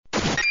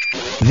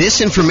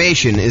This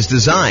information is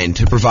designed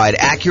to provide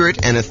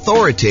accurate and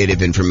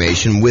authoritative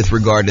information with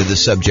regard to the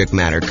subject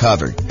matter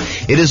covered.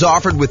 It is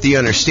offered with the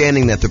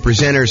understanding that the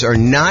presenters are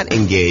not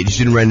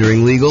engaged in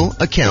rendering legal,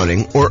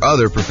 accounting, or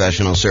other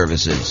professional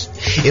services.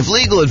 If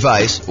legal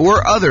advice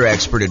or other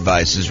expert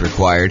advice is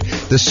required,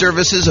 the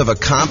services of a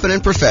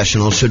competent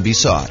professional should be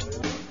sought.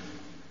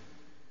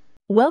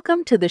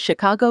 Welcome to the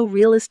Chicago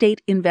Real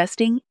Estate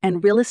Investing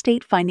and Real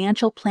Estate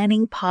Financial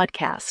Planning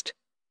Podcast.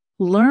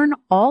 Learn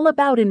all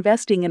about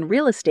investing in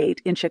real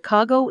estate in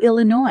Chicago,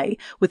 Illinois,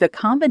 with a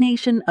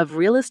combination of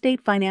real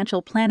estate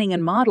financial planning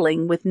and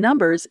modeling with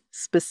numbers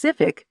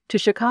specific to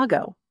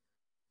Chicago.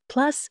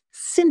 Plus,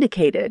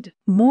 syndicated,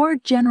 more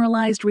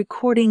generalized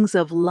recordings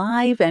of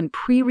live and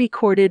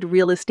pre-recorded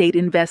real estate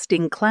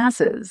investing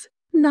classes,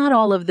 not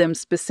all of them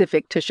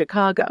specific to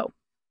Chicago.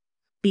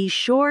 Be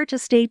sure to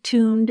stay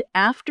tuned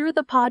after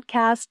the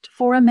podcast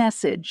for a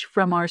message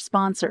from our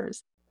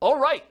sponsors. All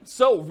right,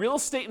 so real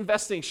estate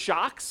investing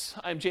shocks.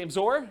 I'm James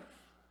Orr.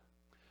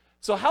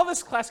 So how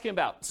this class came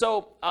about.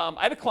 So I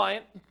had a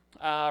client,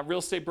 real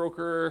estate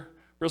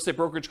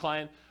brokerage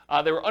client.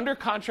 They were under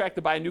contract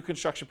to buy a new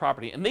construction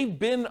property, and they've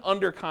been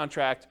under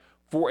contract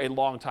for a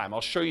long time. I'll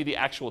show you the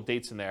actual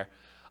dates in there.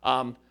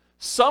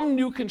 Some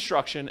new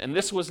construction, and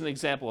this was an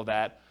example of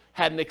that,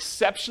 had an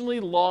exceptionally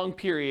long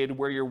period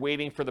where you're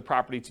waiting for the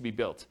property to be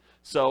built.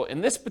 So in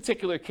this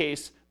particular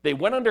case, they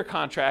went under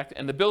contract,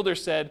 and the builder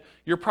said,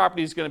 your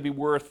property is going to be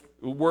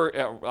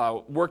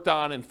worked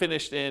on and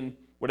finished in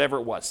whatever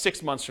it was,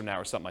 6 months from now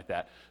or something like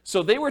that.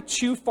 So they were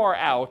too far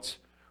out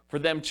for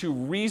them to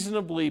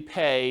reasonably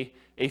pay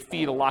a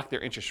fee to lock their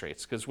interest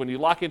rates. Because when you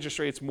lock interest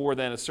rates more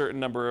than a certain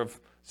number of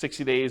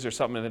 60 days or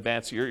something in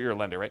advance, you're a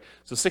lender, right?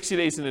 So 60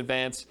 days in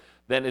advance,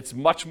 then it's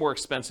much more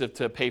expensive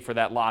to pay for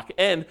that lock.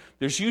 And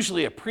there's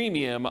usually a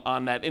premium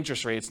on that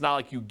interest rate. It's not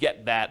like you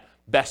get that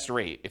best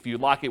rate. If you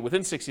lock it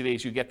within 60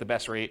 days, you get the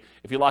best rate.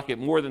 If you lock it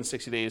more than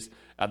 60 days,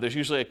 there's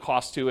usually a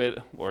cost to it,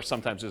 or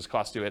sometimes there's a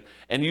cost to it,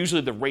 and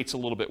usually the rate's a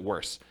little bit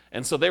worse.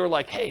 And so they were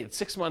like, hey, it's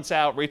 6 months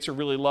out, rates are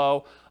really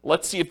low.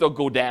 Let's see if they'll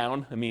go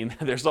down. I mean,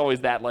 there's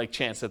always that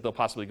chance that they'll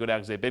possibly go down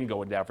because they've been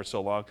going down for so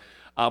long.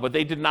 But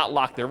they did not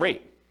lock their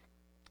rate.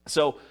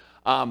 So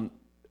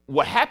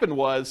what happened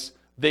was,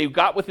 they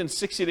got within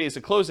 60 days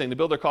of closing. The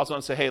builder calls on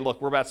and says, hey,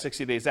 look, we're about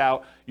 60 days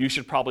out. You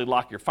should probably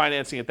lock your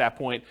financing at that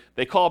point.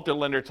 They call up their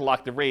lender to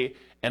lock the rate,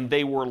 and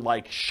they were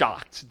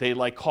shocked. They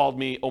called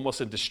me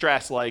almost in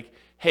distress,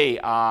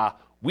 hey,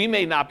 we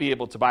may not be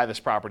able to buy this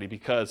property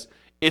because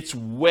it's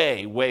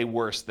way, way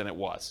worse than it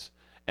was.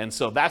 And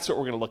so that's what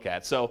we're going to look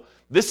at. So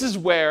this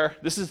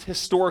is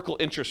historical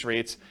interest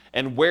rates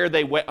and where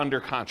they went under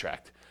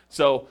contract.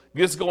 So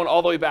this is going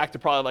all the way back to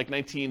probably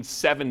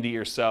 1970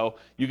 or so.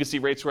 You can see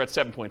rates were at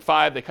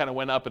 7.5. They kind of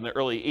went up in the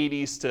early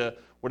 80s to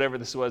whatever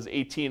this was,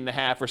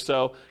 18.5 or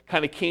so.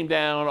 Kind of came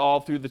down all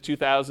through the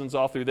 2000s,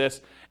 all through this.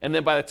 And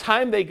then by the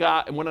time they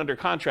got and went under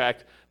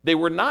contract, they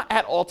were not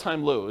at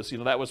all-time lows.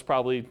 That was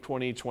probably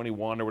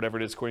 2021 or whatever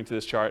it is according to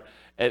this chart.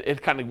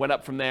 It kind of went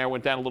up from there,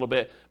 went down a little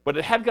bit, but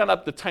it had gone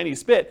up the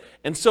tiniest bit.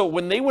 And so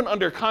when they went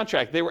under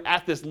contract, they were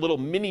at this little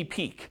mini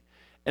peak.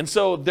 And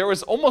so there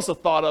was almost a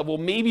thought of, well,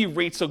 maybe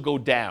rates will go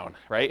down,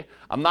 right?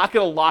 I'm not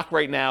going to lock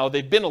right now.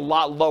 They've been a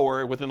lot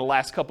lower within the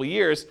last couple of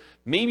years.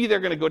 Maybe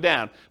they're going to go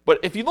down. But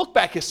if you look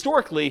back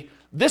historically,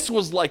 this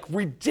was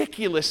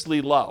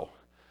ridiculously low.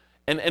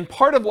 And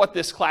part of what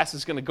this class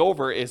is going to go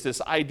over is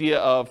this idea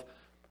of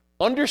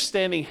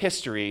understanding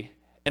history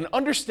and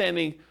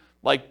understanding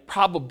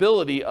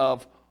probability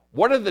of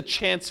what are the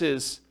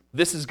chances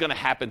this is going to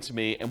happen to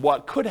me and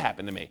what could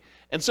happen to me.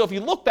 And so if you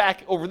look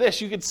back over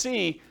this, you can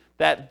see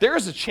that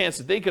there's a chance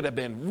that they could have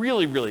been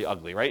really, really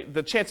ugly, right?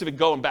 The chance of it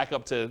going back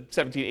up to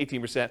 17,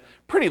 18%,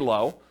 pretty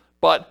low.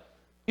 But,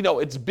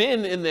 it's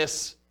been in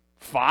this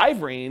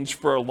 5 range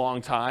for a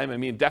long time. I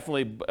mean,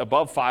 definitely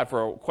above 5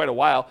 for quite a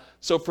while.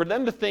 So for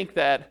them to think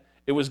that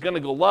it was going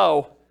to go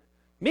low,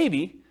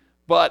 maybe,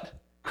 but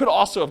could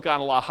also have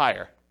gone a lot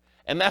higher.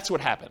 And that's what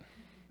happened.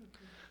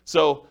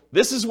 So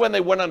this is when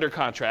they went under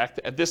contract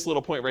at this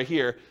little point right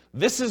here.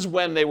 This is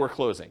when they were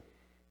closing.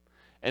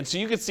 And so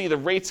you can see the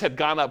rates had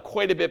gone up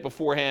quite a bit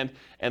beforehand,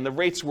 and the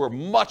rates were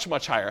much,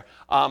 much higher.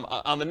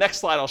 On the next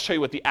slide, I'll show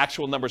you what the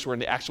actual numbers were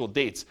and the actual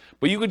dates.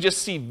 But you could just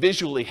see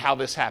visually how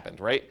this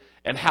happened, right?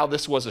 And how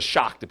this was a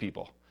shock to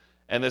people.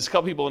 And there's a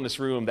couple people in this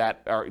room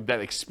that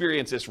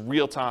experienced this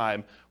real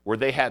time where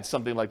they had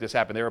something like this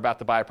happen. They were about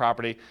to buy a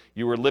property.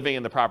 You were living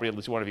in the property, at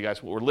least one of you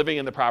guys were living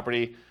in the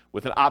property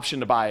with an option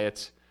to buy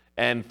it.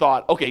 And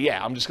thought, okay,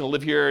 yeah, I'm just going to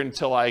live here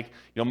until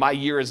my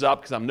year is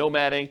up because I'm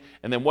nomading.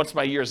 And then once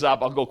my year is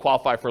up, I'll go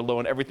qualify for a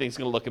loan. Everything's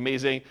going to look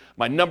amazing.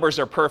 My numbers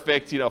are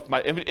perfect. If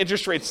my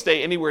interest rates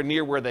stay anywhere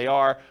near where they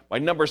are, my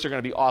numbers are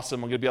going to be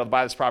awesome. I'm going to be able to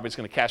buy this property. It's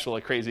going to cash flow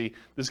like crazy.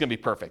 This is going to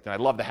be perfect. And I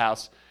love the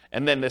house.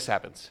 And then this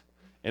happens.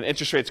 And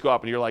interest rates go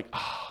up and you're like,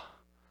 oh,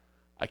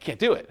 I can't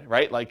do it,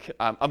 right?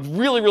 I'm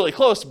really, really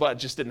close, but it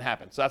just didn't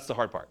happen. So that's the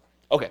hard part.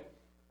 Okay.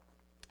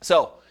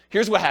 So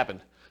here's what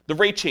happened. the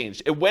rate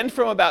changed. It went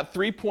from about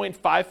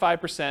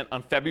 3.55%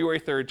 on February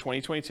 3rd,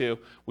 2022,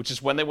 which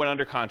is when they went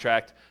under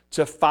contract,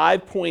 to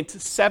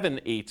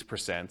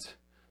 5.78%.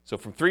 So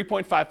from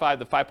 3.55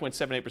 to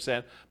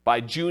 5.78% by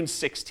June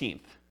 16th,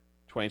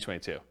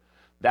 2022.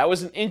 That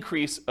was an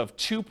increase of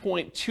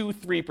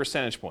 2.23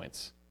 percentage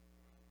points.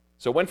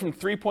 So it went from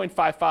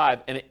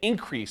 3.55 and it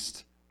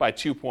increased by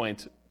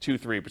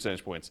 2.23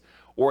 percentage points,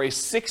 or a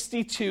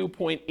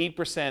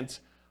 62.8%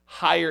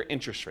 higher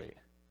interest rate.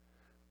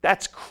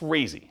 That's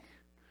crazy.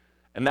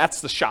 And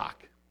that's the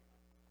shock.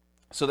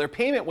 So their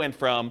payment went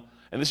from,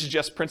 and this is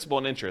just principal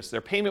and interest,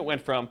 their payment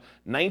went from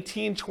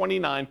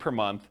 $1,929 per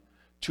month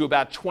to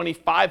about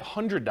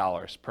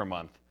 $2,500 per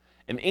month,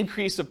 an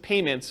increase of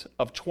payments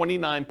of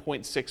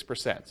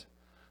 29.6%.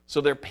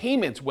 So their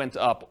payments went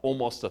up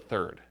almost a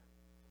third.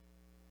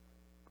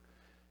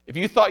 If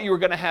you thought you were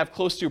going to have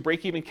close to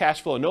break-even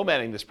cash flow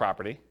nomading this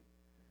property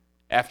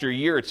after a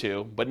year or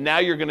two, but now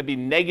you're going to be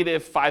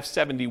negative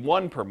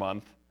 $571 per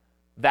month,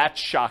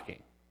 that's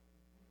shocking,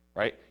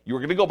 right? You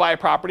were going to go buy a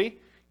property,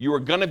 you were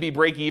going to be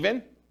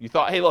break-even. You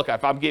thought, hey, look,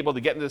 if I'm able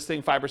to get into this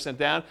thing 5%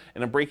 down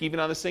and I'm break-even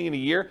on this thing in a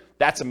year,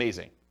 that's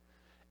amazing.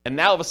 And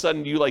now all of a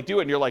sudden you do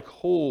it and you're like,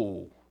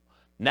 oh,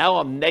 now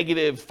I'm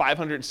negative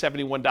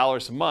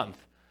 $571 a month,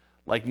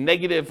 like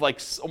negative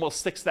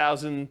almost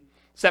 $6,000,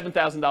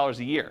 $7,000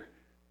 a year.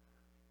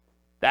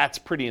 That's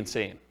pretty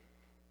insane.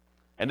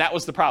 And that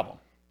was the problem.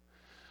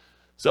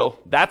 So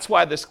that's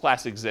why this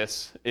class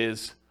exists,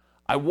 is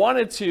I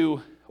wanted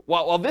to,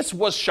 while this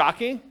was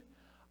shocking,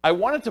 I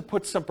wanted to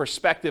put some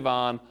perspective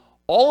on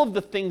all of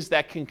the things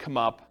that can come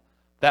up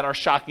that are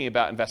shocking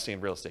about investing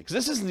in real estate. Because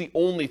this isn't the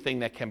only thing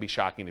that can be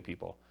shocking to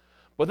people.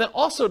 But then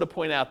also to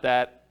point out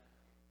that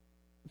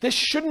this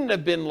shouldn't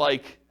have been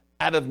like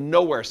out of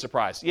nowhere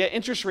surprise. Yeah,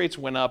 interest rates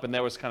went up and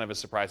that was kind of a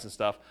surprise and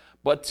stuff.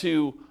 But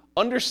to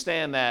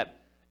understand that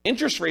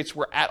interest rates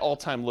were at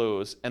all-time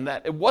lows and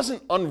that it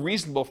wasn't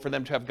unreasonable for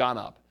them to have gone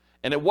up.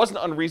 And it wasn't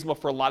unreasonable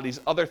for a lot of these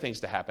other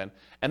things to happen.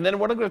 And then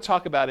what I'm going to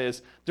talk about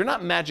is, they're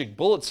not magic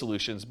bullet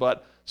solutions,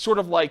 but sort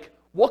of like,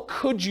 what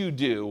could you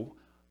do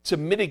to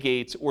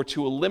mitigate or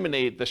to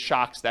eliminate the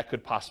shocks that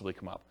could possibly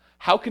come up?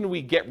 How can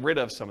we get rid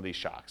of some of these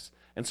shocks?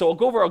 And so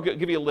I'll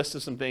give you a list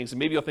of some things, and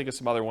maybe you'll think of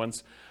some other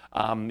ones.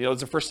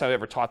 It's the first time I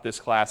ever taught this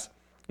class,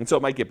 and so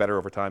it might get better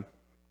over time.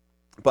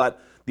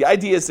 But the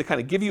idea is to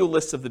kind of give you a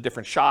list of the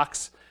different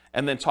shocks,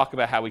 and then talk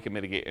about how we can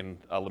mitigate and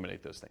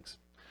eliminate those things.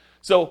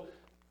 So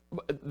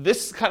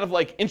this kind of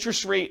like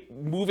interest rate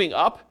moving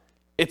up,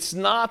 it's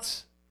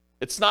not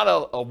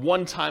a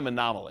one-time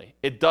anomaly.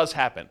 It does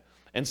happen.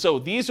 And so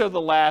these are the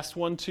last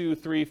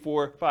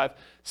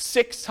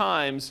 6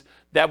 times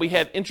that we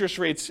had interest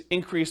rates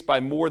increase by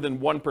more than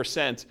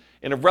 1%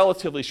 in a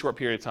relatively short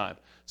period of time.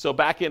 So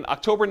back in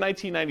October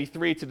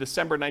 1993 to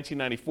December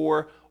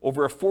 1994,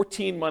 over a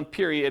 14-month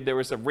period, there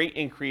was a rate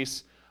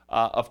increase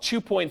of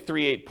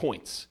 2.38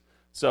 points.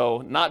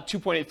 So not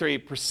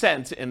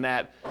 2.83% in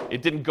that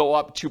it didn't go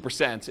up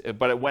 2%,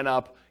 but it went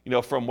up,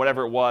 from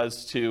whatever it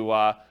was to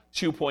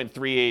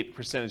 2.38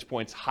 percentage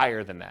points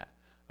higher than that.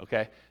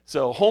 Okay,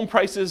 so home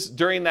prices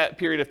during that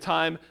period of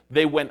time,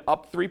 they went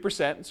up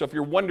 3%. So if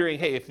you're wondering,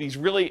 hey, if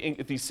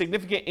these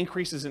significant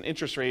increases in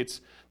interest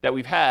rates that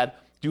we've had,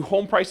 do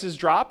home prices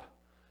drop?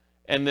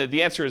 And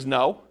the answer is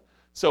no.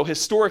 So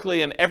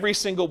historically, in every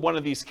single one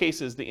of these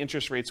cases, the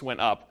interest rates went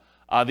up.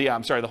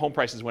 The home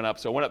prices went up.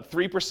 So it went up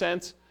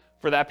 3%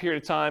 for that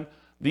period of time.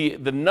 The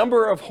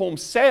number of home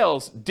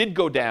sales did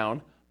go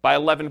down by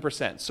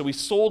 11%. So we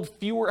sold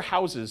fewer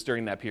houses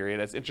during that period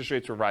as interest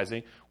rates were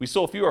rising. We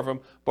sold fewer of them,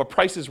 but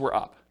prices were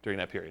up during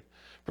that period.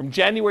 From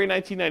January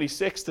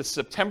 1996 to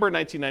September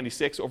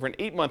 1996, over an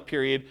 8-month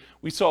period,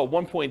 we saw a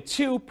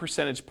 1.2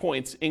 percentage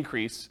points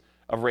increase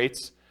of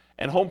rates,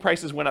 and home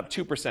prices went up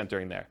 2%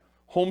 during there.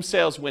 Home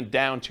sales went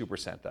down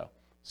 2%, though.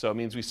 So it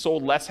means we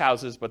sold less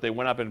houses, but they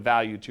went up in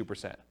value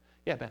 2%.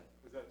 Yeah, Ben?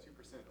 Is that 2%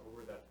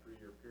 over that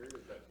 3-year period, or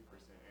is that 2%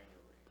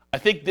 annually? I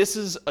think this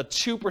is a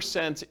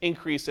 2%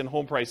 increase in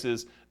home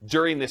prices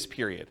during this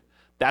period.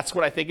 That's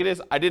what I think it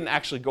is. I didn't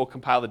actually go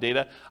compile the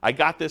data. I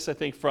got this, I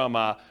think, from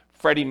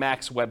Freddie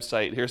Mac's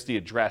website. Here's the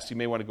address. You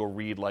may want to go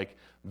read like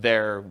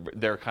their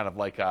kind of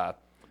like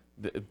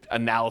the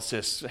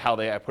analysis, how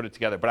I put it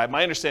together. But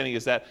my understanding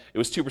is that it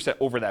was 2%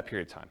 over that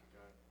period of time.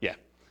 Yeah.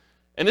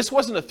 And this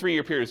wasn't a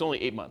 3-year period. It was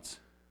only 8 months.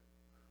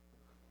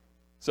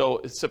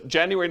 So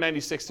January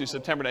 96 through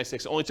September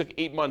 96, it only took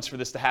 8 months for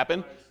this to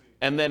happen.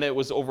 And then it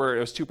was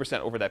 2%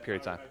 over that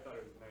period of time. I thought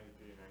it was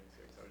 93 and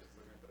 96. I was just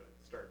looking at the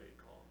start date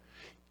column.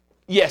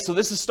 Yeah, so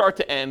this is start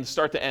to end,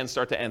 start to end,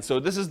 start to end. So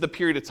this is the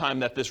period of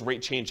time that this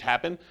rate change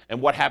happened and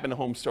what happened to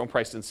home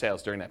prices and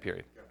sales during that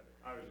period. Got it.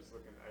 I was just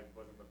looking, I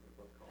wasn't looking at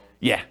both columns.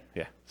 Yeah.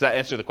 Does that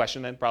answer the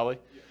question then, probably?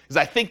 Because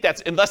I think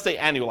that's, unless they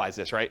annualize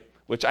this, right?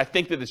 Which I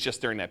think that it's just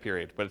during that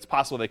period. But it's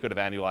possible they could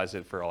have annualized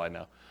it for all I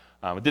know.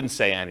 It didn't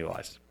say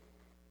annualized.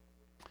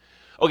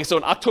 Okay, so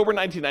in October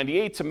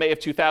 1998 to May of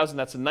 2000,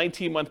 that's a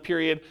 19-month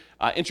period.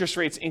 Interest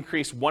rates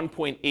increased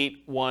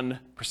 1.81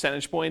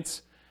 percentage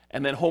points.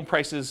 And then home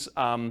prices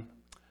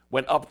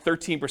went up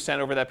 13%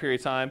 over that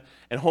period of time,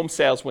 and home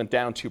sales went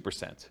down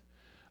 2%.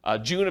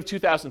 June of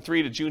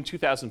 2003 to June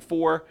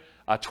 2004,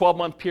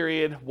 12-month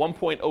period,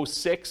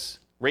 1.06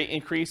 rate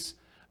increase,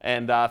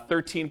 and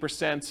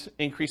 13%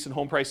 increase in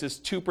home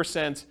prices,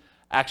 2%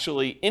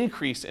 actually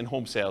increase in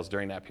home sales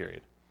during that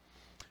period.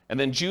 And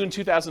then June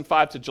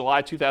 2005 to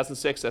July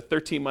 2006, a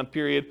 13-month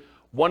period,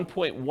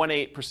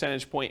 1.18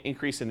 percentage point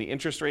increase in the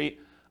interest rate.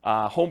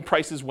 Home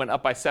prices went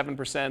up by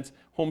 7%.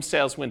 Home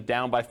sales went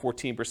down by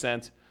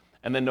 14%.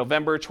 And then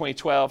November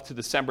 2012 to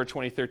December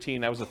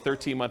 2013, that was a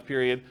 13-month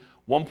period,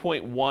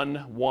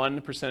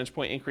 1.11 percentage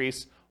point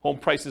increase. Home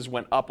prices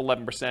went up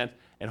 11%,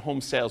 and home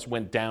sales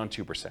went down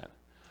 2%.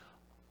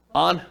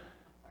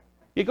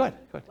 Yeah, go ahead.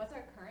 What's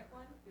our current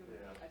one?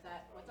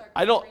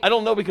 I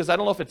don't know because I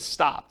don't know if it's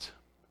stopped.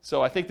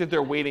 So I think that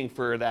they're waiting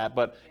for that,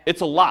 but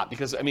it's a lot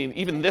because, I mean,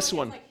 even this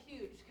one. It's like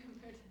huge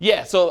compared to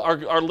Yeah, so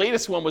our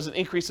latest one was an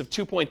increase of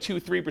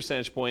 2.23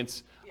 percentage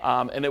points,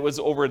 and it was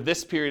over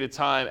this period of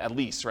time at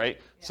least, right?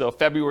 Yeah. So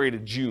February to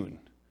June.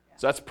 Yeah.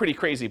 So that's pretty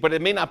crazy, but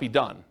it may not be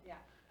done. Yeah.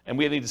 And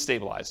we need to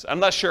stabilize. I'm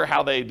not sure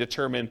how they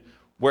determine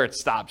where it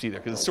stops either,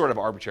 because it's sort of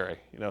arbitrary,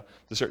 to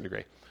a certain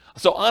degree.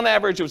 So on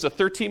average, it was a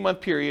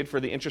 13-month period for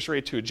the interest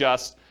rate to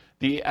adjust.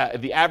 The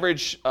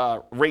average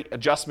rate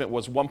adjustment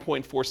was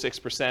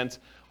 1.46%.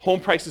 Home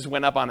prices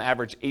went up on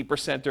average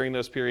 8% during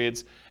those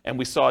periods, and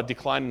we saw a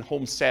decline in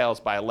home sales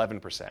by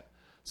 11%.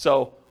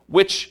 So,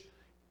 which,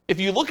 if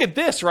you look at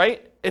this,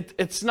 right,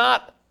 it's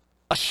not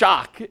a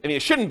shock. I mean,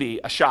 it shouldn't be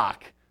a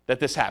shock that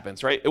this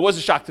happens, right? It was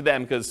a shock to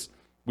them because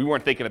we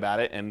weren't thinking about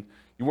it, and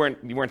you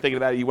weren't thinking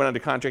about it. You went under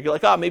contract. You're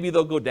like, oh, maybe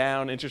they'll go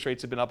down. Interest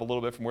rates have been up a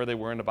little bit from where they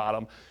were in the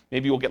bottom.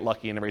 Maybe we'll get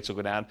lucky and the rates will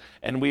go down.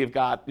 And we have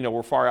got,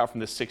 we're far out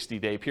from this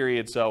 60-day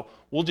period, so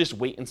we'll just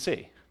wait and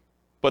see.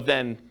 But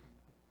then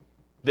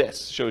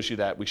this shows you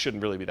that we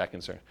shouldn't really be that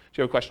concerned.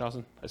 Do you have a question,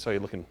 Austin? I saw you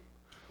looking.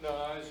 No,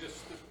 I was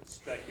just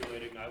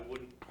speculating.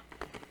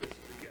 This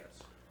is a guess.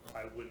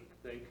 I wouldn't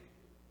think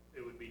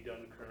it would be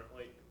done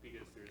currently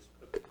because there's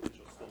a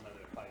potential still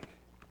another hike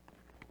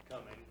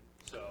coming.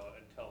 So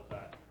until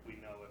that, we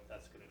know if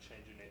that's going to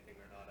change anything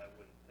or not. I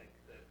wouldn't think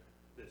that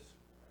this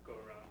go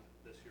around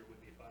this year would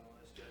be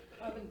finalized yet.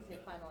 I wouldn't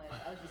say finalized.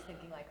 I was just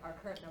thinking like our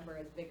current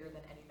number is bigger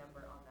than any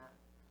number on that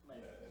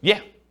list. Yeah.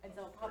 And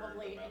so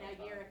probably in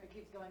a year, if it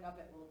keeps going up,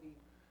 it will be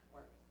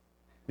worse.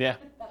 Yeah.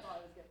 That's all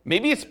I was getting.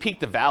 Maybe it's peak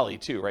to valley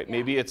too, right? Yeah.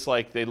 Maybe it's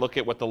like they look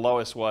at what the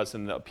lowest was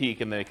and the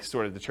peak and they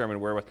sort of determine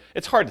where it was.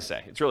 It's hard to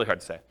say. It's really hard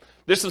to say.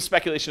 There's some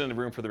speculation in the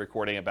room for the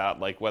recording about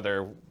like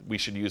whether we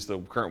should use the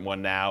current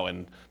one now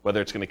and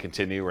whether it's going to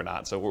continue or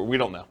not. So we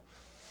don't know.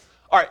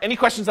 All right, any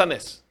questions on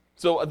this?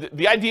 So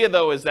the idea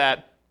though is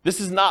that this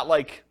is not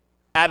like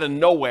out of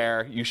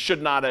nowhere. You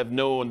should not have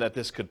known that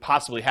this could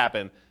possibly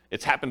happen.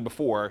 It's happened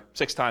before,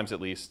 6 times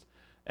at least,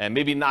 and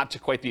maybe not to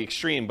quite the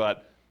extreme,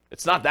 but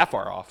it's not that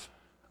far off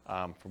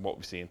from what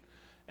we've seen.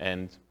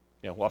 And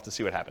we'll have to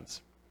see what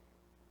happens.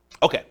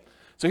 Okay,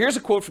 so here's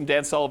a quote from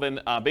Dan Sullivan.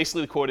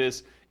 Basically, the quote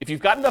is: if you've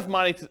got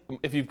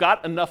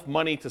enough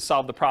money to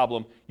solve the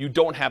problem, you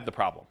don't have the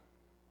problem.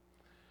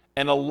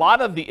 And a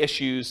lot of the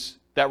issues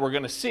that we're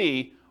going to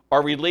see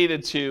are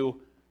related to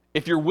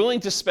if you're willing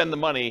to spend the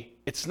money,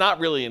 it's not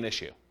really an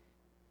issue,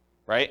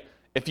 right?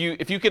 If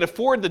you can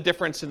afford the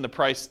difference in the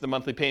price, the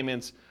monthly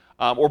payments,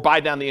 or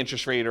buy down the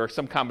interest rate or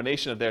some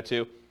combination of there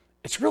two,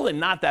 it's really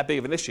not that big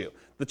of an issue.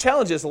 The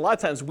challenge is a lot of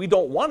times we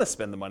don't want to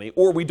spend the money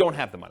or we don't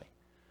have the money.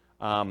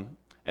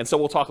 And so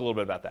we'll talk a little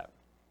bit about that.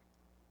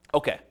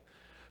 Okay,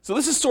 so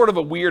this is sort of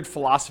a weird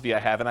philosophy I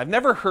have, and I've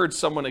never heard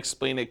someone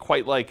explain it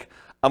quite like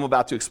I'm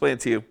about to explain it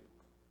to you.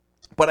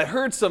 But I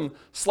heard some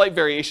slight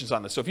variations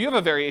on this. So if you have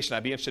a variation,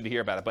 I'd be interested to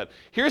hear about it. But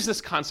here's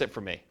this concept for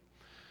me.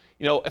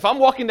 If I'm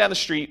walking down the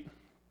street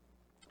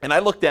and I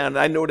look down and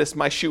I notice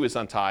my shoe is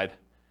untied,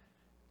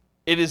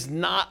 it is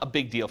not a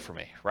big deal for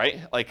me,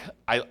 right? Like,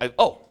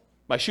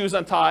 my shoe's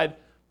untied.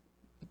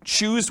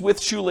 Shoes with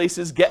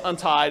shoelaces get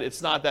untied.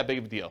 It's not that big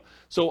of a deal.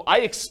 So I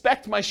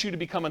expect my shoe to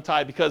become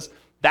untied because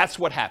that's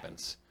what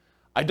happens.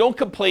 I don't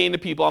complain to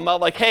people. I'm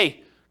not like,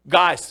 hey,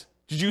 guys,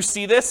 did you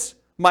see this?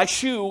 My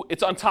shoe,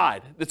 it's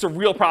untied. It's a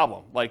real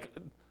problem. Like,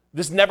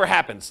 this never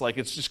happens. Like,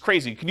 it's just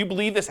crazy. Can you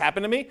believe this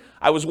happened to me?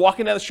 I was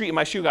walking down the street and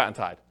my shoe got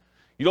untied.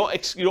 You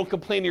don't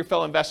complain to your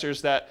fellow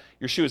investors that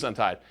your shoe is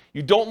untied.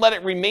 You don't let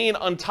it remain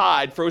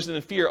untied, frozen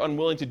in fear,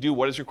 unwilling to do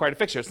what is required to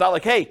fix it. It's not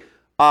like, hey,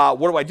 what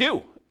do I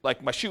do?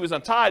 Like, my shoe is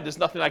untied. There's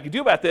nothing I can do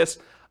about this.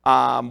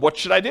 What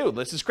should I do?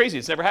 This is crazy.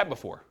 It's never happened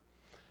before.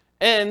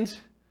 And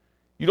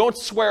you don't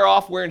swear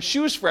off wearing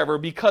shoes forever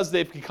because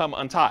they've become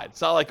untied.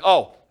 It's not like,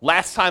 oh,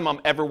 last time I'm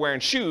ever wearing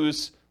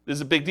shoes, this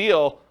is a big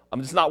deal.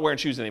 I'm just not wearing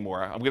shoes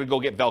anymore. I'm going to go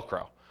get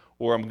Velcro.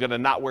 Or I'm going to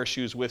not wear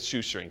shoes with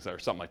shoestrings or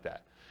something like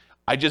that.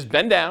 I just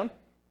bend down,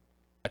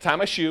 I tie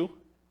my shoe,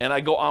 and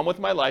I go on with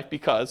my life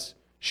because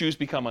shoes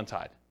become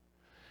untied.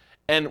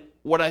 And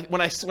when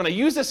I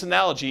use this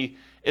analogy,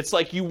 it's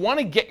like you want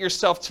to get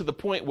yourself to the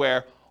point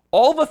where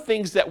all the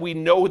things that we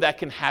know that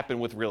can happen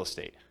with real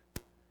estate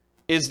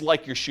is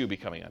like your shoe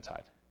becoming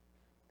untied.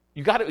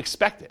 You got to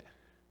expect it.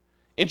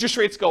 Interest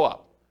rates go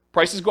up.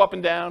 Prices go up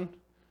and down.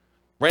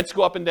 Rents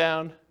go up and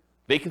down,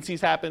 vacancies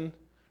happen,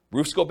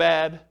 roofs go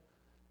bad,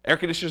 air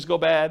conditioners go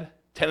bad,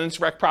 tenants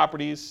wreck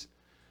properties,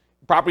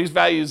 properties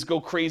values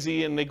go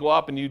crazy and they go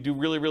up and you do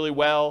really, really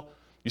well.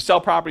 You sell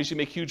properties, you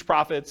make huge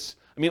profits.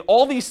 I mean,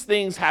 all these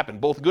things happen,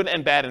 both good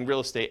and bad in real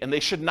estate, and they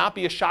should not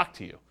be a shock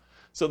to you.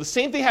 So the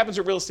same thing happens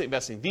with real estate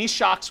investing. These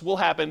shocks will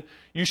happen.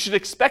 You should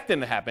expect them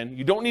to happen.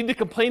 You don't need to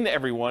complain to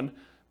everyone.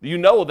 You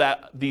know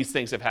that these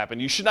things have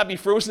happened. You should not be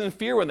frozen in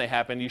fear when they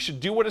happen. You should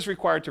do what is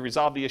required to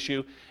resolve the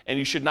issue, and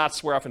you should not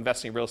swear off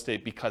investing in real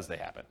estate because they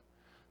happen.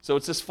 So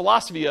it's this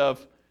philosophy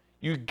of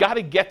you got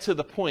to get to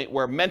the point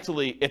where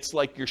mentally it's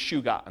like your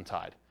shoe got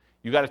untied.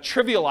 You got to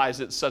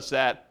trivialize it such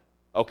that,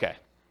 okay,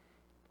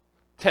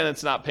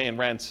 tenant's not paying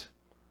rent.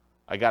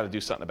 I got to do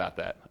something about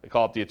that. I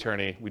call up the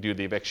attorney, we do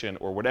the eviction,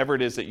 or whatever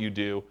it is that you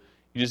do,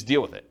 you just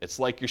deal with it. It's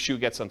like your shoe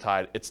gets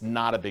untied. It's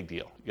not a big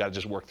deal. You got to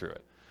just work through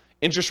it.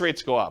 Interest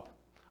rates go up.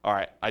 All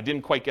right, I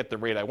didn't quite get the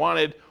rate I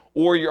wanted,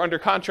 or you're under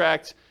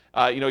contract,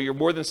 you're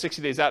more than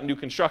 60 days out in new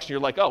construction, you're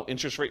like, oh,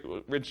 interest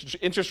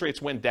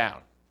rates went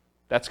down.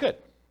 That's good.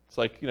 It's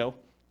like,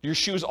 your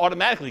shoe's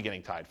automatically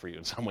getting tied for you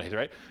in some ways,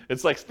 right?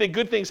 It's like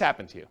good things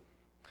happen to you.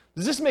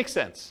 Does this make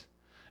sense?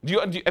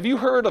 Have you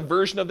heard a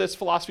version of this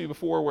philosophy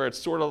before where it's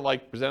sort of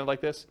like presented like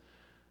this?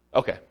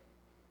 Okay.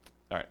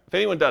 All right. If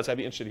anyone does, I'd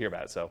be interested to hear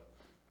about it.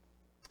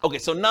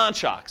 So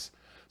non-shocks.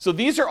 So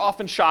these are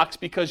often shocks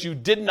because you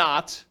did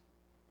not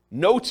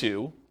know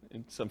to,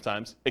 and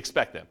sometimes,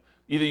 expect them.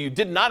 Either you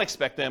did not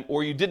expect them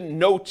or you didn't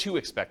know to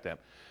expect them.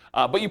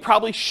 But you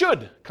probably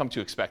should come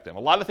to expect them. A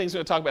lot of things we're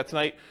going to talk about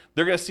tonight,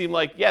 they're going to seem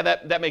like, yeah,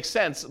 that makes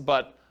sense,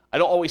 but I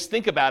don't always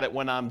think about it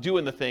when I'm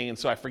doing the thing, and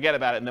so I forget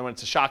about it, and then when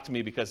it's a shock to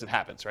me because it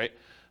happens, right?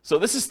 So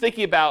this is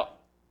thinking about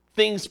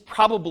things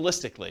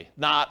probabilistically,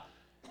 not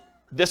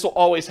this will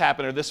always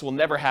happen or this will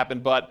never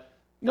happen, but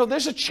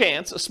there's a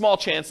chance, a small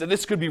chance that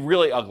this could be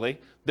really ugly.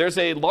 There's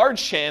a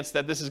large chance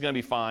that this is going to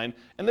be fine,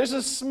 and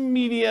there's a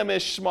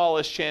medium-ish,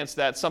 smallish chance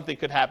that something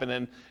could happen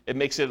and it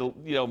makes it,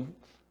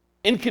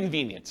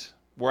 inconvenient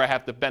where I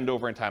have to bend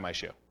over and tie my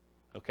shoe,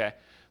 okay?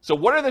 So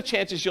what are the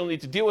chances you'll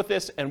need to deal with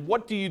this, and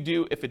what do you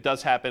do if it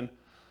does happen?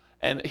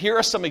 And here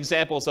are some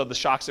examples of the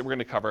shocks that we're going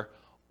to cover.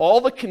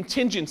 All the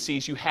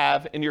contingencies you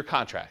have in your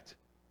contract,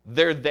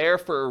 they're there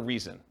for a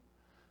reason.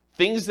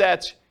 Things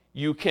that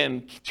you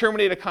can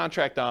terminate a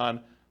contract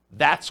on,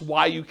 that's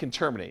why you can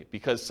terminate,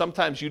 because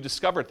sometimes you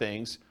discover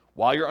things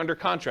while you're under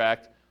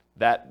contract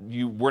that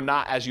you were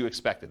not as you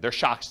expected. They're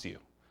shocks to you.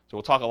 So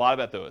we'll talk a lot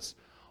about those.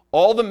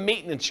 All the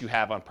maintenance you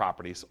have on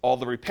properties, all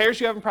the repairs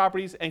you have in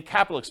properties, and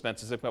capital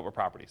expenses that come up with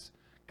properties.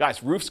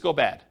 Guys, roofs go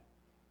bad.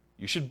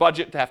 You should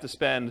budget to have to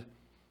spend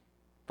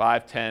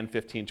 $5, $10,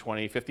 $15,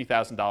 $20,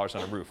 $50,000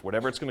 on a roof.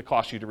 Whatever it's going to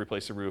cost you to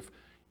replace a roof,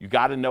 you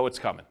got to know it's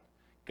coming.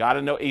 Got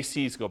to know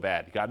ACs go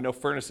bad. You got to know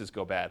furnaces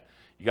go bad.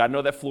 You got to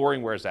know that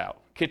flooring wears out.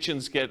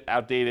 Kitchens get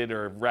outdated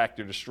or wrecked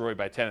or destroyed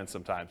by tenants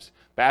sometimes.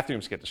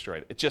 Bathrooms get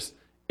destroyed.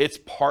 It's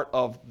part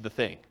of the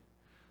thing.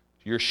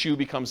 Your shoe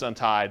becomes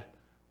untied.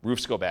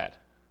 Roofs go bad,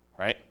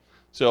 right?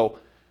 So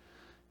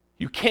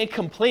you can't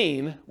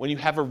complain when you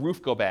have a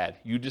roof go bad.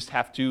 You just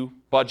have to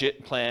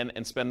budget, plan,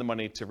 and spend the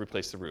money to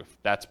replace the roof.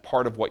 That's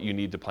part of what you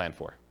need to plan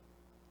for.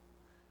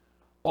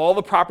 All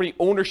the property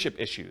ownership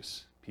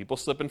issues. People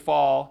slip and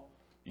fall.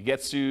 You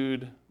get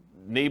sued.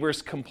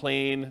 Neighbors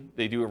complain.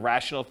 They do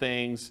irrational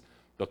things.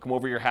 They'll come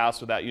over your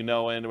house without you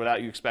knowing,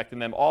 without you expecting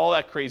them. All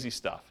that crazy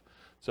stuff.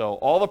 So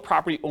all the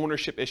property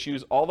ownership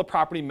issues, all the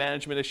property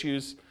management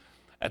issues.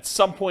 At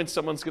some point,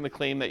 someone's going to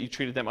claim that you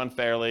treated them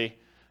unfairly.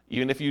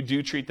 Even if you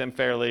do treat them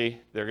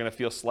fairly, they're going to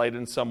feel slighted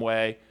in some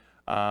way.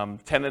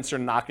 Tenants are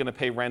not going to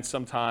pay rent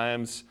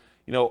sometimes.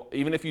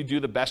 Even if you do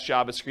the best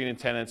job at screening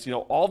tenants,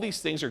 all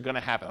these things are going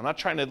to happen. I'm not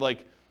trying to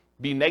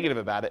be negative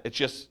about it. It's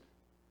just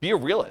be a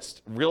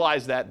realist.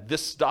 Realize that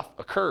this stuff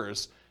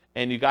occurs,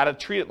 and you got to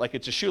treat it like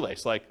it's a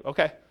shoelace. Like,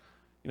 okay,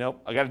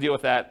 I got to deal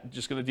with that.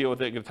 Just going to deal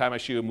with it. Going to tie my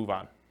shoe and move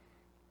on.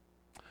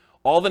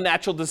 All the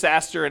natural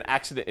disaster and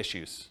accident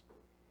issues.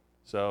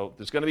 So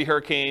there's going to be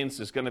hurricanes,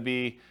 there's going to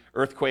be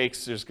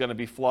earthquakes, there's going to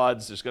be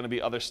floods, there's going to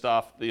be other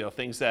stuff,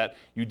 things that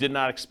you did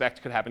not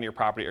expect could happen to your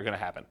property are going to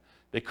happen.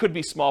 They could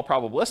be small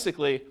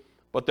probabilistically,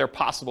 but they're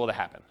possible to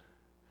happen.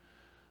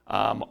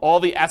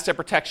 All the asset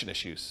protection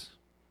issues.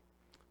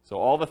 So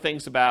all the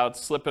things about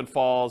slip and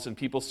falls and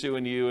people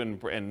suing you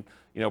and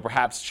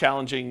perhaps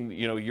challenging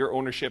your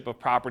ownership of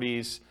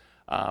properties,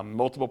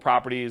 multiple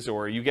properties,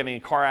 or you getting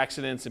in car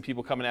accidents and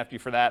people coming after you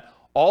for that.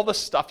 All the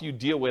stuff you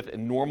deal with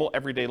in normal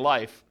everyday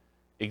life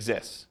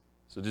exists.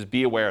 So just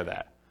be aware of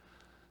that.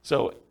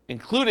 So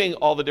including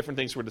all the different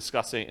things we're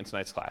discussing in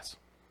tonight's class.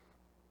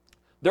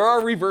 There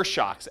are reverse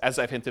shocks, as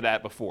I've hinted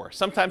at before.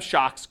 Sometimes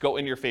shocks go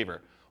in your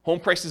favor. Home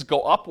prices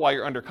go up while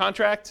you're under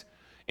contract.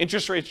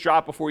 Interest rates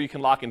drop before you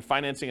can lock in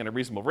financing at a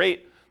reasonable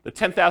rate. The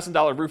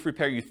 $10,000 roof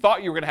repair you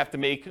thought you were going to have to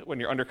make when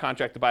you're under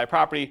contract to buy a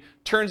property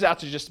turns out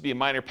to just be a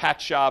minor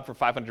patch job for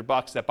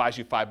 $500 that buys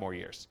you 5 more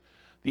years.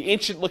 The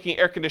ancient-looking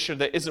air conditioner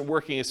that isn't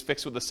working is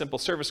fixed with a simple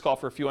service call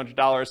for a few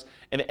 $100s,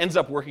 and it ends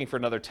up working for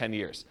another 10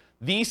 years.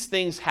 These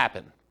things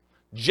happen.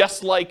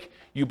 Just like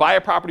you buy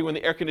a property when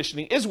the air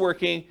conditioning is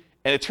working,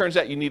 and it turns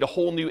out you need a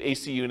whole new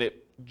AC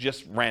unit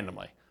just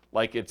randomly.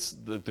 Like it's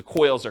the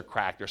coils are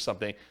cracked or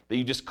something that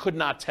you just could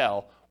not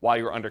tell while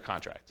you were under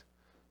contract.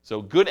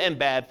 So good and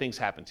bad things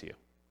happen to you.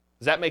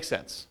 Does that make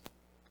sense?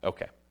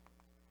 Okay.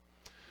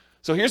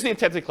 So here's the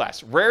intent of the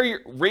class.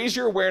 Raise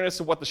your awareness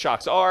of what the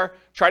shocks are.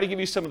 Try to give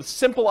you some of the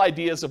simple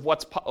ideas of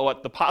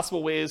what the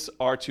possible ways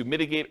are to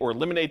mitigate or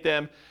eliminate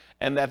them,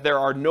 and that there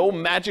are no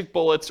magic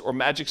bullets or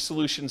magic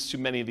solutions to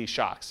many of these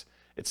shocks.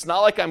 It's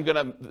not like I'm going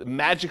to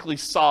magically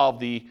solve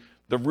the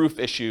roof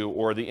issue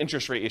or the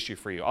interest rate issue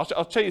for you.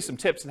 I'll tell you some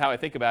tips and how I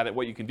think about it,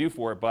 what you can do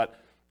for it, but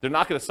they're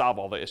not going to solve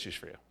all the issues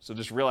for you. So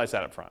just realize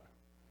that up front.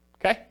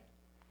 Okay?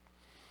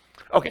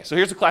 Okay, so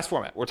here's the class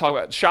format. We're talking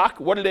about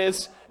shock, what it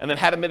is, and then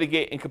how to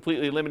mitigate and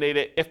completely eliminate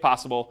it if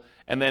possible.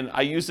 And then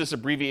I use this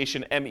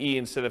abbreviation ME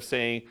instead of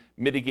saying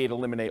mitigate,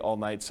 eliminate all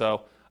night.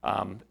 So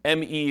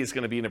ME is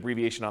going to be an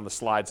abbreviation on the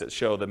slides that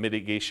show the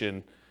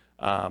mitigation,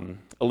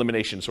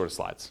 elimination sort of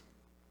slides.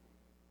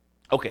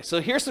 Okay,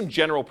 so here's some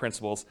general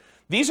principles.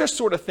 These are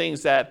sort of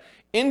things that,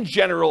 in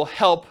general,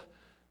 help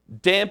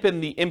dampen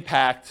the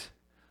impact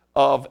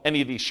of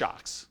any of these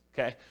shocks.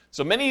 Okay,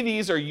 so many of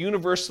these are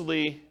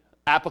universally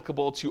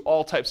applicable to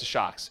all types of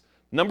shocks.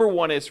 Number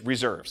one is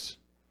reserves.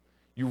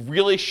 You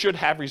really should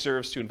have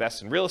reserves to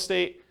invest in real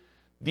estate.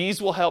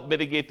 These will help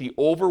mitigate the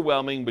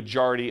overwhelming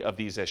majority of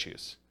these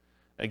issues.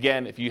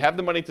 Again, if you have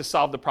the money to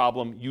solve the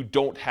problem, you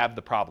don't have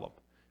the problem.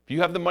 If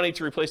you have the money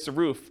to replace the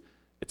roof,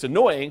 it's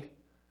annoying,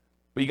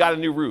 but you got a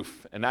new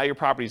roof, and now your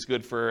property is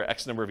good for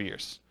X number of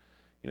years.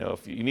 You know,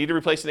 if you need to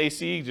replace an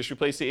AC, just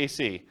replace the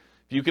AC.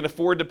 If you can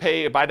afford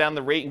to buy down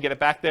the rate and get it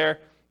back there,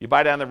 you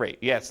buy down the rate.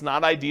 Yeah, it's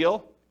not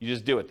ideal. You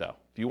just do it, though.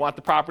 If you want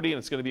the property and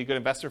it's going to be a good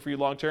investment for you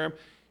long term,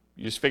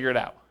 you just figure it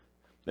out.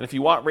 And if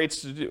you want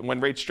rates when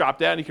rates drop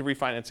down, you can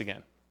refinance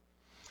again.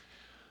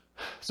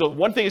 So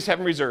one thing is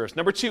having reserves.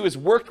 Number two is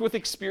worked with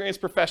experienced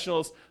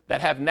professionals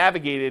that have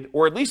navigated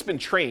or at least been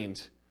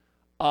trained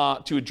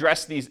to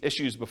address these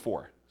issues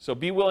before. So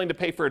be willing to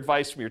pay for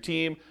advice from your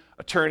team,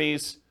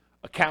 attorneys,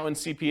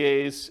 accountants,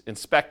 CPAs,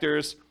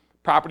 inspectors,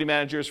 property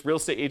managers, real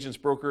estate agents,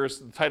 brokers,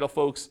 the title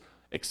folks,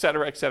 et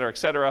cetera, et cetera, et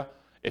cetera.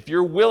 If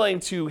you're willing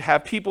to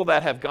have people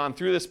that have gone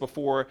through this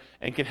before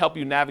and can help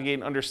you navigate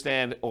and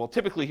understand, well,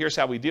 typically here's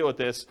how we deal with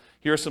this,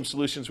 here are some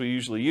solutions we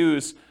usually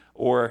use,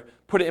 or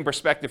put it in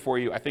perspective for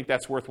you, I think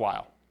that's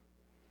worthwhile.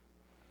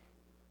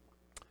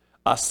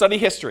 Study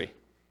history.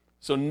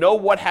 So know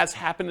what has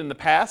happened in the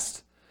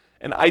past,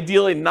 and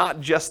ideally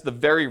not just the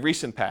very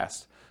recent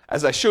past.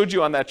 As I showed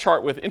you on that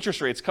chart with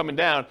interest rates coming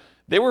down,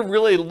 they were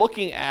really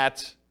looking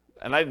at,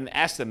 and I didn't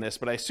ask them this,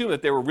 but I assume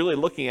that they were really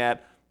looking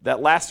at that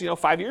last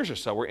 5 years or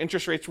so where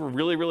interest rates were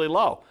really, really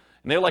low.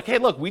 And they're like, hey,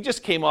 look, we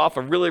just came off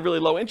a really, really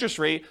low interest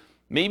rate.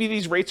 Maybe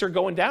these rates are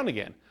going down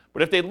again.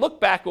 But if they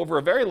look back over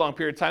a very long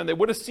period of time, they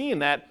would have seen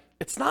that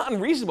it's not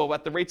unreasonable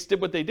that the rates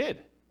did what they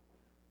did,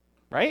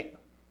 right?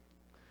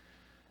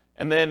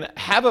 And then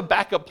have a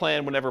backup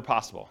plan whenever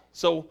possible.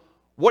 So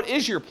what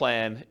is your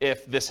plan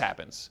if this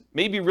happens?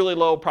 Maybe really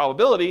low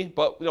probability,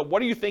 but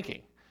what are you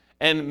thinking?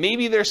 And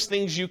maybe there's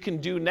things you can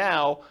do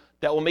now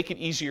that will make it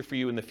easier for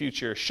you in the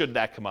future should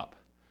that come up.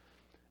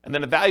 And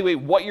then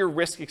evaluate what your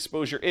risk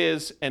exposure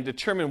is and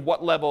determine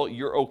what level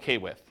you're okay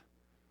with.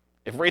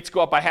 If rates go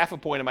up by half a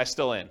point, am I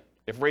still in?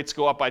 If rates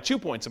go up by 2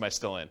 points, am I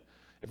still in?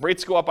 If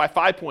rates go up by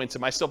 5 points,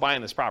 am I still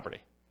buying this property?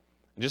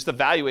 And just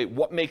evaluate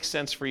what makes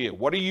sense for you.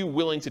 What are you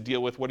willing to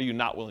deal with? What are you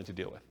not willing to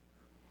deal with?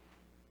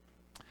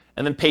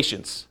 And then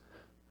patience.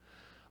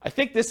 I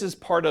think this is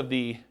part of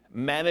the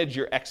manage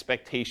your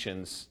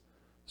expectations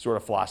sort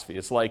of philosophy.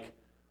 It's like,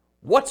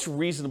 what's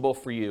reasonable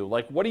for you?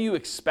 Like, what do you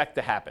expect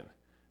to happen?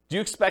 Do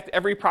you expect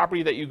every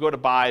property that you go to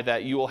buy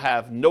that you will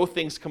have no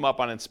things come up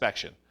on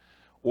inspection,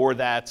 or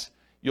that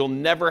you'll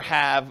never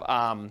have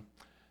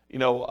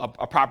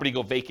a property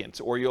go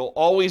vacant, or you'll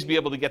always be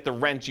able to get the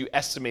rent you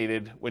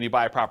estimated when you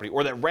buy a property,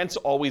 or that rents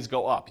always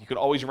go up? You could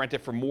always rent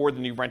it for more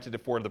than you rented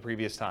it for the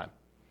previous time.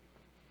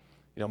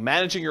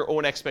 Managing your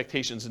own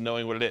expectations and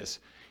knowing what it is.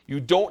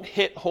 You don't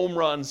hit home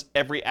runs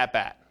every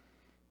at-bat.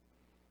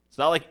 It's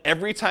not like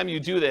every time you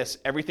do this,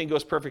 everything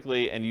goes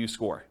perfectly and you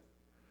score.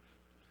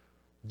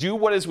 Do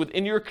what is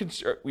within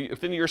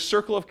your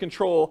circle of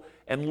control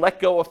and let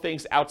go of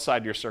things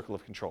outside your circle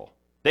of control.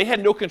 They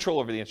had no control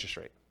over the interest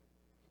rate.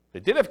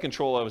 They did have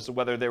control over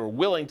whether they were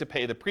willing to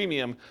pay the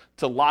premium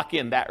to lock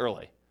in that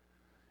early.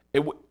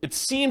 It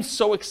seemed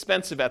so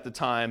expensive at the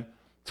time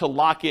to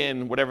lock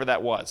in whatever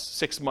that was,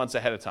 6 months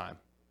ahead of time.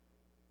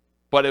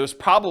 But it was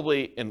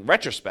probably, in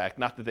retrospect,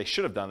 not that they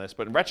should have done this,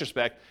 but in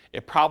retrospect,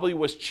 it probably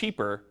was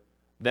cheaper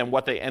than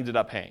what they ended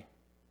up paying.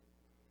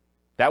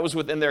 That was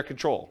within their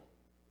control.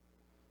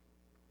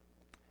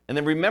 And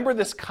then remember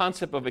this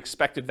concept of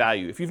expected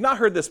value. If you've not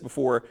heard this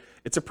before,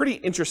 it's a pretty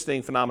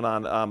interesting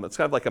phenomenon. It's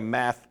kind of like a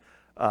math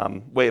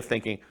way of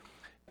thinking.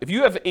 If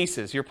you have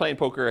aces, you're playing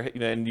poker,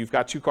 and you've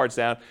got 2 cards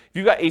down. If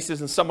you've got aces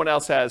and someone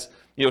else has,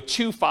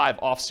 2-5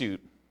 offsuit,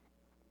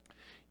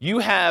 you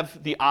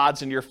have the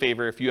odds in your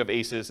favor if you have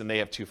aces and they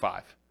have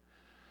 2-5.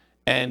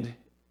 And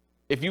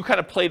if you kind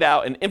of played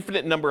out an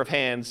infinite number of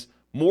hands,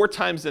 more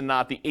times than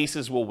not, the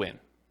aces will win.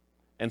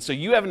 And so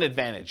you have an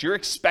advantage. Your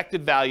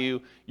expected value,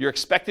 your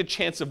expected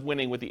chance of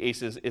winning with the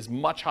aces is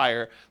much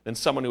higher than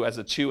someone who has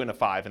a 2 and a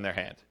 5 in their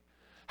hand.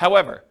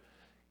 However,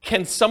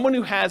 can someone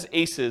who has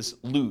aces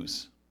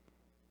lose?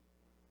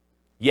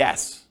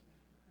 Yes.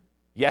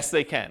 Yes,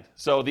 they can.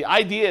 So the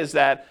idea is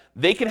that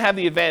they can have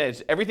the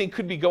advantage. Everything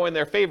could be going in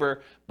their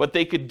favor, but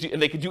they could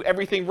do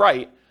everything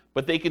right,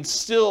 but they can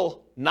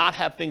still not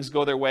have things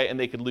go their way and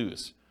they could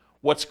lose.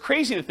 What's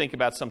crazy to think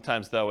about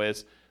sometimes, though,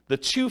 is the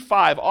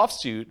 2-5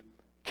 offsuit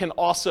can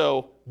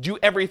also do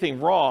everything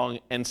wrong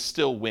and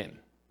still win.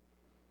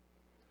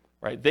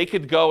 Right? They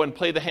could go and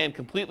play the hand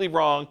completely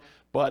wrong,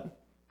 but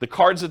the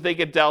cards that they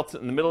get dealt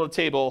in the middle of the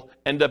table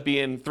end up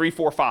being 3,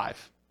 4,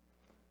 5.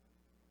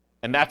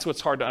 And that's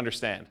what's hard to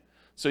understand.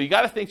 So you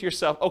got to think to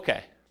yourself,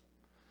 okay,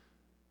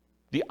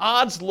 the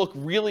odds look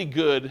really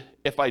good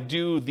if I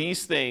do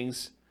these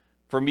things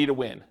for me to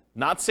win.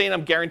 Not saying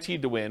I'm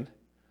guaranteed to win,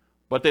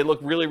 but they look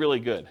really, really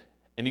good.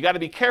 And you got to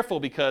be careful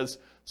because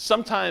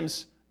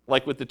sometimes,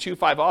 like with the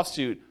 2-5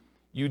 offsuit,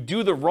 you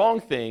do the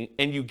wrong thing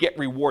and you get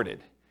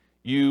rewarded.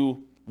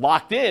 You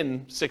locked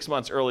in 6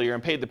 months earlier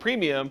and paid the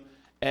premium,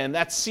 and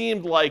that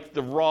seemed like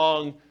the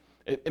wrong,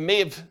 it may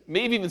have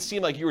even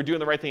seemed like you were doing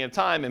the right thing at the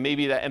time, and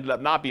maybe that ended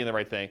up not being the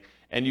right thing.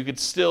 And you could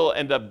still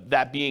end up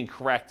that being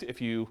correct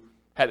if you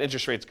had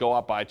interest rates go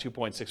up by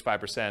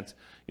 2.65%,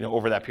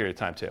 over that period of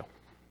time too.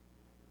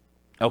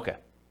 Okay.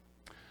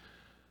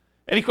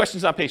 Any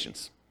questions on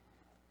patience?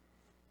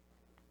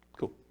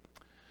 Cool.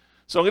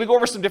 So I'm going to go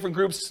over some different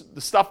groups,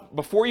 the stuff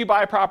before you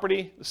buy a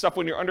property, the stuff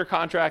when you're under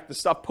contract, the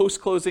stuff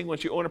post-closing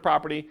once you own a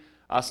property,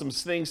 some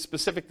things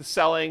specific to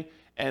selling,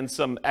 and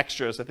some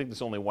extras. I think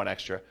there's only one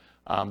extra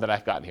that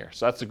I've gotten here.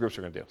 So that's the groups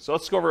we're going to do. So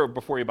let's go over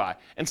before you buy.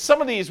 And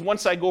some of these,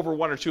 once I go over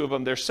 1 or 2 of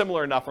them, they're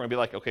similar enough we're going to be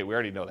like, okay, we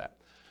already know that.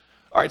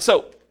 All right,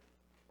 so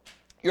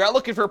you're out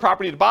looking for a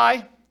property to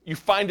buy. You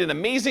find an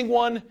amazing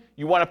one.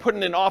 You want to put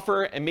in an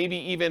offer, and maybe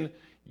even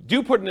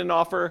do put in an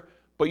offer,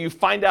 but you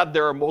find out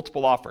there are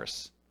multiple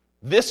offers.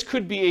 This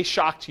could be a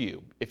shock to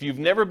you. If you've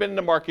never been in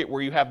a market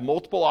where you have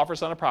multiple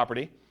offers on a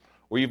property,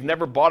 or you've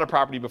never bought a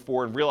property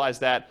before and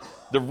realized that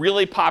the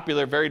really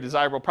popular, very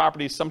desirable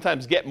properties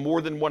sometimes get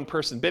more than one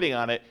person bidding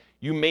on it,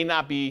 you may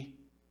not be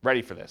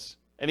ready for this.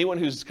 Anyone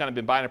who's kind of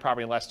been buying a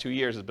property in the last 2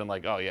 years has been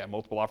like, oh yeah,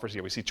 multiple offers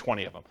here, we see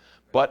 20 of them.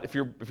 But if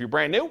you're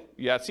brand new,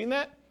 you haven't seen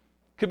that,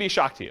 could be a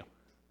shock to you.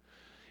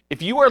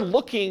 If you are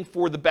looking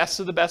for the best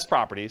of the best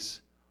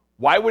properties,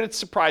 why would it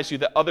surprise you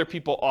that other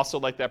people also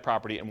like that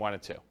property and want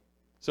it too?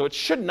 So it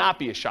should not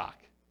be a shock.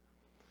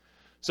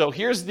 So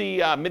here's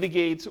the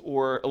mitigate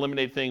or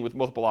eliminate thing with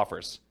multiple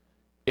offers.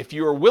 If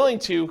you are willing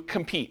to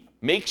compete,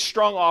 make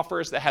strong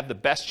offers that have the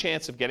best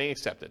chance of getting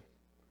accepted.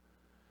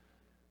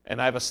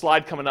 And I have a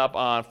slide coming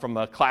up from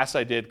a class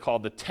I did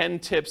called the 10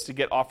 tips to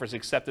get offers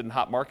accepted in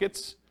hot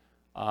markets.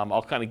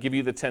 I'll kind of give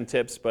you the 10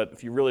 tips, but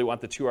if you really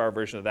want the 2-hour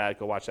version of that,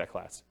 go watch that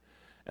class.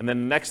 And then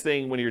the next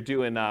thing when you're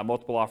doing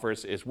multiple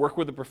offers is work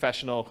with a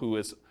professional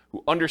who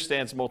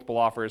understands multiple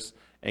offers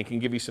and can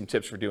give you some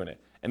tips for doing it.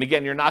 And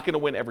again, you're not going to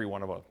win every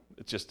one of them.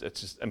 It's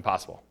just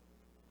impossible.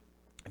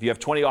 If you have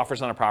 20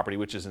 offers on a property,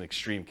 which is an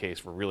extreme case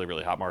for really,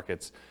 really hot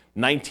markets,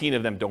 19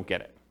 of them don't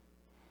get it.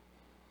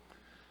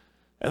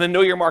 And then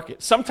know your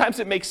market. Sometimes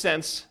it makes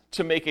sense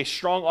to make a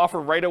strong offer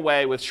right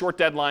away with short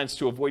deadlines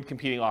to avoid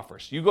competing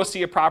offers. You go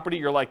see a property,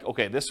 you're like,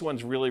 okay, this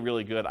one's really,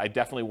 really good. I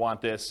definitely want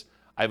this.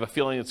 I have a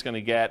feeling it's going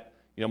to get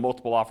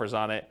multiple offers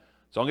on it.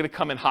 So I'm going to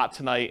come in hot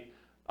tonight,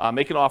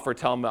 make an offer,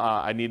 tell them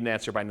I need an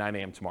answer by 9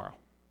 a.m. tomorrow.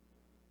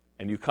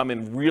 And you come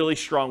in really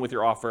strong with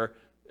your offer.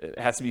 It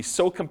has to be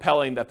so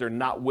compelling that they're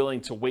not willing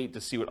to wait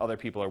to see what other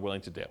people are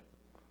willing to do.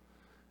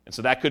 And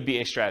so that could be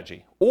a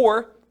strategy.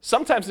 Or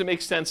sometimes it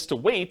makes sense to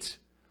wait,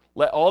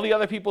 let all the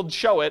other people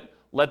show it,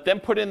 let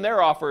them put in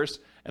their offers,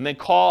 and then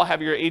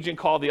have your agent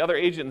call the other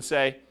agent and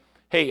say,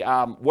 hey,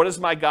 what does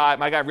my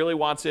guy really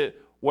wants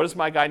it, what does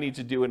my guy need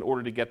to do in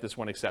order to get this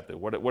one accepted?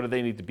 What do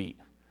they need to beat?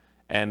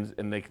 And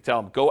they can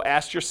tell them, go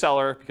ask your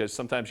seller, because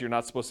sometimes you're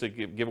not supposed to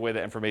give away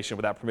that information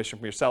without permission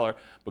from your seller,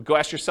 but go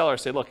ask your seller,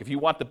 say, look, if you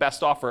want the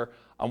best offer,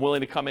 I'm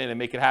willing to come in and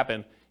make it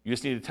happen. You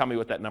just need to tell me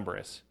what that number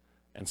is.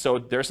 And so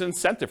there's an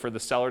incentive for the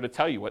seller to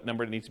tell you what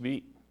number it needs to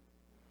beat.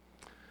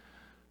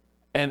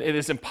 And it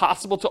is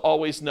impossible to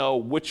always know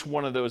which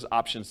one of those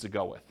options to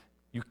go with.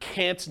 You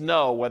can't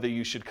know whether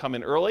you should come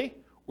in early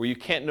or you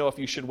can't know if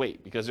you should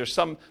wait, because there's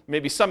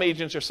maybe some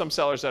agents or some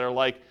sellers that are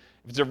like,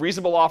 if it's a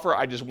reasonable offer,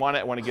 I just want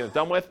it, I want to get it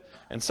done with.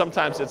 And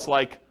sometimes it's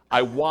like,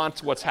 I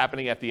want what's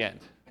happening at the end.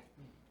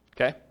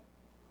 Okay?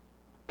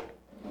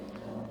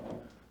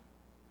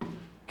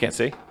 Can't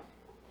see?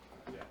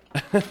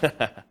 All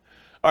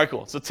right,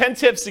 cool. So 10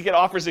 tips to get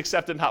offers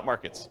accepted in hot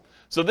markets.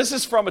 So this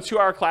is from a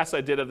 2-hour class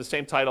I did of the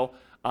same title.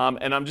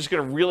 And I'm just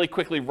going to really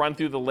quickly run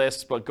through the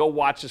list, but go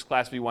watch this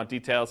class if you want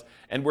details.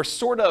 And we're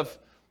sort of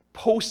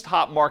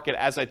post-hot market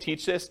as I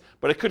teach this,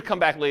 but it could come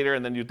back later,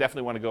 and then you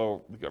definitely want to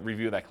go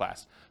review that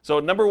class. So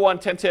number 1,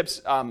 10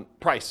 tips,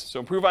 price. So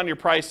improve on your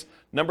price.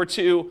 Number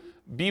 2,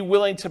 be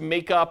willing to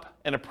make up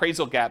an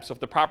appraisal gap. So if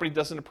the property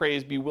doesn't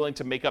appraise, be willing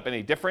to make up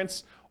any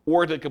difference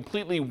or to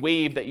completely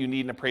waive that you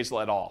need an appraisal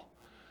at all.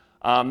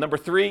 Number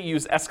 3,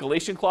 use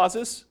escalation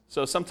clauses.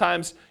 So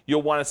sometimes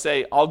you'll want to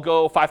say, I'll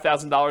go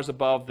 $5,000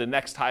 above the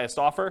next highest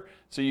offer.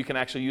 So you can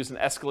actually use an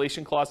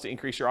escalation clause to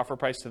increase your offer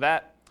price to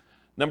that.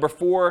 Number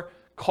 4,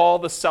 call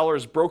the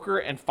seller's broker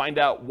and find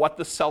out what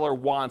the seller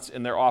wants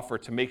in their offer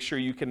to make sure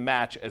you can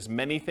match as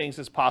many things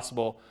as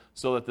possible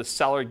so that the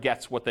seller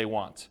gets what they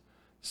want.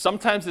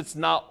 Sometimes it's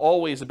not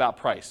always about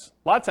price.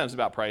 A lot of times it's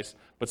about price,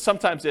 but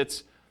sometimes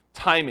it's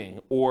timing,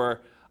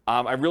 or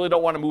I really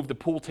don't want to move the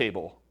pool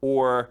table,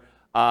 or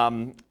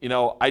I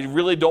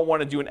really don't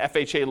want to do an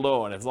FHA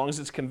loan. As long as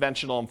it's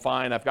conventional, I'm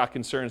fine. I've got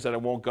concerns that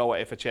it won't go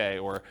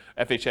FHA or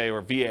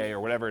VA or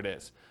whatever it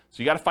is.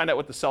 So you got to find out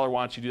what the seller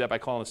wants. You do that by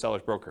calling the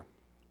seller's broker.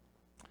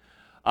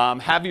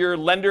 Have your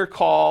lender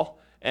call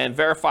and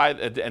verify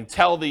and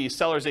tell the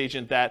seller's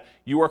agent that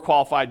you are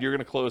qualified, you're going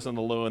to close on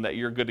the loan, that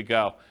you're good to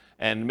go.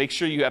 And make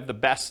sure you have the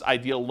best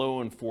ideal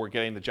loan for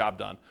getting the job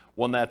done.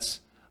 One that's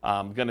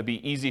going to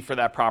be easy for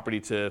that property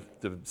to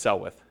sell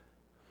with.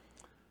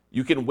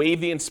 You can waive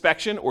the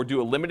inspection or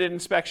do a limited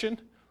inspection,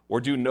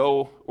 or do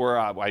no, or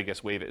I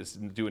guess waive it is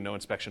doing no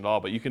inspection at all,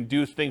 but you can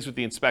do things with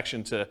the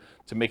inspection to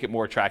make it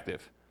more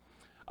attractive.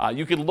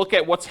 You can look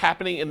at what's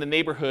happening in the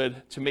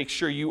neighborhood to make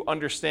sure you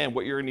understand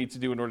what you're going to need to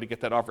do in order to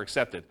get that offer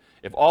accepted.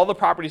 If all the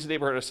properties in the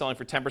neighborhood are selling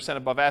for 10%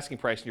 above asking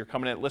price and you're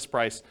coming in at list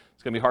price,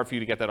 it's going to be hard for you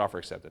to get that offer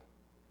accepted.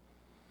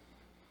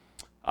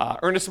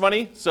 Earnest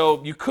money.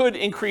 So you could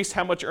increase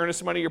how much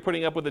earnest money you're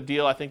putting up with a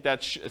deal. I think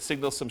that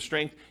signals some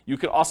strength. You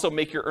could also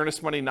make your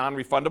earnest money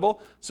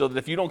non-refundable so that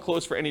if you don't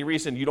close for any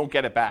reason, you don't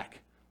get it back.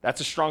 That's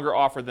a stronger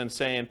offer than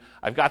saying,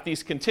 I've got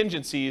these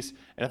contingencies,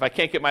 and if I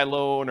can't get my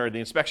loan or the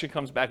inspection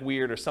comes back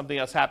weird or something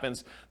else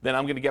happens, then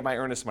I'm going to get my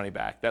earnest money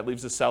back. That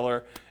leaves the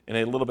seller in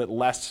a little bit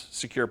less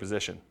secure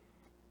position.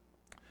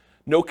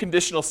 No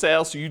conditional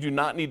sale, so you do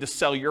not need to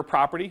sell your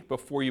property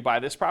before you buy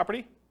this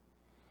property.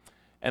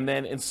 And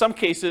then in some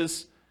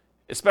cases,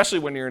 especially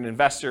when you're an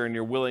investor and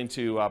you're willing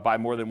to buy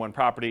more than one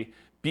property,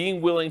 being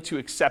willing to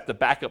accept a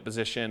backup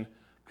position,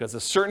 because a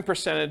certain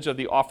percentage of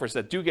the offers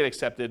that do get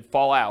accepted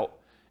fall out.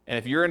 And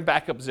if you're in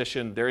backup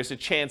position, there is a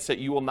chance that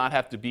you will not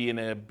have to be in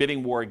a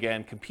bidding war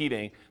again,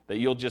 competing, that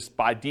you'll just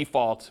by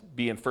default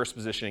be in first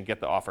position and get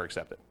the offer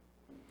accepted.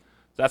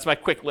 So that's my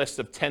quick list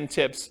of 10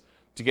 tips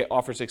to get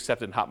offers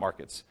accepted in hot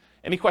markets.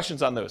 Any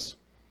questions on those?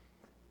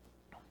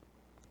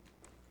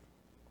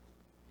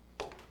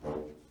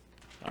 All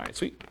right,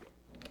 sweet.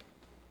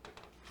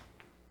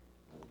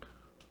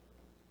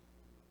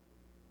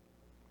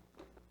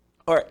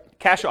 All right,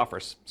 cash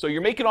offers. So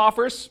you're making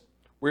offers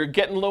where you're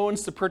getting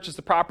loans to purchase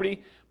the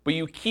property, but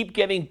you keep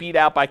getting beat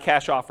out by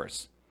cash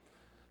offers.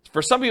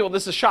 For some people,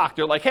 this is a shock.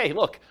 They're like, hey,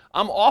 look,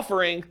 I'm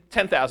offering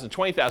 $10,000,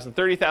 $20,000,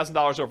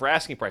 $30,000 over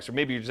asking price, or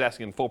maybe you're just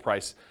asking full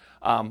price.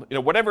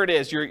 Whatever it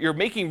is, you're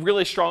making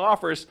really strong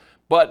offers,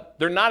 but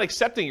they're not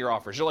accepting your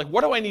offers. You're like,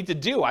 what do I need to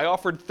do? I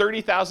offered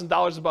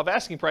 $30,000 above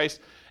asking price,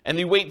 and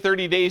you wait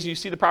 30 days and you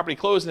see the property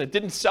close and it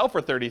didn't sell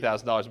for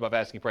 $30,000 above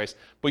asking price,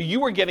 but you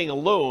were getting a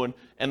loan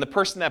and the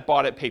person that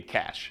bought it paid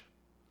cash.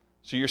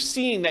 So you're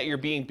seeing that you're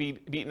being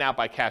beaten out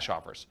by cash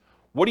offers.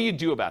 What do you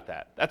do about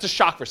that? That's a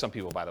shock for some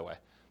people, by the way.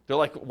 They're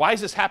like, why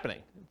is this happening?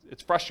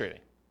 It's frustrating.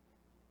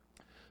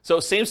 So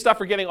same stuff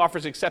for getting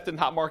offers accepted in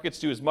hot markets.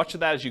 Do as much of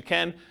that as you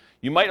can.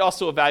 You might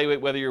also evaluate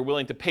whether you're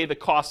willing to pay the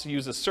cost to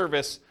use a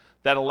service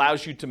that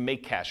allows you to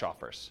make cash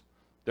offers.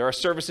 There are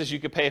services you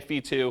could pay a fee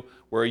to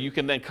where you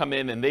can then come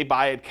in and they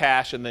buy it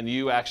cash and then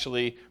you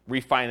actually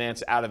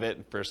refinance out of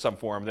it for some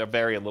form. They'll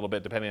vary a little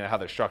bit depending on how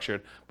they're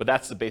structured, but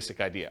that's the basic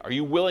idea. Are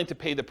you willing to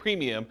pay the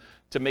premium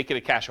to make it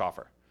a cash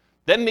offer?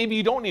 Then maybe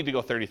you don't need to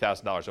go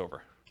 $30,000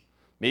 over.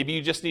 Maybe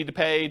you just need to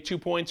pay 2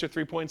 points or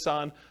 3 points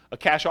on a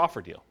cash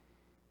offer deal.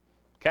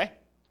 Okay?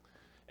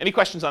 Any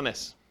questions on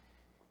this?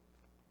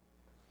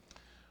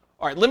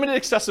 All right, limited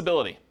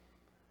accessibility.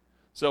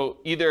 So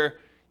either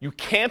you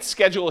can't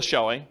schedule a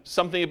showing,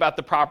 something about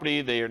the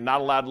property, they're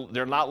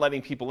not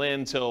letting people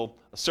in until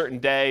a certain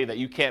day that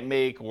you can't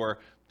make, or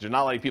they're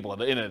not letting people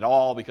in at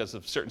all because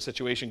of a certain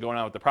situation going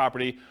on with the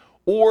property,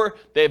 or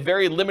they have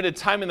very limited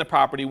time in the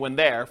property when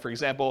there. For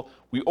example,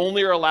 we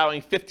only are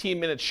allowing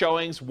 15-minute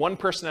showings, one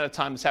person at a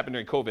time. This happened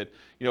during COVID.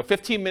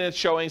 15-minute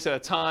showings at a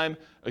time.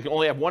 We can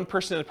only have one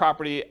person in the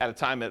property at a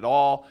time at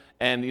all.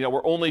 And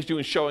we're only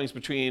doing showings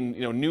between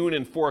noon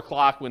and 4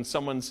 o'clock when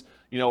someone's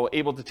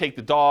able to take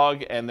the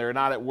dog and they're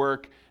not at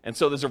work. And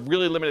so there's a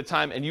really limited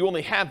time, and you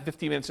only have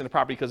 15 minutes in the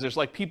property because there's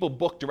like people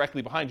booked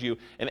directly behind you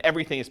and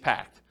everything is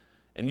packed.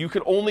 And you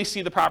can only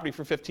see the property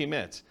for 15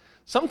 minutes.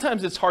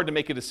 Sometimes it's hard to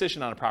make a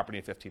decision on a property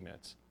in 15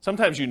 minutes.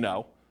 Sometimes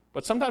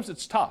but sometimes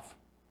it's tough.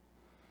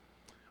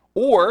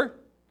 Or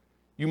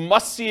you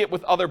must see it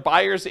with other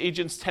buyers,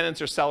 agents,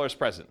 tenants, or sellers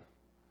present.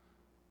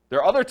 There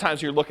are other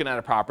times you're looking at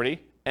a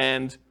property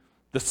and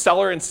the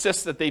seller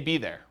insists that they be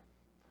there.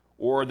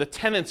 Or the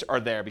tenants are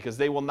there because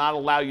they will not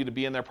allow you to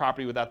be in their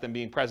property without them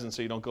being present,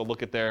 so you don't go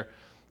look at their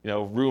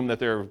room that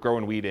they're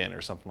growing weed in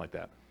or something like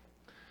that.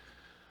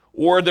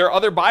 Or there are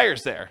other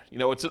buyers there.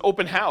 It's an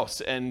open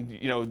house,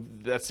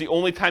 and that's the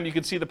only time you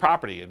can see the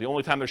property, the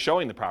only time they're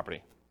showing the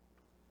property.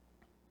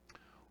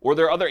 Or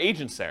there are other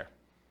agents there.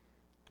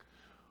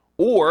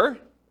 Or,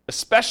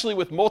 especially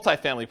with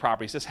multifamily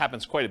properties, this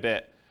happens quite a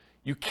bit,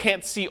 you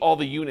can't see all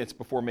the units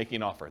before making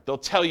an offer. They'll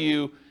tell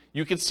you,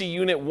 you can see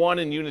unit 1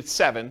 and unit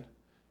 7.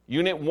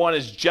 Unit 1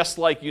 is just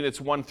like units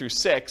 1 through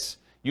 6.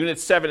 Unit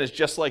 7 is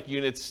just like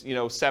units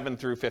 7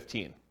 through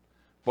 15.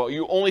 Well,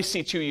 you only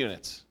see 2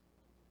 units.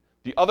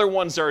 The other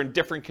ones are in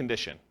different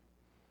condition.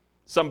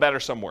 Some better,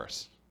 some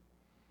worse.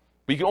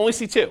 But you can only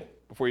see 2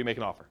 before you make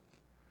an offer.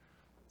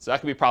 So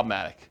that can be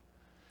problematic.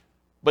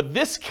 But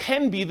this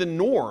can be the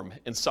norm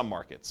in some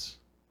markets,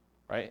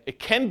 right? It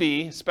can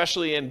be,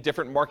 especially in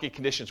different market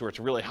conditions where it's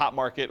a really hot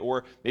market,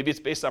 or maybe it's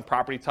based on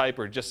property type,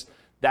 or just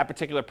that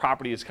particular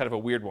property is kind of a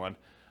weird one.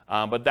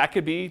 But that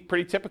could be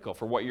pretty typical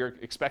for what you're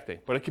expecting.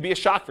 But it could be a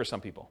shock for some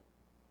people.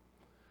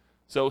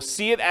 So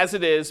see it as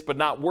it is, but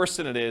not worse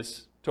than it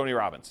is, Tony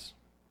Robbins.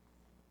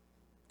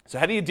 So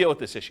how do you deal with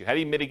this issue? How do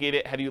you mitigate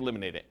it? How do you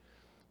eliminate it?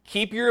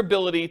 Keep your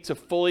ability to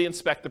fully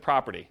inspect the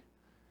property.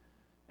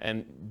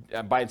 And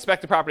by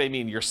inspect the property, I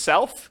mean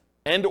yourself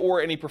and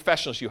or any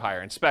professionals you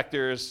hire,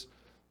 inspectors,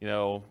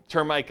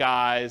 termite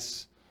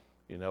guys,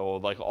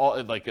 radon,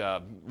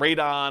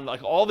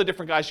 like all the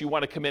different guys you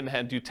want to come in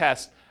and do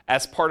tests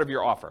as part of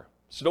your offer.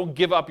 So don't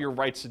give up your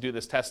rights to do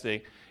this testing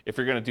if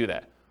you're going to do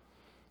that.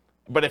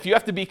 But if you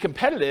have to be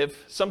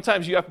competitive,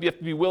 sometimes you have to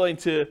be willing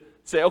to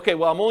say, okay,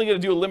 well, I'm only going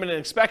to do a limited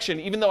inspection,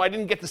 even though I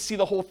didn't get to see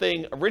the whole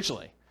thing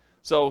originally.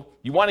 So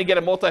you want to get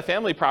a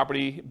multifamily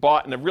property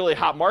bought in a really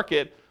hot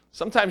market.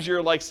 Sometimes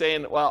you're like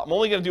saying, well, I'm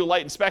only going to do a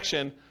light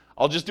inspection.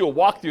 I'll just do a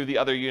walkthrough of the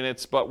other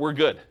units, but we're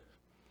good.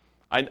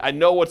 I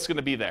know what's going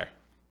to be there.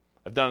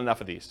 I've done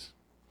enough of these.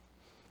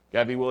 You got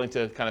to be willing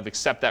to kind of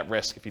accept that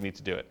risk if you need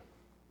to do it.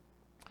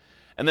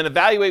 And then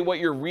evaluate what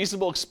your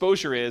reasonable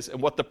exposure is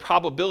and what the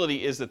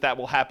probability is that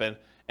will happen,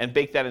 and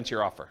bake that into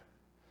your offer.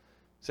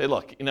 Say,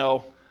 look,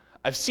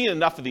 I've seen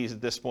enough of these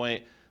at this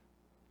point.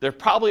 There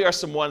probably are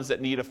some ones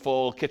that need a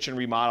full kitchen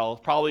remodel,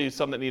 probably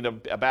some that need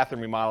a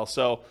bathroom remodel.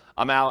 So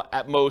I'm out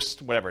at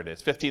most, whatever it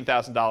is, $15,000,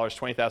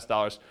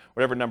 $20,000,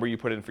 whatever number you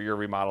put in for your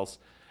remodels.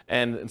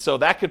 And so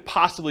that could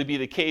possibly be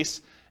the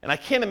case. And I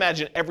can't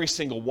imagine every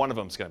single one of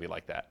them is going to be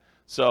like that.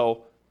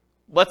 So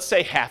let's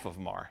say half of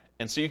them are.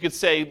 And so you could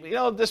say,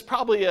 there's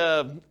probably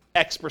a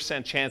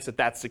X% chance that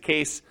that's the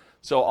case.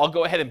 So I'll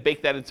go ahead and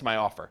bake that into my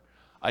offer.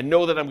 I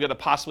know that I'm going to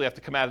possibly have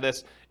to come out of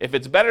this. If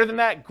it's better than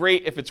that,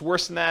 great. If it's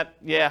worse than that,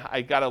 yeah,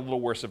 I got a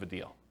little worse of a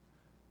deal.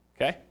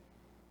 Okay?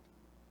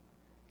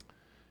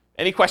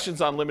 Any questions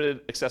on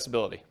limited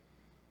accessibility?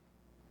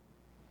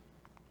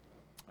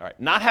 All right,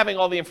 not having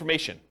all the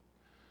information.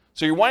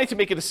 So you're wanting to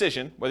make a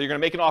decision, whether you're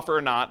going to make an offer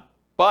or not,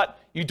 but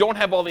you don't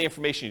have all the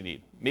information you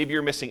need. Maybe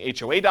you're missing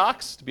HOA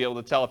docs to be able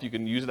to tell if you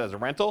can use it as a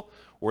rental,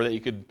 or that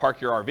you could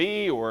park your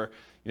RV, or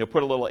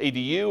put a little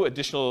ADU,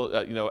 additional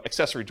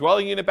accessory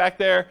dwelling unit back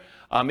there.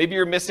 Maybe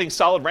you're missing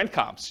solid rent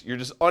comps. You're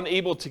just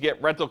unable to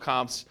get rental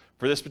comps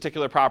for this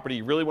particular property.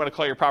 You really want to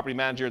call your property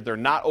manager. They're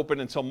not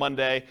open until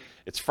Monday.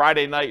 It's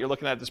Friday night. You're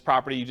looking at this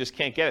property. You just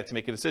can't get it to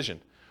make a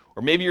decision.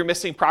 Or maybe you're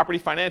missing property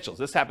financials.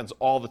 This happens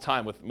all the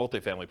time with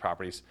multifamily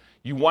properties.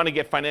 You want to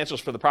get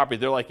financials for the property.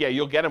 They're like, yeah,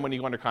 you'll get them when you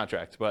go under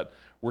contract, but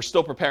we're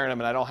still preparing them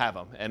and I don't have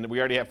them. And we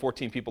already have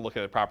 14 people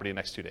looking at the property in the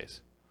next 2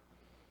 days.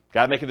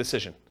 Got to make a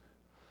decision.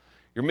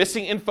 You're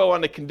missing info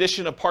on the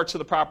condition of parts of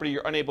the property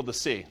you're unable to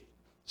see.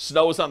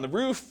 Snow is on the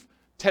roof,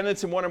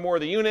 tenants in one or more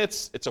of the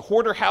units. It's a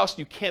hoarder house.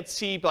 You can't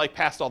see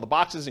past all the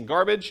boxes and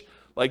garbage.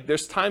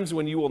 There's times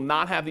when you will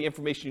not have the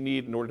information you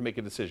need in order to make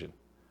a decision.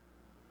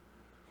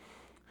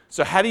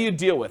 So how do you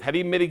deal with, how do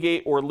you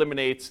mitigate or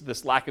eliminate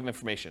this lack of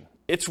information?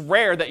 It's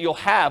rare that you'll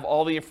have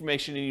all the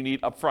information you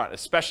need up front,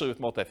 especially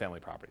with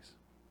multifamily properties.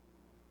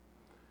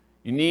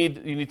 You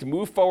need to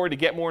move forward to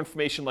get more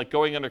information, like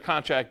going under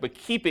contract, but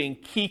keeping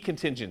key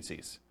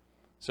contingencies.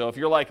 So if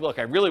you're like, look,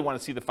 I really want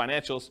to see the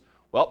financials,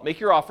 well, make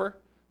your offer,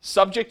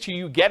 subject to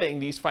you getting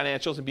these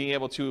financials and being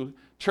able to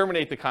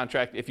terminate the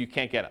contract if you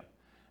can't get them.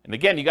 And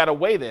again, you got to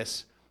weigh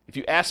this. If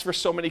you ask for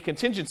so many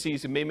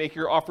contingencies, it may make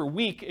your offer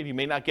weak and you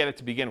may not get it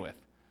to begin with.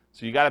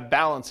 So you got to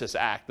balance this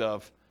act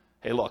of,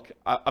 hey, look,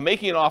 I'm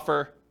making an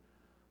offer.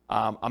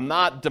 I'm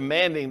not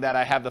demanding that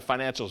I have the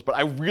financials, but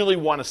I really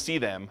want to see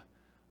them.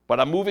 But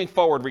I'm moving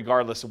forward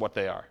regardless of what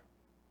they are.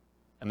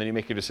 And then you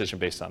make your decision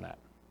based on that.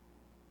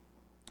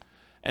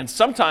 And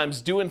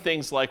sometimes doing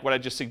things like what I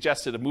just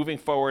suggested of moving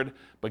forward,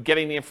 but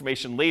getting the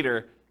information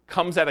later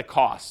comes at a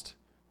cost.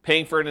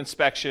 Paying for an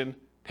inspection,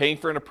 paying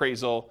for an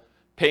appraisal,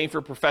 paying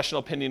for professional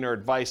opinion or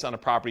advice on a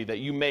property that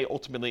you may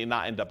ultimately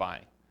not end up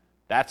buying.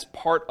 That's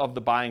part of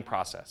the buying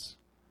process.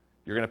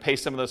 You're going to pay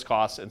some of those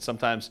costs, and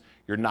sometimes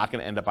you're not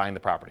going to end up buying the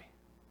property.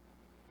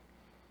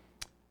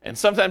 And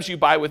sometimes you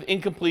buy with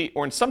incomplete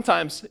or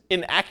sometimes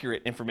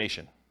inaccurate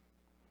information.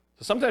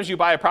 So sometimes you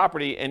buy a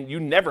property and you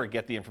never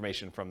get the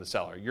information from the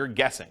seller. You're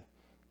guessing.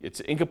 It's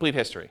incomplete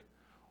history.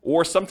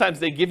 Or sometimes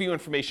they give you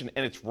information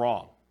and it's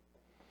wrong.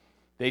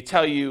 They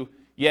tell you,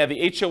 yeah,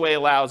 the HOA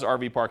allows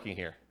RV parking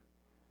here.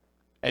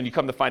 and you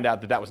come to find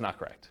out that that was not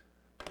correct.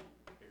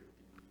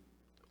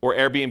 Or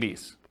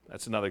Airbnbs.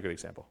 That's another good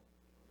example.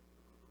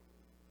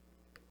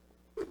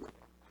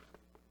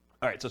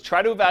 All right, so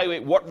try to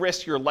evaluate what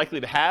risk you're likely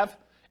to have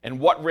and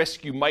what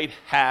risk you might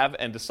have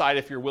and decide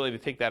if you're willing to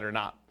take that or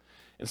not.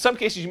 In some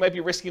cases, you might be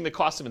risking the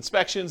cost of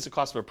inspections, the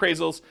cost of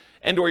appraisals,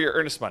 and or your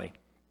earnest money.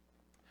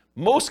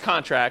 Most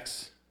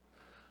contracts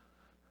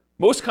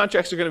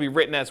are going to be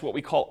written as what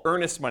we call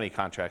earnest money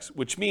contracts,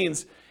 which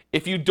means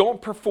if you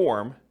don't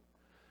perform,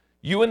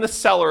 you and the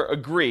seller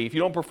agree, if you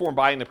don't perform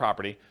buying the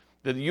property,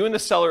 that you and the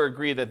seller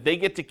agree that they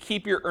get to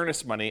keep your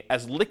earnest money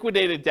as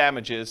liquidated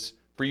damages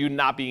for you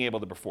not being able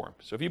to perform.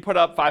 So if you put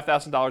up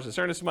 $5,000 as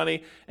earnest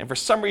money, and for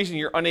some reason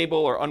you're unable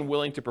or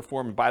unwilling to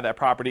perform and buy that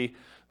property,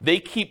 they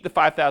keep the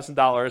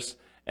 $5,000,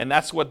 and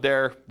that's what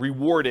their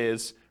reward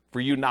is for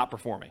you not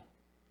performing.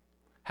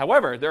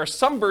 However, there are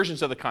some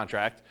versions of the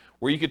contract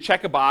where you could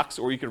check a box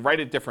or you could write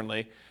it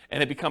differently,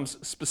 and it becomes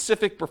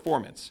specific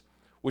performance,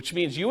 which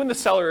means you and the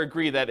seller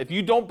agree that if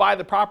you don't buy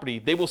the property,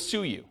 they will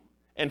sue you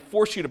and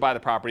force you to buy the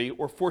property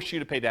or force you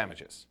to pay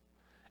damages.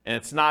 And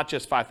it's not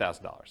just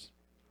 $5,000.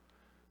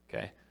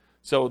 Okay?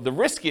 So the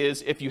risk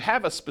is if you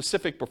have a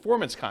specific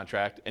performance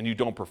contract and you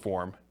don't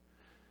perform,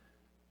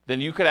 then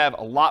you could have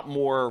a lot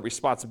more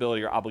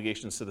responsibility or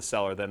obligations to the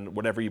seller than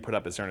whatever you put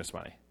up as earnest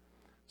money.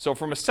 So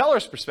from a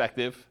seller's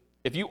perspective,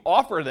 if you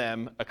offer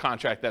them a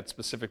contract that's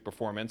specific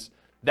performance,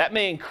 that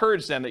may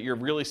encourage them that you're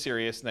really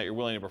serious and that you're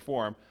willing to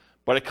perform,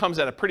 but it comes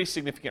at a pretty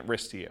significant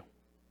risk to you.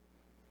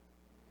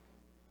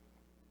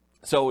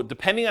 So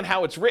depending on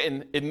how it's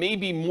written, it may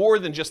be more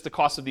than just the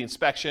cost of the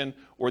inspection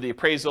or the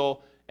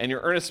appraisal and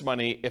your earnest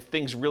money if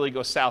things really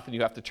go south and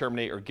you have to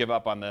terminate or give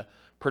up on the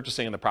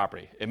purchasing of the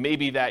property. It may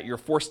be that you're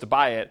forced to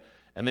buy it,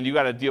 and then you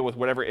got to deal with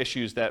whatever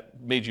issues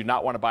that made you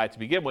not want to buy it to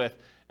begin with,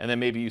 and then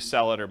maybe you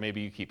sell it or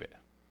maybe you keep it.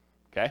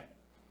 Okay?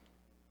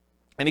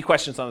 Any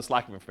questions on this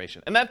lack of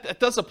information? And that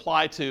does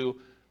apply to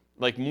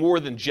like more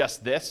than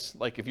just this.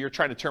 Like if you're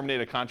trying to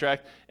terminate a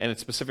contract and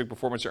it's specific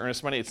performance or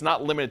earnest money, it's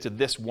not limited to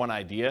this one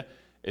idea.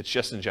 It's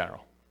just in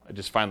general. I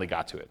just finally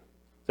got to it.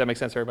 Does that make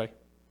sense, everybody?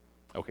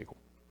 Okay, cool.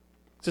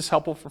 Is this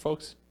helpful for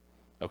folks?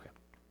 Okay.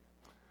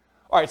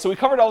 All right, so we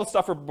covered all the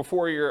stuff for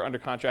before you're under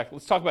contract.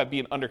 Let's talk about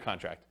being under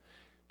contract.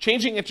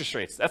 Changing interest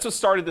rates. That's what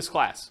started this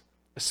class,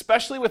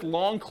 especially with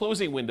long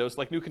closing windows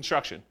like new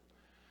construction.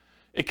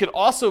 It could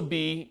also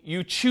be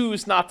you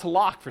choose not to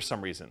lock for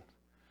some reason.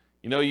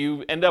 You know,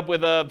 you end up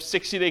with a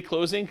 60-day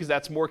closing because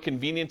that's more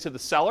convenient to the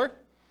seller.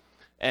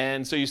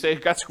 And so you say,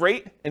 that's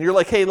great. And you're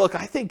like, hey, look,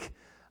 we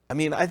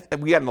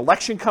got an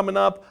election coming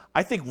up.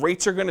 I think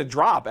rates are going to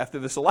drop after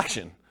this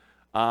election.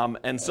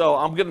 And so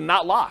I'm going to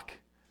not lock.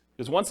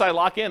 Because once I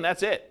lock in,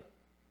 that's it.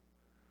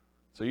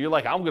 So you're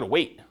like, I'm going to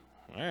wait.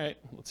 All right,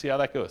 let's see how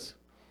that goes.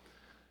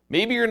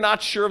 Maybe you're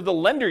not sure of the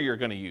lender you're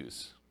going to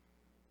use.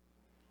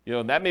 You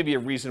know, that may be a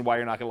reason why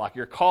you're not going to lock.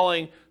 You're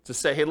calling to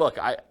say, hey, look,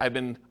 I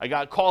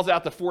got calls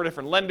out to 4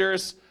 different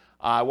lenders.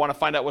 I want to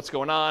find out what's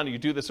going on. You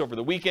do this over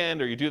the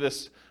weekend, or you do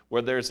this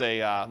where there's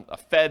a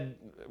Fed,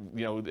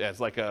 you know, as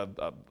like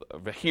a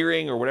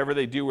hearing or whatever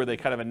they do where they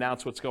kind of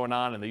announce what's going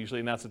on, and they usually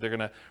announce that they're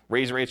going to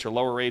raise rates or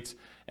lower rates,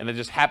 and it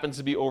just happens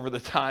to be over the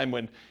time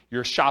when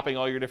you're shopping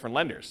all your different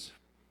lenders.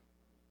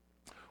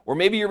 Or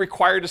maybe you're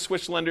required to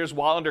switch lenders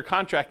while under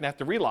contract and have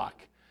to relock.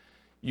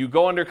 You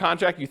go under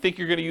contract, you think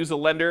you're going to use a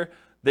lender,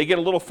 they get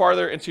a little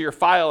farther into your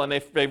file and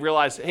they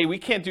realize, hey, we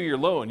can't do your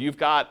loan. You've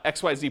got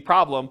XYZ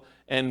problem,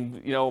 and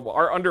you know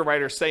our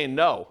underwriter's saying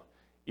no,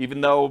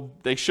 even though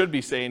they should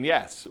be saying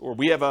yes. Or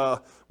we have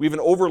an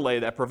overlay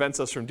that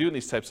prevents us from doing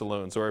these types of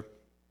loans. Or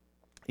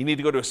you need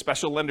to go to a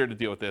special lender to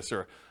deal with this.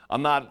 Or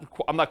I'm not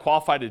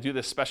qualified to do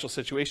this special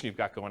situation you've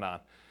got going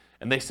on.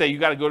 And they say you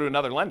got to go to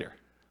another lender.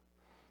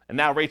 And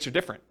now rates are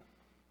different.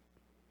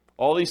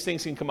 All these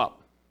things can come up.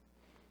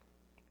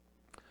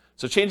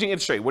 So changing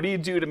interest rate, what do you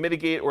do to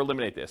mitigate or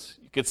eliminate this?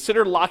 You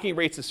consider locking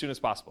rates as soon as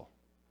possible.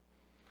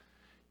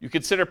 You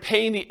consider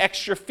paying the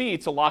extra fee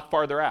to lock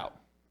farther out.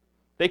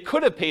 They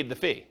could have paid the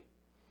fee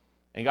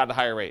and gotten a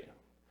higher rate.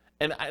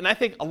 And I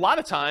think a lot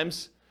of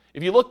times,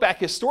 if you look back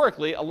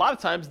historically, a lot of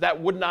times that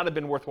would not have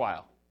been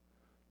worthwhile.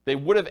 They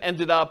would have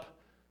ended up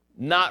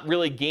not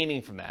really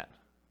gaining from that.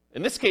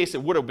 In this case,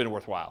 it would have been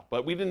worthwhile,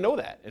 but we didn't know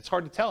that. It's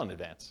hard to tell in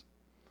advance.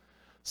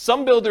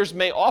 Some builders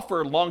may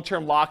offer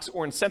long-term locks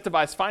or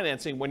incentivized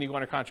financing when you go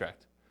under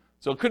contract.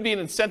 So it could be an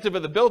incentive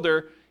of the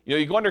builder. You know,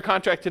 you go under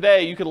contract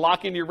today, you can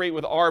lock in your rate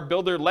with our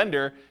builder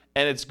lender,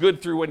 and it's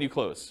good through when you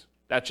close.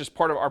 That's just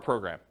part of our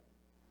program.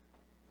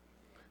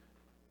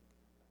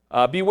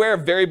 Beware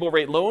of variable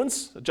rate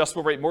loans,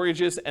 adjustable rate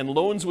mortgages, and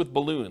loans with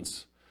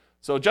balloons.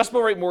 So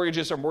adjustable rate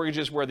mortgages are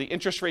mortgages where the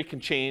interest rate can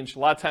change. A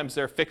lot of times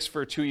they're fixed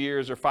for 2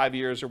 years or 5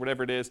 years or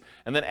whatever it is.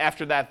 And then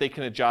after that, they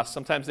can adjust.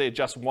 Sometimes they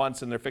adjust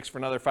once and they're fixed for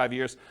another 5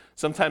 years.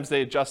 Sometimes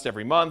they adjust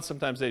every month.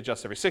 Sometimes they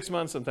adjust every 6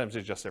 months. Sometimes they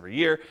adjust every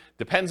year.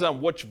 Depends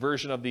on which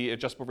version of the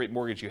adjustable rate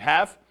mortgage you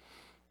have.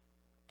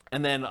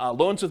 And then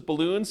loans with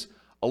balloons.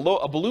 A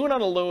balloon on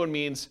a loan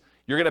means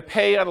you're going to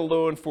pay on a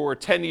loan for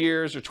 10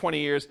 years or 20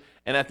 years.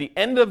 And at the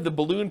end of the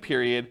balloon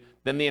period,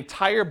 then the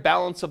entire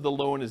balance of the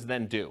loan is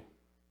then due.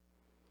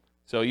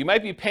 So you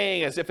might be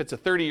paying as if it's a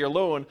 30-year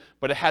loan,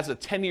 but it has a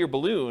 10-year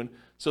balloon.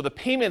 So the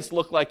payments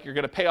look like you're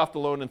going to pay off the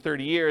loan in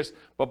 30 years,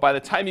 but by the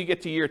time you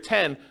get to year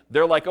 10,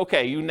 they're like,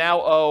 okay, you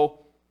now owe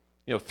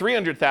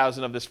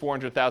 $300,000 of this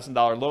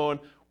 $400,000 loan.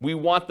 We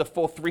want the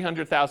full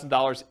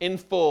 $300,000 in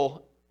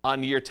full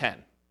on year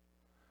 10.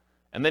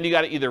 And then you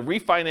got to either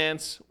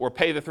refinance or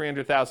pay the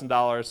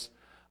 $300,000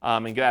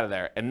 and get out of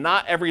there. And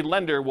not every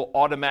lender will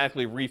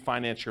automatically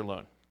refinance your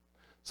loan.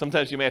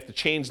 Sometimes you may have to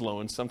change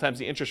loans. Sometimes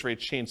the interest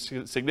rates change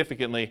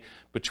significantly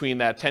between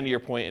that 10-year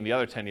point and the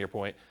other 10-year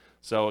point.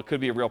 So it could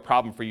be a real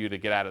problem for you to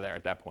get out of there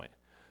at that point.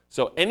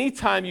 So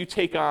anytime you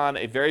take on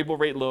a variable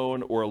rate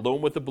loan or a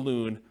loan with a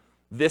balloon,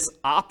 this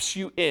opts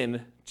you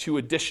in to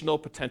additional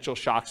potential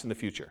shocks in the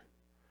future.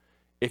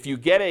 If you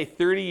get a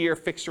 30-year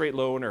fixed rate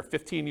loan or a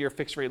 15-year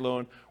fixed rate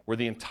loan where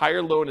the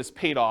entire loan is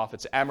paid off,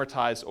 it's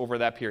amortized over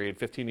that period,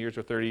 15 years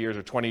or 30 years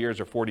or 20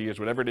 years or 40 years,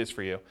 whatever it is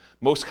for you.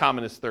 Most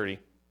common is 30.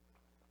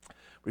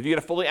 But if you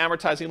get a fully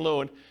amortizing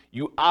loan,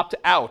 you opt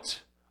out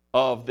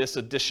of this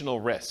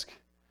additional risk.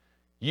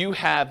 You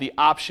have the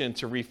option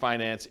to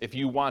refinance if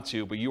you want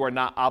to, but you are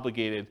not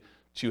obligated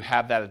to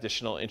have that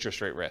additional interest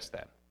rate risk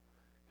then.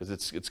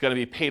 Because it's going to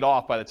be paid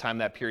off by the time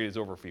that period is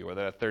over for you,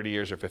 whether that's 30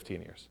 years or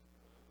 15 years.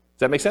 Does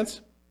that make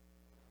sense?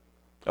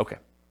 Okay.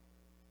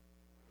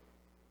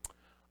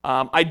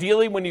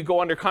 Ideally, when you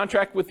go under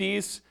contract with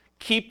these,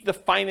 keep the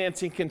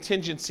financing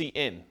contingency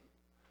in.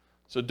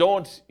 So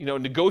don't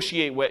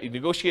negotiate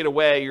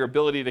away your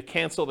ability to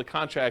cancel the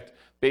contract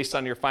based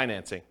on your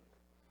financing.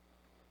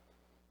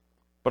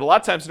 But a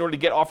lot of times in order to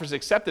get offers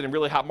accepted in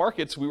really hot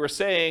markets, we were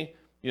saying,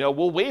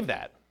 we'll waive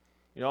that.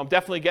 I'm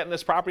definitely getting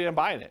this property and I'm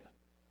buying it.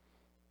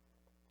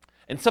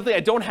 And something I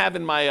don't have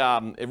in my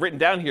written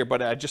down here,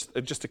 but it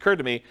just occurred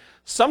to me,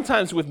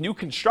 sometimes with new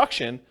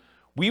construction,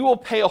 we will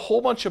pay a whole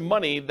bunch of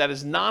money that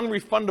is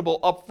non-refundable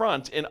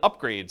upfront in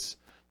upgrades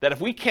that if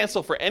we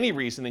cancel for any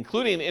reason,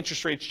 including the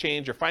interest rates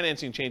change or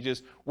financing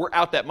changes, we're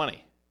out that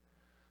money.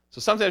 So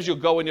sometimes you'll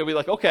go and you'll be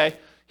like, okay,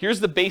 here's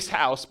the base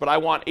house, but I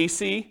want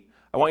AC.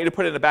 I want you to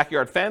put in a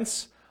backyard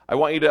fence. I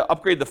want you to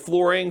upgrade the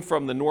flooring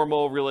from the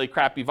normal, really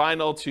crappy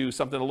vinyl to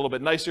something a little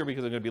bit nicer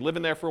because I'm going to be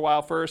living there for a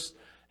while first.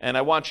 And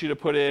I want you to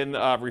put in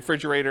a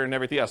refrigerator and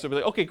everything else. So we'll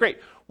be like, okay, great.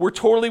 We're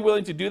totally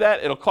willing to do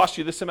that. It'll cost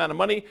you this amount of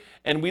money.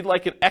 And we'd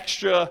like an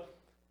extra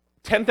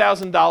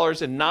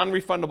 $10,000 in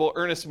non-refundable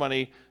earnest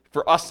money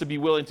for us to be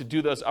willing to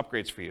do those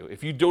upgrades for you.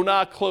 If you do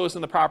not close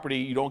on the property,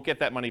 you don't get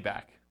that money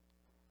back.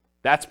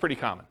 That's pretty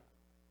common.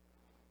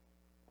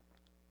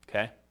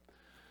 Okay?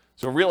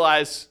 So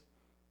realize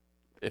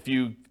if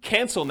you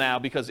cancel now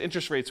because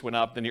interest rates went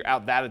up, then you're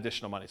out that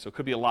additional money. So it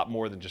could be a lot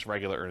more than just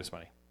regular earnest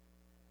money.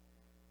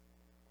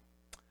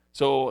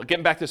 So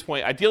getting back to this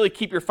point, ideally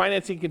keep your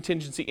financing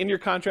contingency in your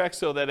contract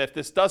so that if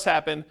this does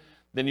happen,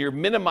 then you're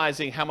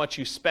minimizing how much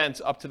you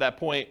spent up to that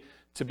point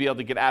to be able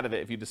to get out of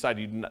it if you decide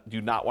you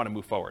do not want to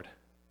move forward.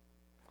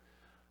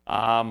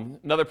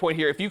 Another point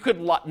here, if you could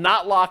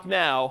not lock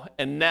now,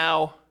 and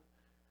now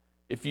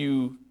if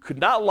you could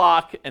not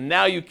lock and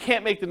now you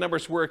can't make the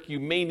numbers work, you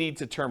may need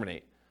to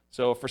terminate.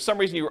 So if for some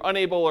reason you were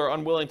unable or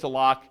unwilling to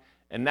lock,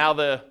 and now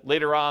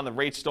later on the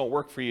rates don't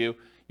work for you,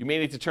 you may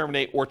need to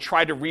terminate or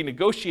try to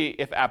renegotiate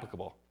if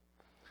applicable.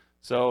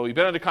 So you've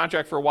been under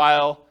contract for a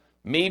while.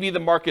 Maybe the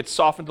market's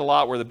softened a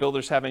lot where the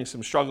builder's having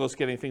some struggles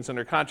getting things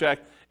under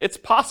contract. It's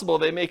possible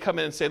they may come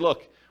in and say,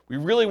 look, we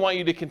really want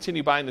you to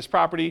continue buying this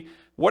property.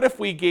 What if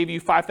we gave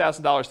you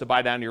 $5,000 to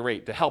buy down your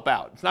rate to help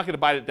out? It's not going to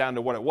buy it down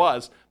to what it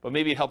was, but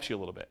maybe it helps you a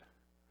little bit.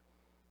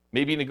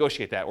 Maybe you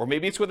negotiate that. Or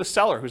maybe it's with a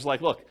seller who's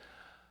like, look,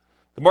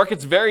 the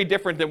market's very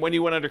different than when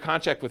you went under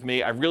contract with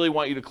me. I really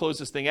want you to close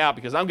this thing out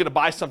because I'm going to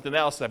buy something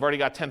else. I've already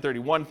got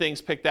 1031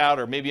 things picked out,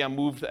 or maybe I'm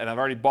moved and I've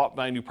already bought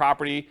my new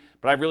property,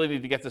 but I really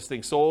need to get this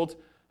thing sold.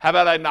 How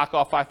about I knock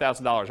off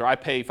 $5,000, or I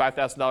pay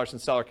 $5,000 in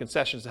seller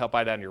concessions to help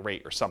buy down your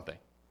rate or something?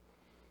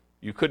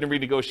 You couldn't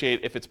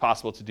renegotiate if it's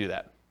possible to do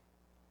that.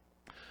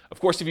 Of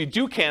course, if you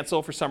do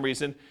cancel for some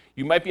reason,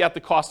 you might be at the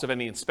cost of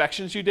any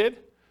inspections you did,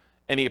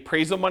 any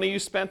appraisal money you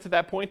spent to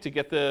that point to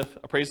get the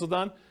appraisal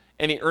done,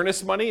 any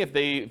earnest money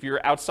if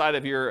you're outside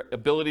of your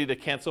ability to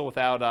cancel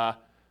without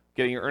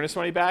getting your earnest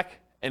money back,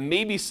 and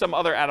maybe some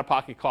other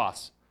out-of-pocket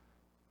costs.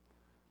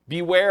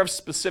 Beware of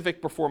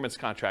specific performance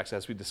contracts,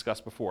 as we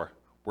discussed before,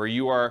 where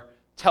you are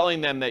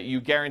telling them that you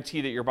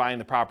guarantee that you're buying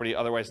the property,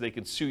 otherwise they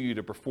can sue you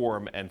to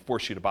perform and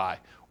force you to buy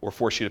or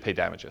force you to pay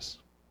damages.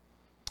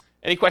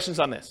 Any questions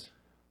on this?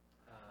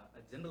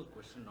 A general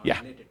question not Yeah.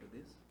 related to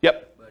this.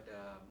 Yep. But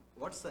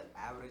what's the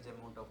average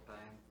amount of time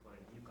for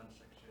a new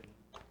construction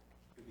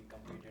to be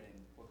completed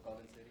in Fort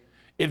Collins area?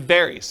 It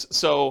varies.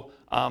 So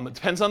it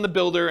depends on the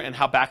builder and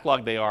how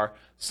backlogged they are.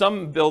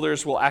 Some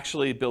builders will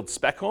actually build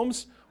spec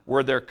homes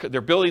where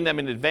they're building them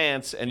in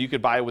advance and you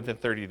could buy it within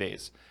 30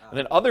 days. And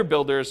then other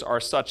builders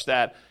are such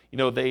that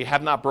they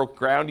have not broke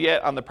ground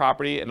yet on the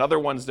property, and other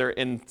ones they're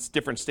in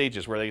different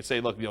stages where they say,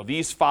 look,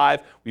 these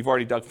 5, we've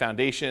already dug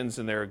foundations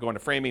and they're going to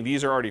framing.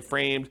 These are already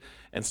framed.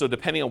 And so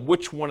depending on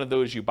which one of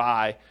those you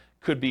buy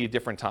could be a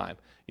different time.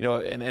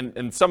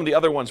 And some of the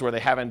other ones where they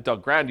haven't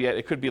dug ground yet,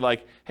 it could be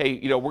like, hey,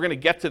 we're going to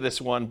get to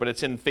this one, but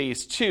it's in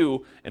phase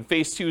 2, and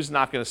phase 2 is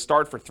not going to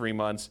start for 3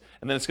 months,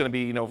 and then it's going to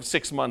be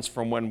 6 months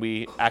from when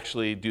we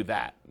actually do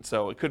that.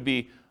 So it could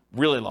be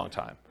really long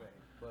time.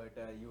 Right.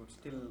 But you would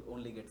still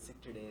only get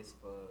 60 days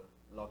for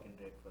lock-in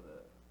rate for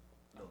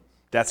the loans.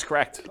 That's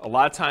correct. A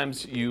lot of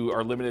times you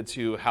are limited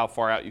to how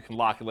far out you can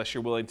lock unless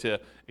you're willing to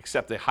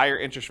accept a higher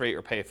interest rate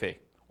or pay a fee,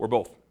 or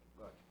both.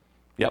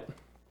 Yep.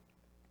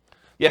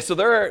 Yeah, so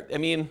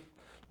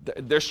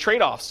there's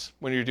trade-offs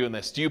when you're doing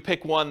this. Do you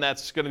pick one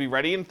that's going to be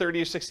ready in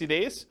 30 or 60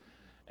 days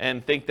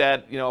and think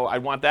that, I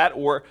want that?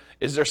 Or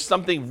is there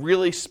something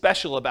really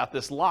special about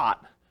this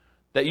lot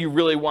that you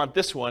really want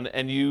this one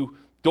and you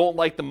don't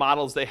like the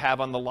models they have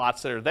on the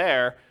lots that are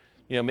there?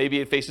 Maybe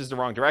it faces the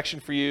wrong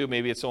direction for you.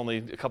 Maybe it's only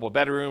a couple of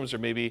bedrooms, or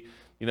maybe,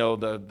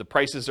 the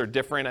prices are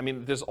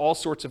different. There's all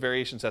sorts of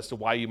variations as to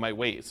why you might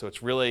wait. So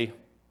it's really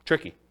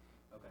tricky.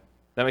 Okay.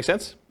 That make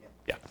sense?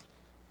 Yeah.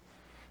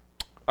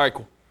 All right,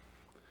 cool.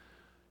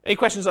 Any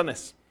questions on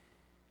this?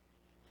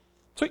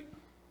 Sweet.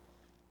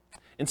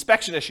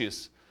 Inspection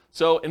issues.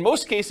 So in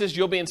most cases,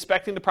 you'll be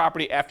inspecting the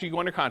property after you go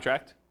under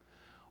contract,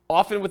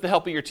 often with the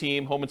help of your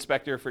team, home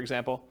inspector, for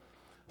example.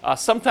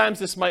 Sometimes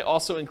this might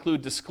also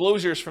include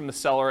disclosures from the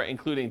seller,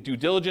 including due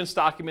diligence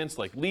documents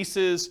like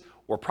leases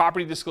or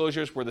property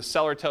disclosures where the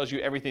seller tells you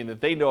everything that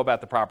they know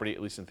about the property,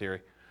 at least in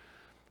theory.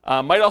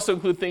 Might also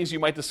include things you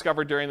might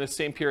discover during the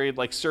same period,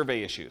 like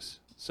survey issues.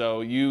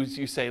 So you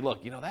say,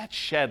 look, that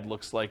shed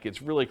looks like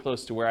it's really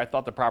close to where I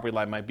thought the property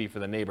line might be for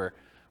the neighbor.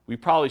 We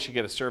probably should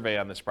get a survey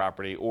on this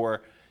property.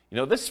 Or,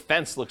 this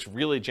fence looks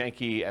really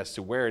janky as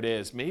to where it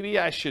is. Maybe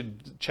I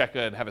should check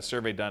and have a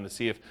survey done to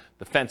see if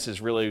the fence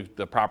is really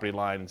the property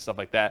line and stuff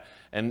like that.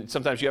 And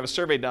sometimes you have a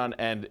survey done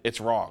and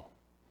it's wrong.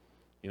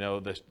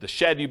 The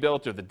shed you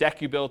built or the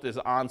deck you built is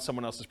on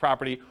someone else's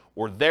property,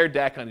 or their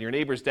deck on your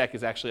neighbor's deck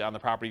is actually on the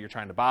property you're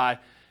trying to buy,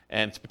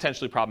 and it's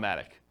potentially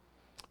problematic.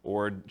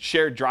 Or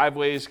shared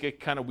driveways get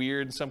kind of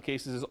weird in some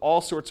cases. There's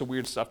all sorts of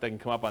weird stuff that can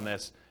come up on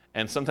this,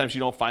 and sometimes you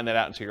don't find that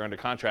out until you're under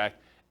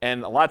contract.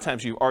 And a lot of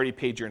times you've already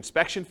paid your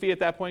inspection fee at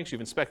that point, because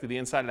you've inspected the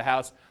inside of the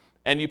house,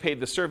 and you paid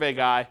the survey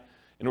guy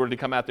in order to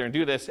come out there and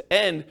do this,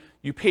 and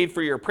you paid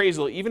for your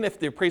appraisal, even if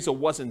the appraisal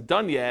wasn't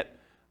done yet,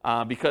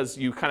 because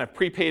you kind of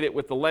prepaid it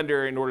with the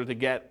lender in order to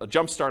get a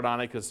jump start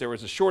on it, because there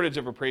was a shortage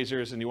of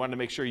appraisers, and you wanted to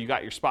make sure you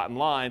got your spot in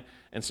line.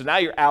 And so now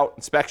you're out,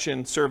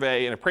 inspection,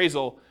 survey, and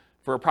appraisal,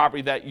 for a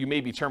property that you may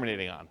be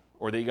terminating on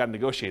or that you got to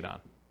negotiate on.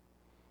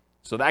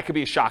 So that could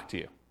be a shock to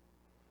you. You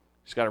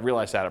just got to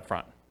realize that up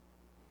front.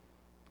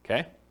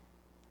 Okay?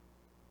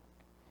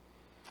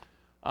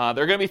 There are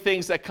going to be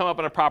things that come up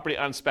on a property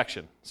on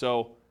inspection.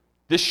 So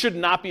this should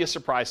not be a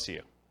surprise to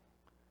you.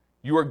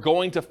 You are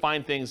going to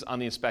find things on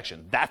the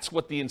inspection. That's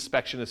what the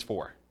inspection is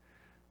for.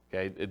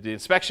 Okay? The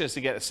inspection is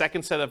to get a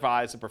second set of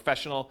eyes, a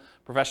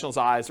professional's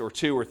eyes, or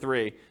 2 or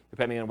 3,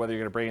 depending on whether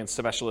you're going to bring in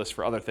specialists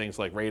for other things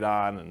like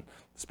radon and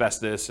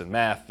asbestos and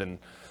meth and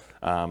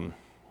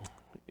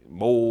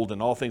mold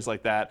and all things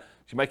like that.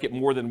 So you might get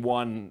more than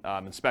one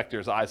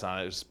inspector's eyes on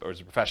it, or as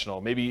a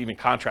professional. Maybe even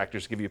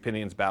contractors give you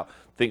opinions about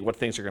what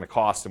things are going to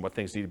cost and what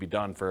things need to be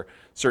done for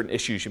certain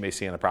issues you may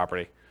see on the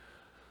property.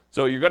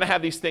 So you're going to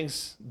have these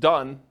things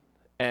done,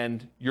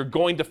 and you're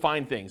going to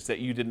find things that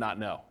you did not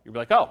know. You'll be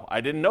like, oh,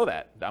 I didn't know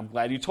that. I'm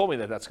glad you told me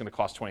that that's going to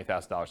cost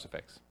 $20,000 to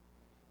fix.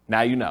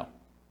 Now you know.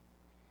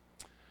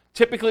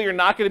 Typically, you're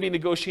not going to be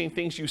negotiating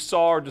things you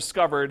saw or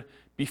discovered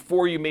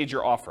before you made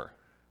your offer.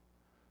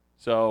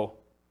 So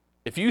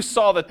if you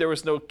saw that there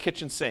was no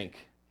kitchen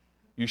sink,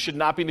 you should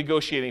not be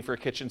negotiating for a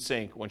kitchen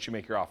sink once you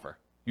make your offer.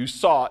 You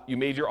saw it, you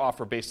made your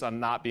offer based on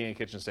not being a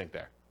kitchen sink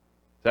there.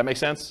 Does that make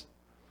sense?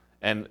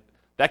 And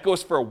that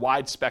goes for a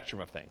wide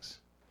spectrum of things.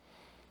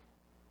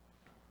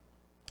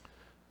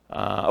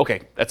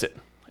 Okay, that's it.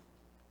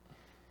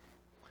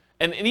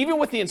 And even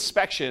with the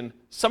inspection,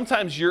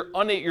 sometimes your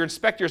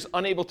inspector is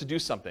unable to do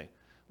something.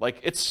 Like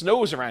it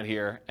snows around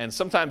here, and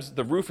sometimes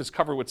the roof is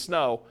covered with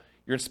snow.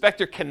 Your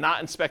inspector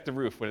cannot inspect the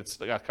roof when it's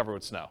got covered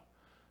with snow.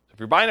 So if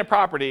you're buying a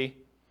property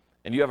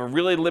and you have a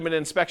really limited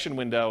inspection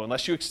window,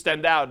 unless you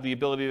extend out the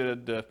ability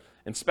to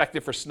inspect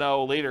it for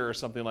snow later or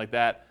something like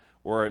that,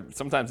 or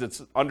sometimes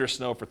it's under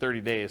snow for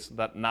 30 days,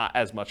 not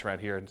as much around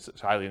here,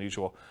 it's highly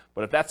unusual.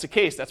 But if that's the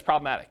case, that's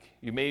problematic.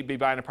 You may be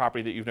buying a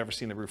property that you've never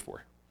seen the roof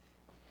for.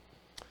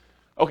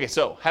 Okay,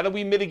 so how do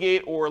we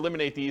mitigate or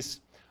eliminate these?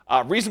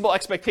 Reasonable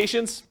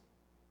expectations.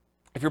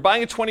 If you're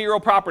buying a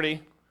 20-year-old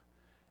property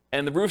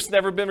and the roof's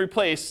never been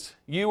replaced,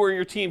 you or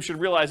your team should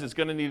realize it's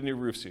going to need a new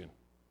roof soon.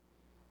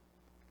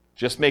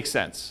 Just makes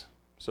sense.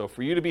 So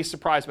for you to be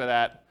surprised by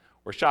that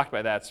or shocked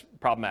by that's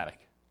problematic.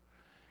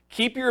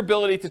 Keep your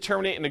ability to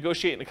terminate and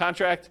negotiate in a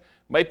contract.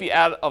 Might be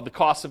out of the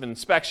cost of an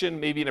inspection,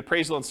 maybe an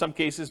appraisal in some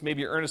cases,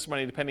 maybe your earnest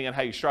money depending on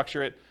how you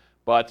structure it.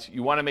 But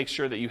you want to make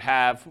sure that you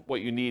have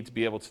what you need to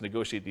be able to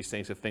negotiate these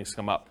things if things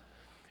come up.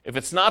 If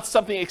it's not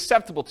something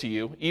acceptable to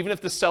you, even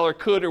if the seller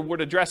could or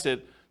would address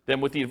it, then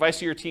with the advice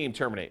of your team,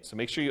 terminate. So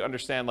make sure you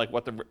understand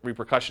what the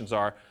repercussions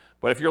are.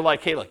 But if you're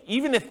like, hey, look,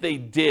 even if they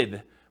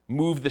did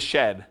move the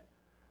shed.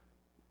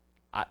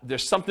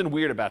 There's something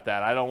weird about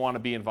that. I don't want to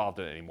be involved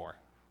in it anymore,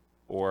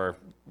 or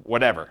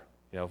whatever.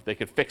 If they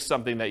could fix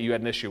something that you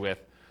had an issue with,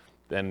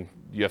 then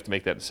you have to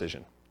make that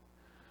decision.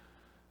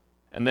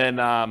 And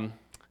then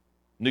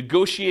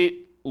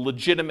negotiate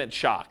legitimate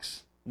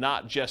shocks,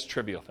 not just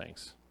trivial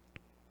things.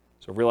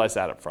 So realize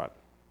that up front.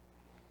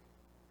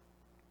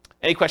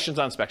 Any questions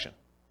on inspection?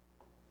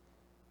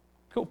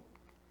 Cool.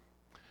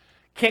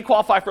 Can't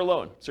qualify for a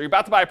loan. So you're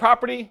about to buy a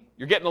property,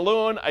 you're getting a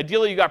loan.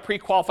 Ideally, you got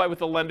pre-qualified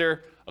with a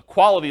lender, a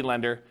quality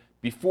lender,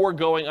 before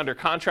going under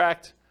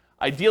contract.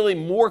 Ideally,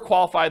 more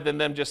qualified than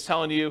them just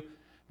telling you,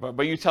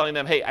 but you telling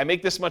them, hey, I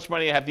make this much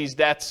money, I have these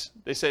debts.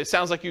 They say, it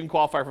sounds like you can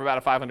qualify for about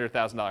a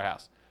 $500,000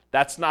 house.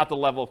 That's not the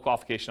level of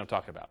qualification I'm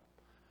talking about.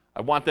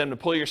 I want them to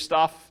pull your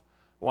stuff.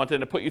 I want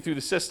them to put you through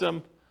the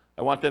system.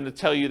 I want them to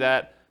tell you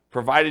that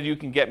provided you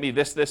can get me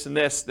this, this, and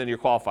this, then you're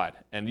qualified.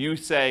 And you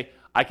say,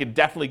 I can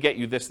definitely get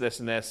you this, this,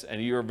 and this,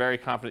 and you're very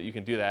confident you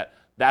can do that.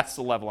 That's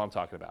the level I'm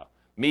talking about.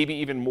 Maybe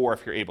even more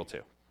if you're able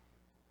to.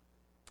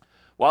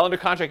 While under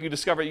contract, you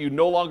discover you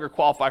no longer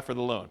qualify for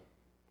the loan.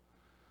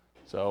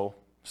 So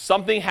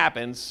something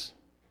happens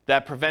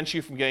that prevents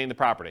you from getting the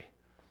property.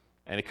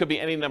 And it could be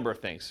any number of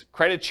things.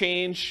 Credit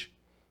change,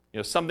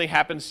 something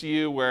happens to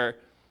you where,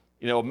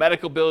 a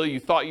medical bill you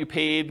thought you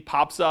paid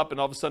pops up and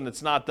all of a sudden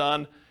it's not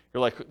done.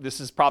 You're like, this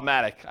is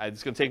problematic.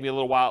 It's going to take me a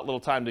little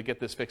time to get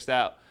this fixed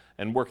out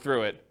and work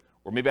through it.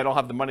 Or maybe I don't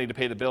have the money to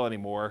pay the bill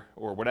anymore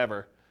or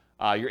whatever.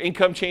 Your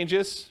income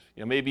changes.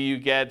 Maybe you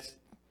get,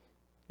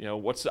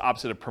 what's the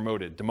opposite of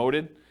promoted?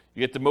 Demoted. You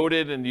get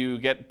demoted and you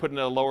get put in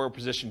a lower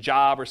position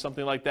job or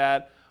something like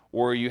that.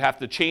 Or you have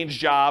to change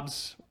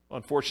jobs.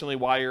 Unfortunately,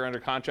 while you're under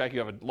contract, you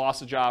have a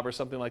loss of job or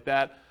something like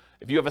that.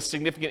 If you have a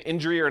significant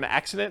injury or an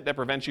accident that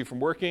prevents you from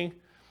working,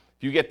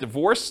 if you get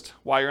divorced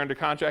while you're under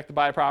contract to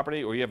buy a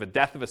property, or you have a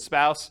death of a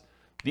spouse,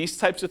 these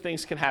types of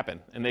things can happen,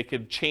 and they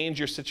could change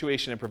your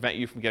situation and prevent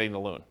you from getting the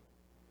loan.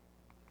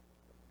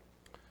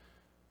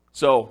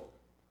 So,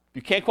 if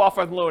you can't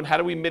qualify for the loan, how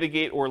do we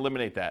mitigate or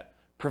eliminate that?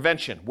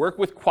 Prevention. Work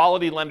with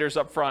quality lenders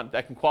up front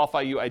that can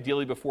qualify you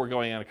ideally before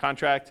going on a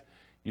contract.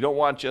 You don't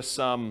want just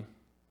some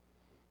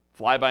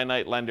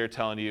fly-by-night lender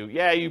telling you,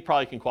 yeah, you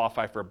probably can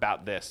qualify for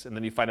about this, and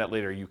then you find out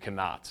later you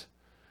cannot.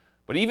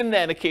 But even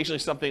then, occasionally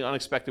something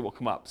unexpected will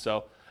come up.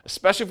 So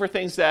especially for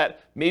things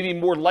that may be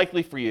more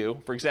likely for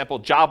you, for example,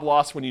 job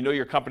loss when you know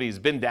your company has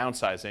been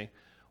downsizing,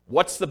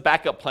 what's the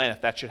backup plan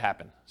if that should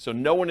happen? So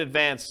know in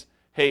advance,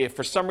 hey, if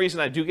for some reason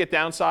I do get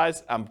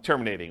downsized, I'm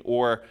terminating.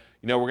 Or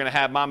we're going to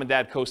have mom and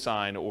dad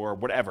co-sign or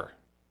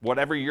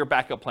whatever your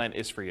backup plan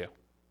is for you.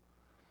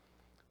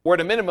 Or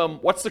at a minimum,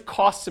 what's the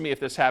cost to me if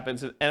this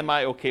happens, and am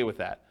I okay with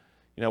that?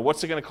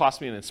 What's it going to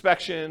cost me in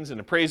inspections and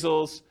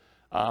appraisals?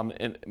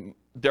 And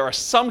there are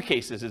some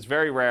cases, it's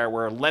very rare,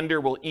 where a lender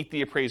will eat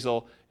the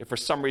appraisal if for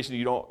some reason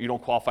you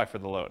don't qualify for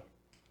the loan.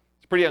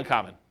 It's pretty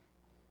uncommon,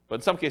 but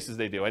in some cases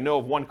they do. I know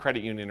of one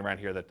credit union around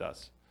here that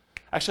does.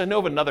 Actually, I know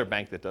of another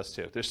bank that does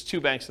too. There's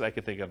 2 banks that I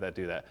could think of that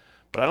do that,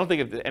 but I don't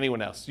think of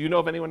anyone else. Do you know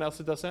of anyone else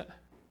that does that?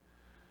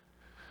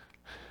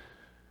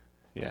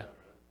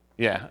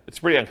 Yeah, it's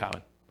pretty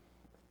uncommon.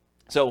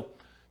 So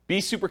be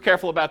super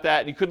careful about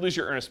that, and you could lose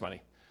your earnest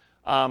money.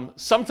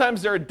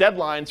 Sometimes there are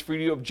deadlines for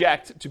you to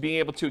object to being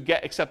able to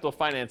get acceptable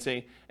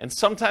financing, and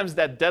sometimes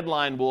that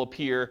deadline will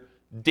appear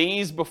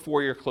days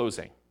before your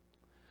closing.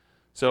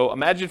 So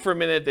imagine for a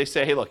minute they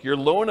say, hey, look, your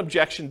loan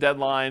objection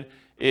deadline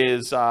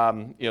is the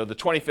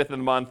 25th of the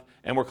month,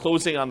 and we're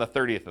closing on the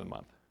 30th of the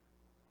month.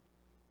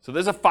 So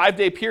there's a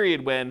 5-day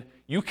period when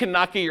you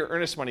cannot get your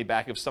earnest money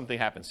back if something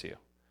happens to you.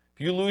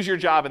 If you lose your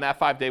job in that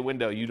 5-day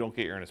window, you don't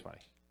get your earnest money.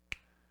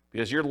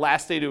 Because your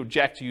last day to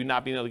object to you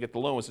not being able to get the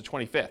loan was the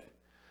 25th.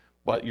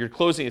 But your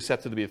closing is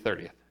set to be the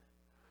 30th.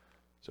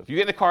 So if you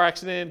get in a car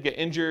accident, get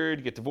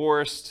injured, get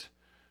divorced,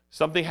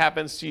 something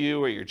happens to you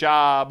or your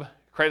job,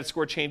 credit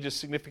score changes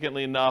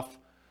significantly enough,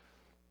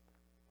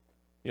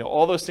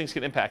 all those things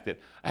can impact it.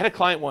 I had a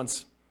client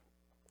once,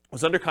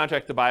 was under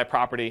contract to buy a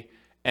property,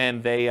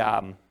 and they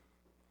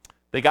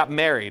got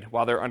married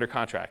while they were under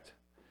contract.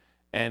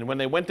 And when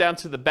they went down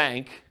to the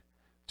bank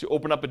to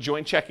open up a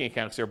joint checking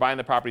account, because they were buying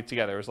the property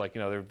together, it was like,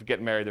 they're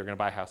getting married, they're going to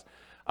buy a house.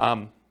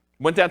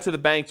 Went down to the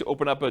bank to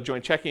open up a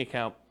joint checking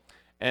account,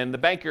 and the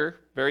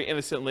banker, very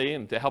innocently,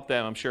 and to help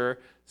them, I'm sure,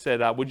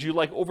 said, would you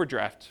like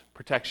overdraft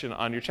protection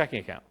on your checking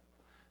account?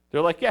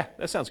 They're like, yeah,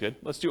 that sounds good.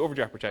 Let's do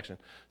overdraft protection.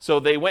 So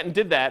they went and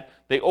did that.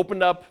 They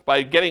opened up,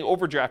 by getting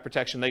overdraft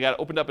protection, they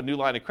opened up a new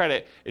line of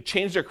credit. It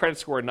changed their credit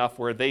score enough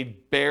where they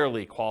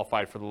barely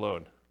qualified for the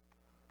loan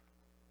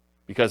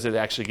because it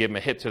actually gave them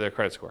a hit to their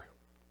credit score.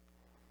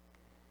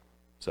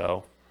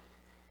 So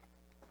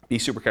be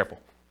super careful.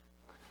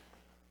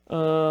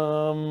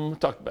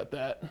 Talked about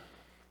that.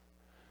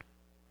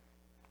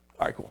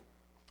 All right, cool.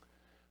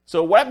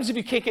 So what happens if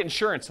you can't get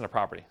insurance on a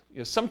property?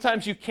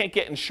 Sometimes you can't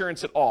get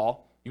insurance at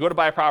all. You go to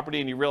buy a property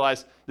and you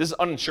realize this is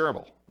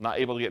uninsurable, not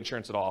able to get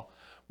insurance at all.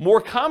 More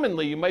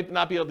commonly, you might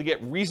not be able to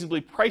get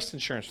reasonably priced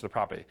insurance for the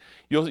property.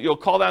 You'll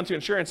call down to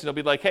insurance and they'll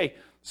be like, hey,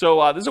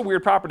 so this is a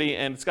weird property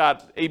and it's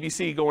got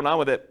ABC going on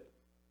with it.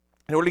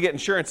 in order to get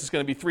insurance, it's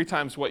going to be 3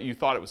 times what you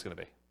thought it was going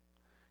to be.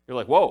 You're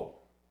like, whoa,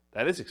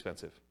 that is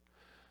expensive.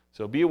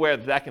 So be aware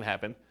that that can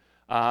happen.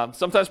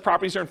 Sometimes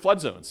properties are in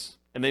flood zones,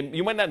 and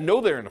you might not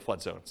know they're in a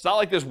flood zone. It's not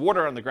like there's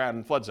water on the ground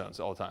in flood zones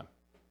all the time,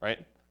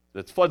 right?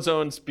 It's flood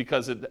zones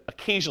because it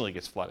occasionally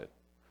gets flooded.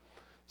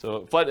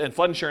 So flood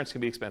insurance can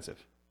be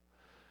expensive.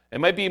 It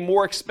might be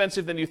more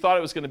expensive than you thought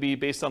it was going to be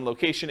based on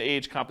location,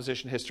 age,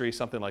 composition, history,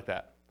 something like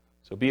that.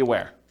 So be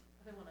aware.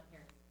 Other one on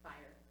here is fire.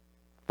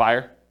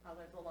 Fire?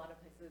 There's a lot of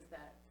places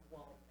that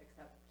will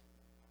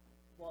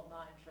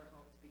not insure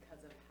homes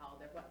because of how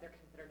what they're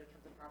considered in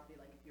terms of property.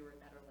 Like if you were in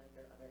Netherlands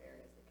or other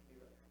areas, it can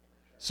be really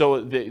hard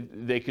to insure.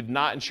 So they could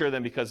not insure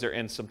them because they're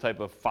in some type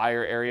of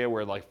fire area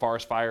where like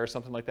forest fire or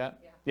something like that?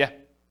 Yeah.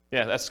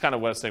 Yeah, that's kind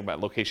of what I was thinking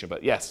about location,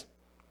 but yes.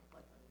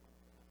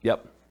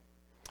 Yep.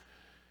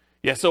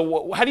 Yeah,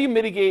 so how do you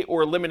mitigate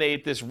or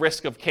eliminate this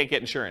risk of can't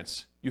get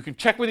insurance? You can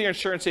check with your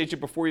insurance agent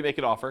before you make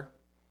an offer.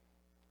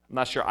 I'm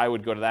not sure I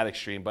would go to that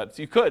extreme, but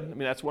you could. I mean,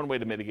 that's one way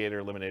to mitigate or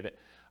eliminate it.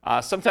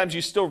 Sometimes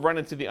you still run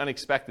into the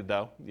unexpected,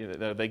 though.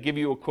 They give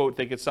you a quote,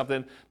 think it's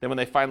something, then when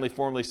they finally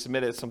formally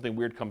submit it, something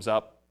weird comes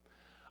up.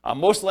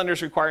 Most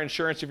lenders require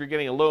insurance if you're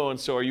getting a loan,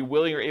 so are you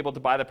willing or able to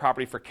buy the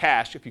property for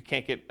cash if you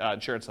can't get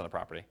insurance on the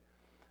property?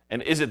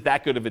 And is it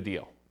that good of a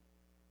deal?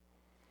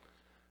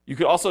 You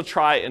could also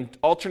try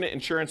alternate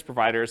insurance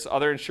providers,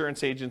 other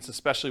insurance agents,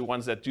 especially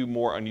ones that do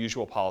more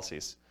unusual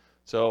policies.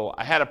 So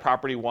I had a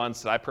property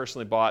once that I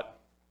personally bought,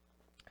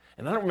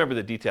 and I don't remember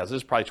the details. This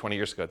is probably 20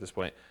 years ago at this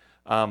point.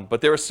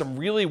 But there was some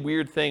really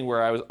weird thing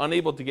where I was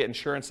unable to get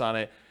insurance on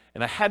it,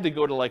 and I had to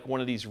go to like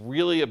one of these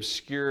really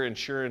obscure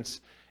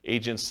insurance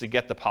agents to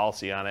get the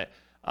policy on it.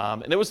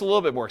 And it was a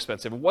little bit more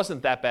expensive. It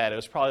wasn't that bad. It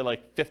was probably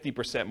like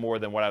 50% more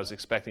than what I was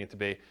expecting it to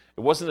be. It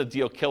wasn't a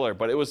deal killer,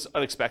 but it was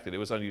unexpected. It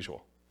was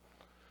unusual.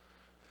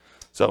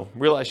 So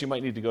realize you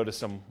might need to go to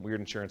some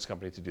weird insurance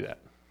company to do that.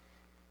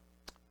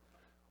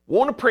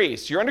 Won't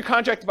appraise. You're under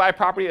contract to buy a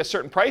property at a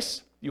certain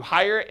price. You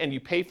hire it and you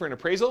pay for an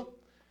appraisal.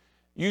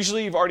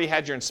 Usually you've already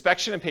had your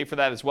inspection and pay for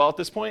that as well at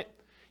this point.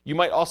 You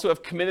might also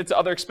have committed to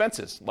other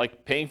expenses,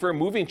 like paying for a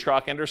moving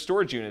truck and or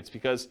storage units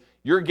because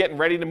you're getting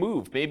ready to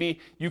move. Maybe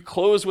you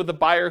close with a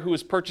buyer who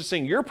is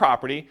purchasing your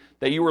property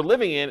that you were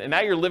living in, and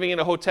now you're living in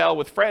a hotel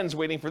with friends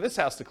waiting for this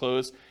house to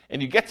close,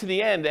 and you get to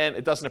the end and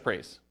it doesn't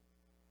appraise.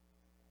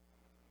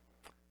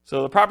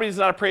 So the property is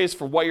not appraised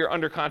for what you're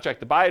under contract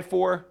to buy it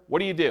for. What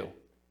do?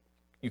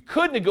 You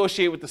could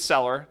negotiate with the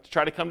seller to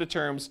try to come to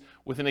terms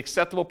with an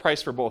acceptable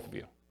price for both of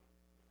you.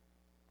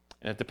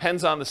 And it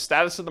depends on the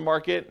status of the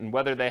market and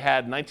whether they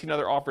had 19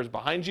 other offers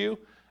behind you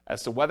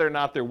as to whether or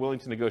not they're willing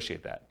to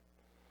negotiate that.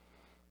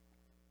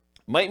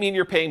 Might mean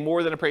you're paying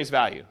more than appraised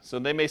value. So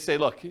they may say,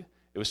 look, it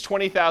was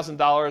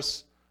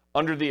 $20,000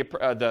 under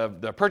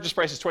the purchase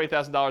price is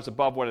 $20,000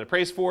 above what it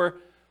appraised for.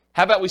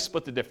 How about we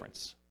split the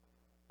difference?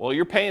 Well,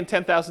 you're paying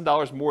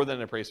 $10,000 more than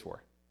it appraised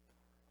for.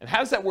 And how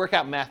does that work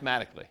out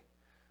mathematically,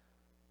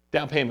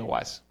 down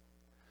payment-wise?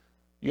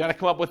 You got to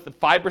come up with the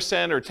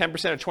 5% or 10%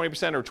 or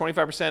 20% or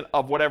 25%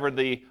 of whatever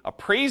the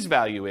appraised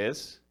value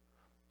is,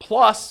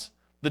 plus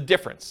the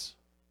difference.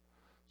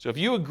 So if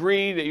you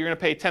agree that you're going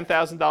to pay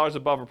 $10,000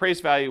 above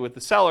appraised value with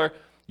the seller,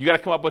 you got to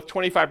come up with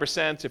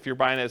 25%, if you're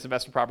buying it as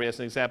investment property as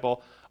an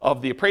example,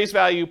 of the appraised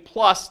value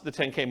plus the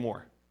 $10K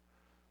more.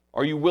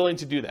 Are you willing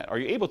to do that? Are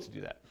you able to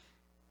do that?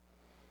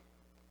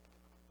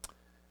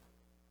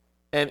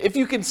 And if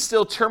you can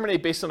still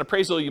terminate based on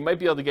appraisal, you might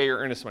be able to get your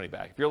earnest money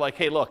back. If you're like,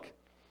 hey, look,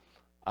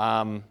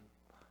 I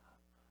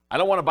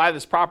don't want to buy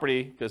this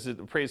property because it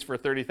appraised for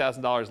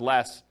 $30,000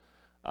 less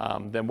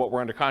than what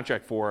we're under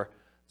contract for,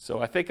 so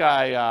I think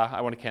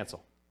I want to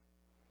cancel.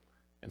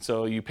 And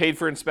so you paid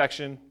for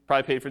inspection,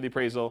 probably paid for the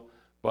appraisal,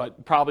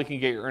 but probably can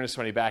get your earnest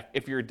money back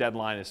if your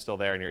deadline is still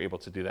there and you're able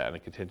to do that in a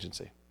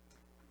contingency.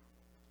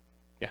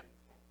 Yeah?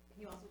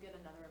 Can you also get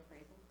another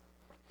appraisal?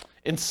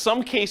 In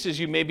some cases,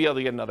 you may be able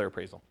to get another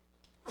appraisal.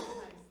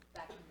 Sometimes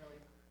that can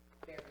really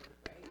vary,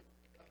 right?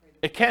 Appraisal.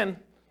 It can.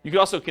 You could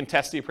also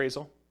contest the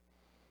appraisal.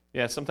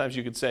 Yeah, sometimes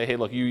you could say, hey,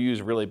 look, you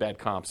use really bad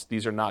comps.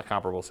 These are not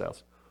comparable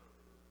sales.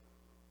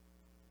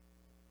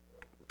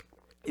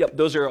 Yep,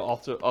 those are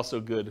also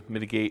good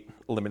mitigate,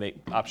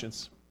 eliminate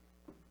options.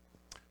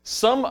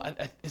 Some,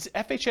 is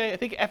FHA? I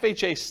think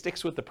FHA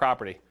sticks with the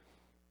property.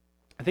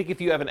 I think if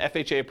you have an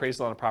FHA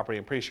appraisal on a property,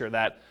 I'm pretty sure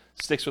that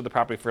sticks with the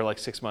property for like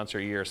 6 months or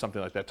a year or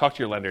something like that. Talk to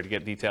your lender to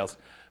get details.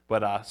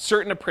 But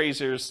certain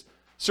appraisals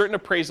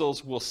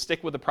will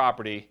stick with the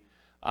property,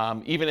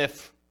 even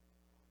if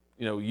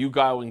you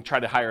go and try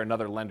to hire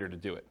another lender to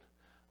do it.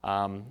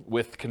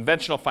 With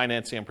conventional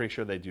financing, I'm pretty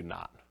sure they do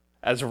not,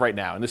 as of right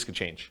now, and this could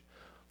change.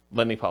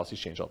 Lending policies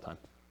change all the time.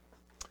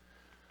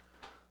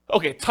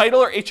 Okay, title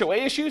or HOA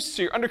issues.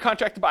 So you're under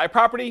contract to buy a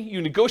property.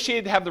 You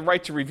negotiated to have the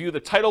right to review the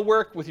title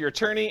work with your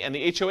attorney and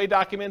the HOA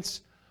documents.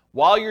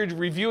 While you're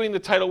reviewing the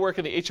title work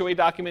and the HOA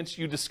documents,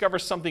 you discover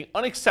something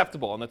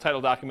unacceptable in the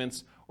title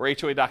documents or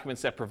HOA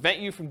documents that prevent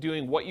you from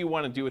doing what you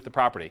want to do with the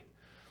property.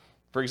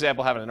 For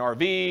example, having an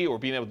RV or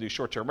being able to do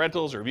short-term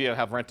rentals or being able to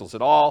have rentals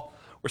at all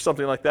or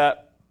something like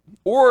that.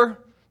 Or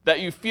that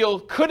you feel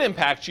could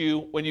impact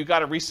you when you got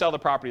to resell the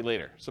property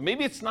later. So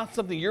maybe it's not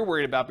something you're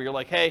worried about, but you're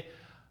like, hey,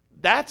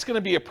 that's going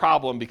to be a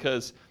problem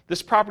because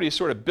this property is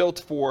sort of built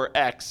for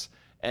X,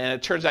 and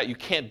it turns out you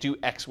can't do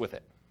X with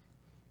it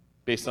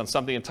based on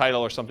something in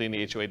title or something in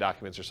the HOA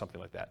documents or something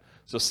like that.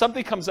 So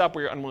something comes up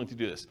where you're unwilling to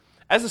do this.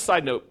 As a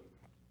side note,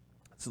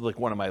 this is like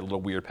one of my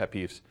little weird pet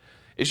peeves.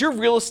 Is your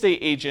real estate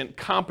agent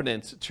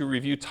competent to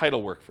review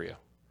title work for you?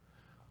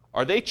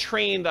 Are they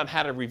trained on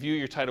how to review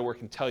your title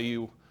work and tell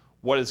you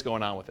what is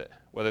going on with it,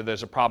 whether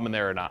there's a problem in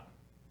there or not?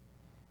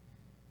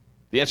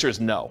 The answer is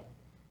no.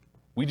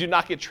 We do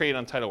not get trained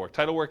on title work.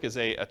 Title work is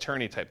an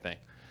attorney type thing.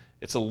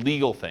 It's a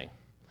legal thing.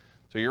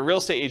 So your real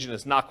estate agent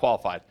is not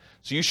qualified.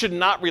 So you should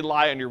not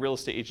rely on your real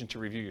estate agent to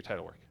review your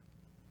title work.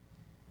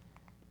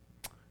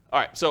 All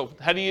right, so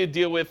how do you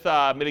deal with,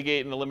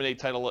 mitigate and eliminate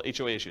title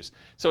HOA issues?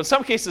 So in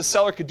some cases, the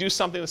seller could do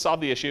something to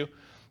solve the issue.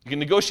 You can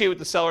negotiate with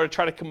the seller to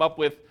try to come up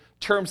with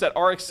terms that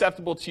are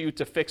acceptable to you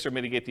to fix or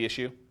mitigate the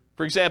issue.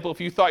 For example, if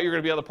you thought you were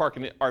going to be able to park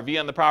an RV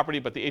on the property,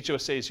 but the HOA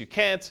says you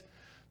can't,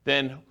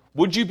 then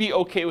would you be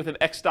okay with an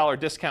X dollar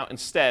discount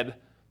instead?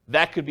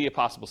 That could be a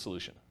possible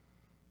solution.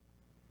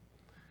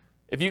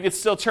 If you could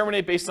still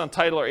terminate based on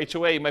title or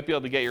HOA, you might be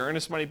able to get your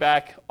earnest money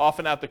back,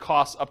 often out the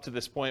costs up to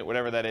this point,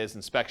 whatever that is,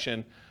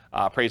 inspection,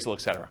 appraisal,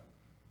 etc.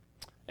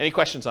 Any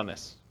questions on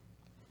this?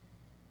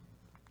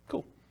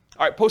 Cool.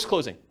 All right,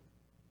 post-closing.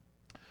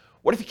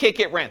 What if you can't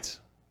get rent?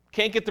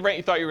 Can't get the rent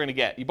you thought you were going to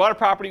get? You bought a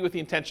property with the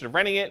intention of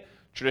renting it,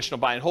 traditional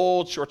buy and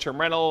hold, short-term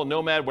rental,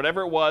 nomad,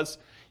 whatever it was.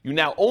 You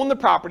now own the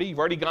property. You've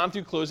already gone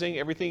through closing,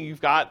 everything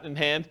you've got in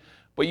hand,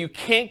 but you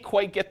can't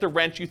quite get the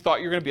rent you thought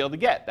you were going to be able to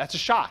get. That's a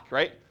shock,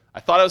 right? I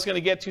thought I was going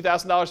to get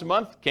 $2,000 a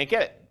month. Can't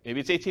get it. Maybe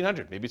it's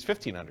 $1,800. Maybe it's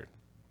 $1,500.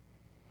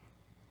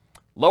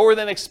 Lower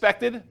than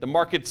expected. The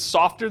market's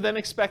softer than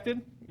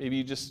expected. Maybe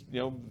you just,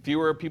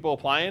 fewer people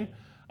applying.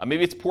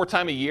 Maybe it's poor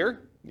time of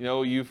year.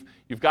 You've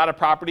got a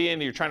property and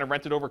you're trying to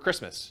rent it over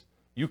Christmas.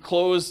 You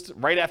closed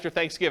right after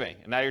Thanksgiving,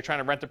 and now you're trying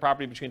to rent the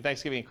property between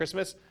Thanksgiving and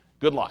Christmas.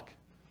 Good luck.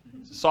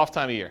 It's a soft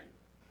time of year.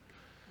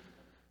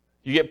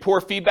 You get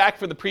poor feedback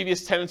from the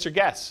previous tenants or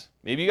guests.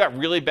 Maybe you got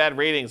really bad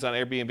ratings on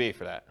Airbnb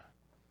for that.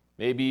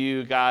 Maybe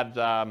you got,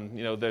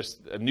 there's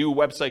a new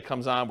website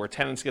comes on where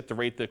tenants get to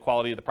rate the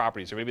quality of the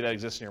properties, or maybe that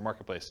exists in your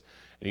marketplace,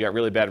 and you got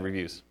really bad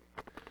reviews.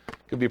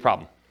 Could be a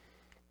problem.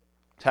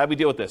 So how do we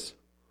deal with this?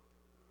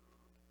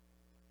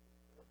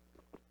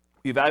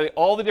 We evaluate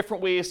all the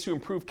different ways to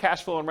improve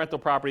cash flow on rental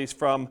properties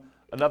from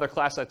another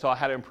class I taught,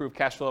 How to Improve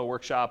Cash Flow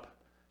Workshop,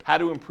 How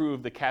to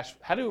Improve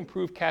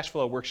Cash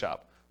Flow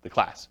Workshop, the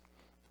class.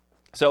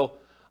 So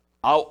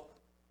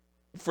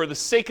for the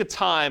sake of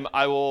time,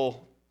 I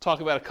will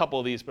talk about a couple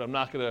of these, but I'm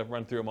not going to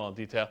run through them all in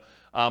detail.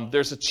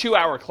 There's a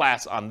 2-hour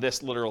class on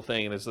this literal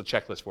thing, and there's a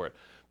checklist for it.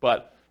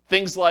 But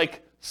things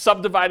like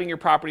subdividing your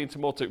property into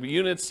multiple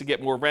units to get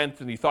more rent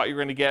than you thought you were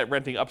going to get,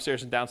 renting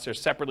upstairs and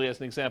downstairs separately as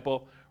an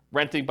example,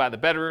 renting by the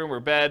bedroom or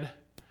bed,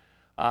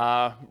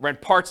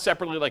 rent parts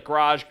separately like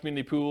garage,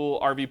 community pool,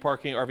 RV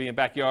parking, RV and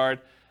backyard,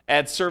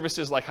 add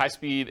services like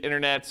high-speed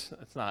internet.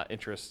 That's not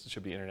interest, it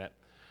should be internet.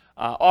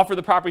 Offer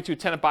the property to a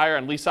tenant buyer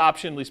on lease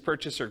option, lease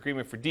purchase, or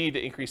agreement for deed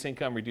to increase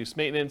income, reduce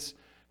maintenance,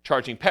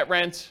 charging pet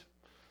rent,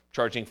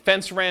 charging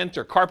fence rent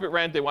or carpet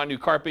rent. They want new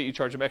carpet, you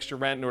charge them extra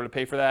rent in order to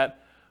pay for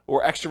that,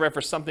 or extra rent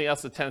for something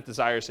else the tenant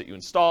desires that you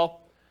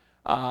install.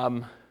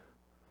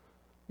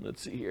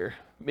 Let's see here.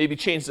 Maybe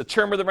change the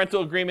term of the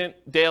rental agreement,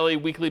 daily,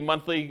 weekly,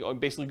 monthly, or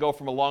basically go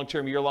from a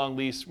long-term, year-long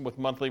lease with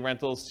monthly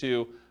rentals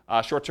to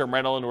short-term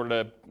rental in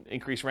order to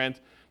increase rent.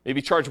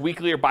 Maybe charge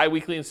weekly or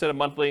bi-weekly instead of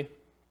monthly.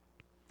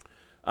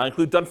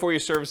 Include done-for-you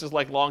services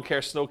like lawn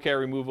care, snow care,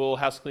 removal,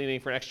 house cleaning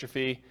for an extra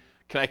fee.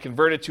 Can I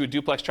convert it to a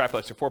duplex,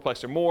 triplex, or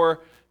fourplex or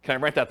more? Can I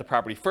rent out the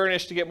property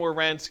furnished to get more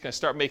rent? Can I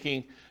start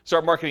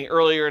marketing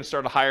earlier and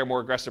start a higher,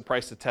 more aggressive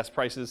price to test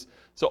prices?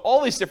 So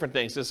all these different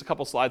things. There's a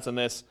couple slides on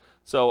this.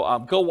 So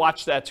go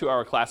watch that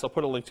 2-hour class. I'll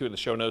put a link to it in the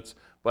show notes.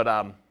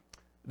 But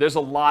there's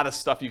a lot of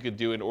stuff you could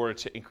do in order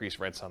to increase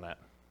rents on that.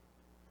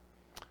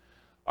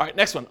 All right,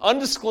 next one,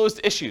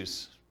 undisclosed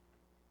issues.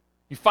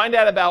 You find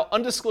out about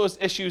undisclosed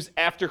issues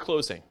after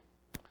closing.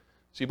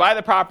 So you buy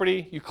the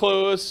property, you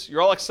close,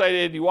 you're all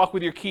excited, you walk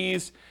with your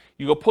keys,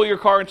 you go pull your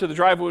car into the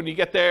driveway when you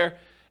get there,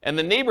 and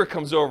the neighbor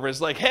comes over and is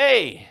like,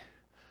 hey,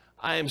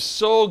 I am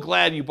so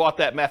glad you bought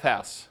that meth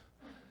house.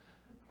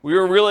 We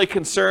were really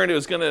concerned it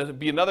was going to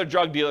be another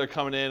drug dealer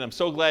coming in. I'm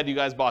so glad you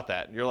guys bought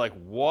that. And you're like,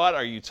 what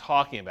are you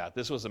talking about?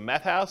 This was a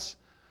meth house?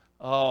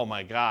 Oh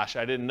my gosh,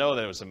 I didn't know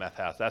that it was a meth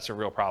house. That's a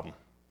real problem.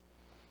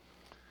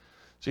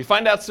 So you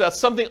find out about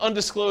something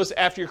undisclosed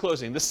after your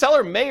closing. The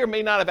seller may or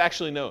may not have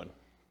actually known.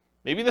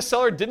 Maybe the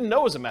seller didn't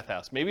know it was a meth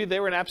house. Maybe they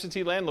were an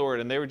absentee landlord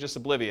and they were just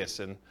oblivious,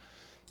 and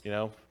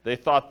they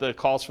thought the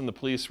calls from the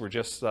police were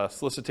just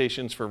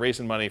solicitations for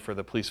raising money for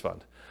the police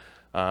fund,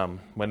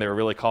 when they were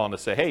really calling to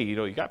say, hey,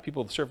 you got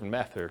people serving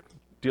meth or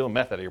dealing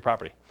meth out of your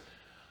property.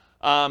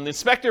 The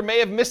inspector may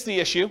have missed the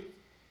issue.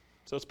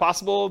 So it's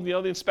possible, the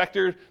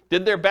inspector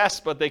did their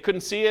best, but they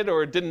couldn't see it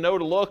or didn't know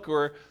to look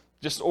or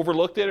just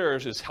overlooked it or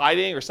was just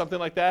hiding or something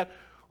like that.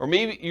 Or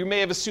maybe you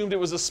may have assumed it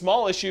was a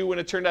small issue when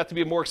it turned out to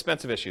be a more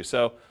expensive issue.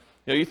 So,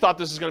 you thought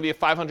this was going to be a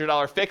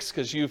 $500 fix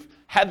because you've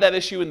had that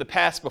issue in the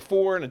past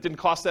before and it didn't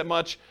cost that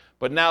much.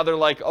 But now they're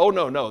like, oh,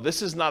 no,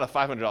 this is not a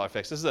 $500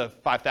 fix. This is a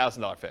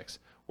 $5,000 fix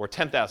or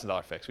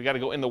 $10,000 fix. We got to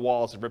go in the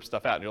walls and rip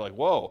stuff out. And you're like,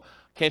 whoa,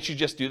 can't you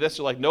just do this?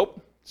 They're like,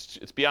 nope,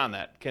 it's beyond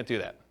that. Can't do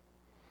that.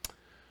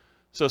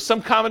 So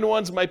some common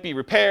ones might be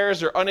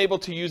repairs or unable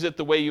to use it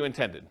the way you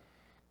intended.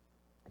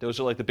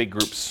 Those are like the big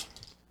groups.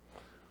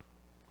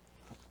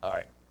 All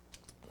right.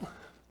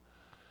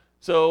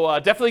 So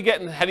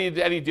definitely how do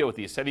you deal with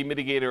these? How do you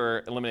mitigate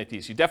or eliminate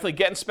these? You definitely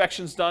get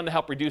inspections done to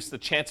help reduce the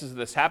chances of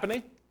this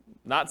happening.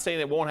 Not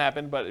saying it won't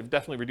happen, but it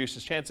definitely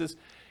reduces chances.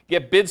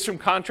 Get bids from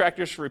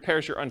contractors for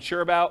repairs you're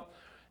unsure about,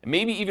 and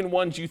maybe even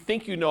ones you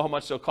think you know how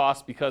much they'll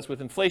cost, because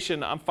with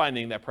inflation, I'm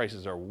finding that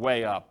prices are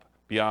way up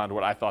beyond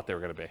what I thought they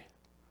were going to be.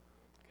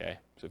 Okay,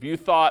 so if you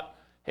thought,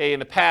 hey, in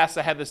the past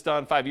I had this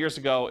done 5 years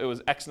ago, it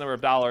was X number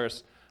of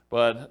dollars,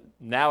 but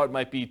now it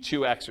might be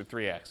 2X or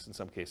 3X in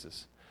some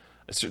cases.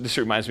 This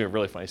reminds me of a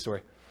really funny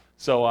story.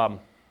 So I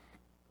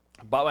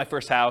bought my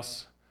first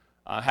house,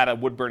 had a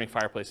wood-burning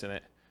fireplace in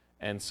it,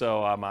 and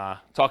so I'm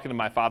talking to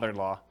my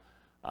father-in-law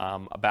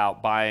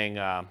about buying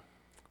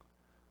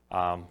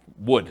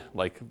wood,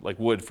 like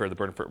wood for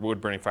the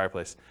wood-burning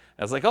fireplace. And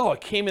I was like, oh,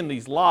 it came in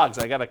these logs.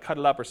 I got to cut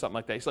it up or something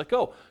like that. He's like,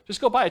 oh, just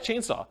go buy a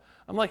chainsaw.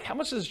 I'm like, how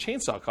much does a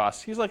chainsaw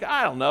cost? He's like,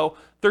 I don't know,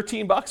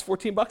 $13,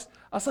 $14.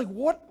 I was like,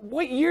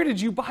 what year did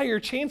you buy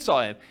your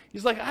chainsaw in?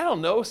 He's like, I don't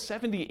know,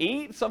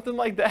 78, something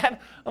like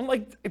that. I'm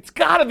like, it's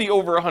got to be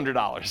over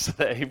 $100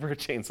 today for a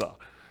chainsaw.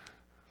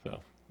 So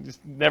you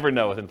just never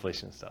know with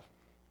inflation and stuff.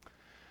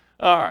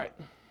 All right.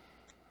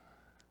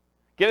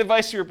 Get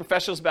advice from your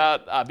professionals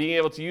about being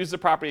able to use the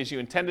property as you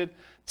intended.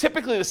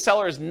 Typically, the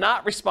seller is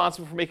not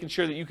responsible for making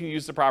sure that you can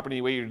use the property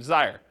the way you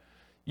desire.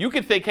 You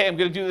could think, hey, I'm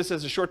going to do this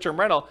as a short-term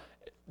rental.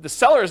 The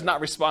seller is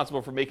not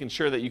responsible for making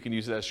sure that you can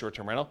use it as a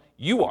short-term rental.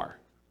 You are.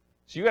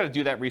 So you got to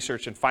do that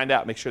research and find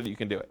out, make sure that you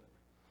can do it.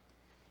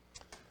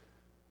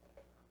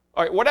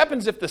 All right, what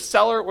happens if the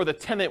seller or the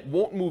tenant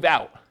won't move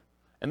out?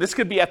 And this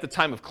could be at the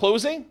time of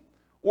closing,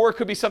 or it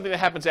could be something that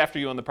happens after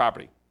you own the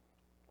property.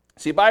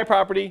 So you buy a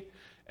property,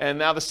 and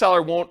now the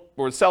seller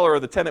or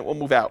the tenant won't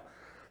move out.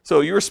 So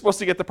you were supposed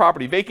to get the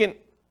property vacant.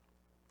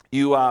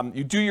 You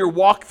do your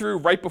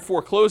walkthrough right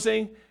before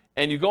closing,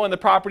 and you go in the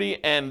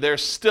property, and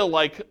there's still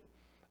like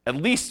at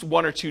least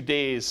 1 or 2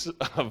 days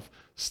of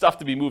stuff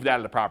to be moved out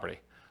of the property.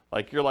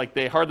 Like you're like,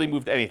 they hardly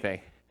moved anything.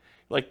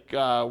 Like,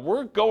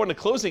 we're going to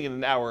closing in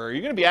an hour. Are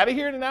you going to be out of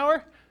here in an hour?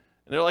 And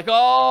they're like,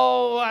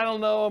 oh, I don't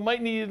know. I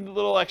might need a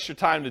little extra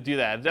time to do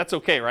that. That's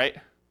okay, right?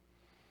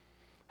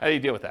 How do you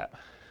deal with that?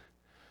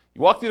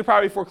 You walk through the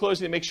property before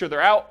closing to make sure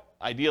they're out,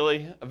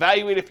 ideally.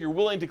 Evaluate if you're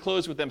willing to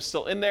close with them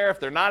still in there.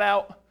 If they're not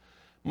out,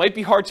 might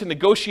be hard to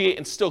negotiate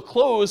and still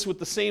close with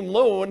the same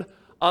loan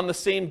on the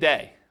same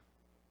day.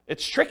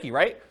 It's tricky,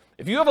 right?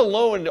 If you have a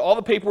loan, all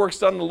the paperwork's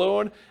done on the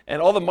loan,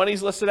 and all the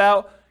money's listed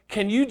out,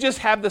 can you just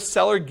have the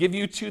seller give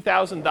you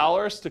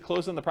 $2,000 to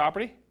close on the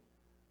property?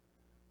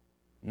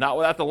 Not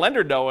without the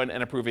lender knowing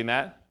and approving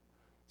that.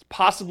 It's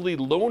possibly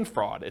loan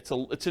fraud. It's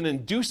an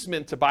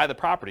inducement to buy the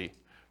property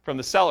from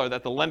the seller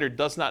that the lender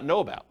does not know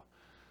about.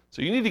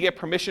 So you need to get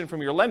permission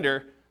from your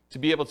lender to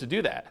be able to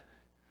do that.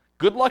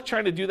 Good luck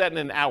trying to do that in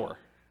an hour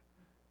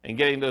and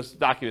getting those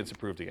documents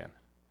approved again.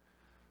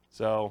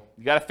 So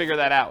you got to figure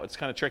that out. It's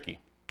kind of tricky.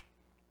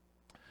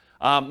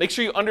 Make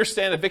sure you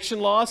understand eviction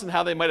laws and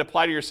how they might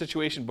apply to your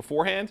situation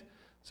beforehand.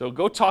 So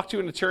go talk to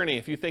an attorney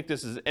if you think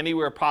this is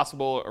anywhere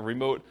possible, a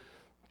remote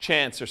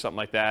chance or something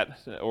like that,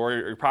 or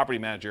your property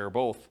manager or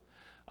both.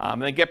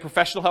 And then get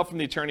professional help from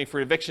the attorney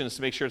for evictions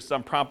to make sure it's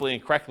done promptly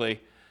and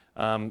correctly.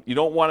 You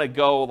don't want to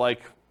go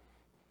like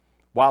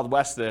Wild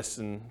West this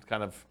and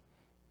kind of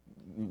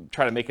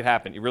try to make it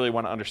happen. You really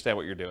want to understand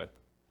what you're doing.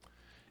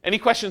 Any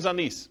questions on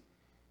these?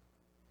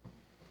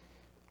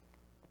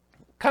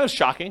 Kind of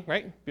shocking,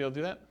 right? Be able to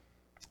do that?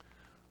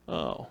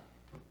 Oh.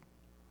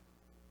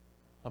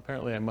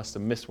 Apparently I must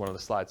have missed one of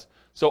the slides.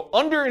 So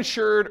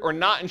underinsured or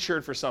not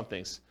insured for some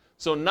things.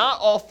 So not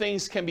all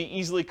things can be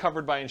easily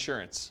covered by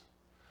insurance.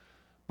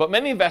 But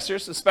many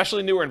investors,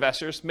 especially newer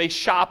investors, may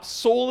shop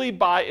solely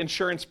by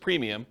insurance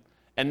premium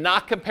and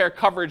not compare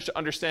coverage to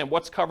understand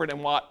what's covered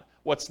and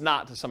what's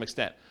not to some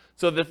extent.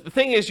 So the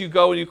thing is, you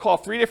go and you call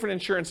 3 different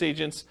insurance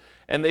agents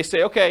and they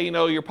say, okay,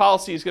 your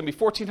policy is going to be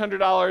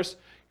 $1,400,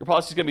 your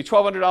policy is going to be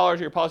 $1,200,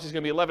 your policy is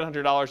going to be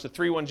 $1,100, the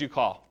 3 ones you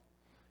call.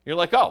 You're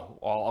like, oh,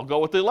 well, I'll go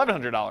with the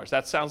 $1,100.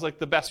 That sounds like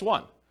the best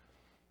one.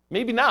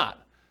 Maybe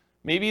not.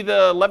 Maybe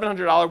the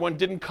 $1,100 one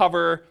didn't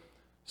cover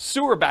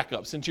sewer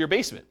backups into your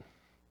basement.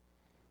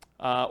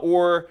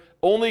 Or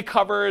only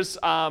covers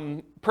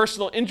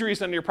personal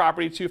injuries on your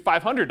property to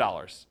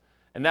 $500.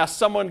 And now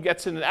someone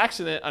gets in an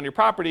accident on your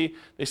property,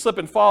 they slip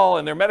and fall,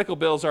 and their medical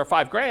bills are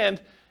 $5,000,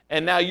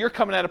 and now you're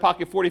coming out of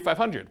pocket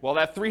 $4,500. Well,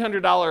 that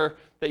 $300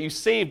 that you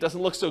saved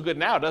doesn't look so good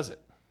now, does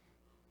it?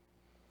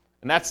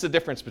 And that's the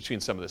difference between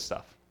some of this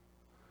stuff.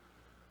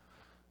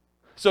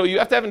 So you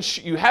have to have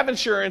you have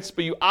insurance,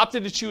 but you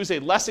opted to choose a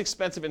less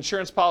expensive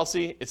insurance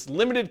policy. It's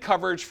limited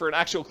coverage for an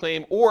actual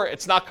claim, or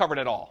it's not covered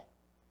at all.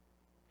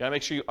 You gotta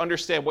make sure you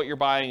understand what you're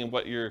buying and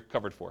what you're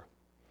covered for.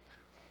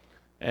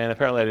 And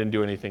apparently I didn't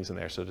do any things in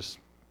there, so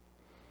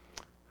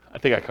I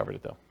think I covered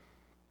it though.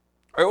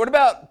 All right, what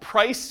about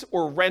price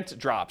or rent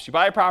drops? You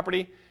buy a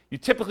property, you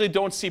typically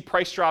don't see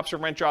price drops or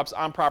rent drops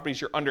on properties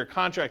you're under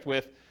contract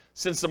with,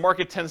 since the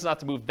market tends not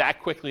to move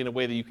that quickly in a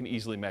way that you can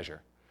easily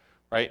measure.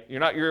 Right?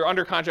 You're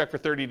under contract for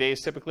 30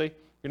 days typically.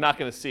 You're not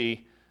going to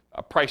see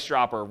a price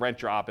drop or a rent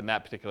drop in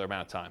that particular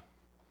amount of time.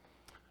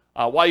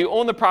 While you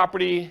own the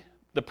property,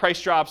 the price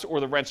drops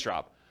or the rents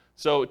drop.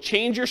 So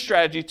change your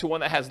strategy to one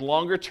that has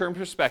longer term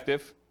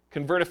perspective.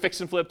 Convert a fix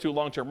and flip to a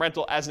long-term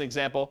rental as an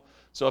example.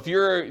 So if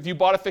you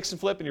bought a fix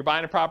and flip and you're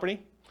buying a property,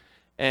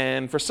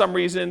 and for some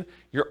reason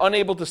you're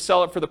unable to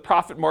sell it for the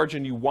profit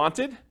margin you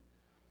wanted,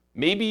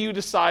 maybe you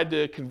decide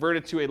to convert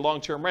it to a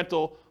long-term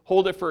rental,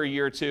 hold it for a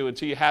year or two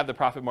until you have the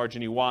profit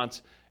margin you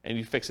want, and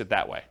you fix it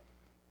that way.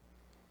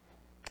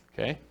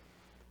 Okay.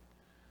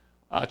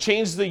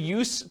 Change the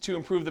use to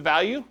improve the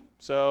value.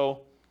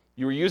 So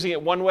you were using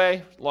it one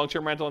way,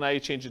 long-term rental, now you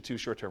change it to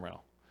short-term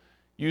rental.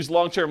 Use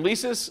long-term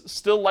leases,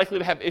 still likely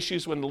to have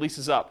issues when the lease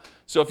is up.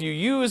 So if you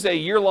use a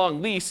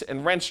year-long lease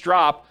and rents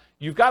drop,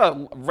 you've got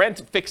a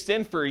rent fixed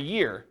in for a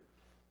year,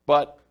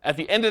 but at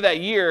the end of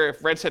that year,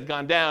 if rents had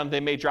gone down, they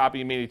may drop, and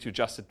you may need to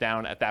adjust it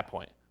down at that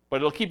point. But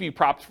it'll keep you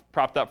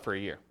propped up for a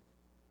year.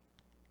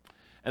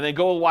 And then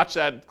go watch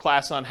that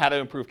class on how to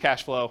improve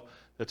cash flow.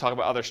 They'll talk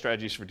about other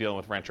strategies for dealing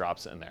with rent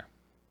drops in there.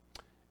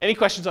 Any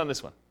questions on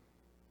this one?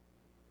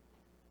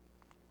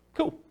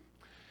 Cool.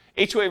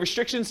 HOA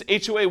restrictions.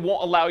 HOA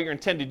won't allow your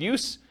intended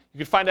use. You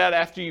can find out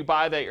after you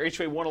buy that your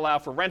HOA won't allow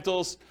for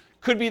rentals.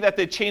 Could be that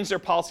they change their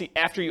policy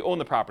after you own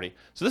the property.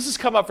 So this has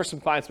come up for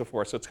some clients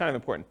before, so it's kind of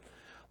important.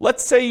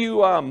 Let's say you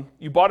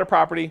bought a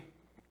property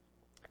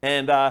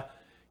and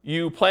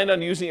you planned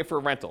on using it for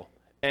a rental.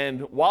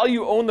 And while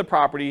you own the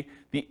property,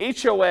 the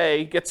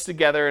HOA gets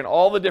together and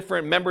all the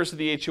different members of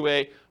the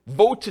HOA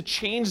vote to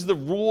change the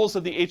rules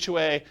of the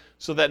HOA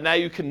so that now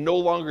you can no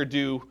longer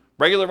do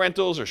regular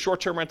rentals or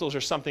short-term rentals or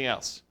something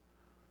else.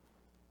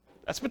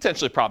 That's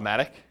potentially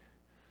problematic.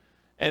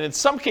 And in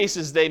some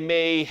cases, they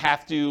may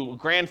have to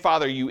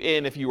grandfather you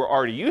in if you were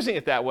already using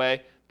it that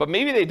way, but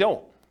maybe they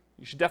don't.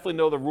 You should definitely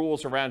know the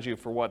rules around you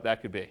for what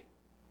that could be.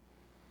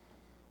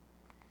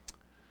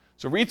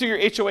 So read through your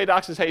HOA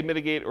docs is how you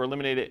mitigate or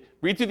eliminate it.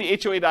 Read through the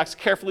HOA docs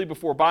carefully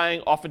before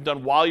buying, often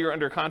done while you're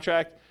under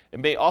contract. It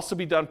may also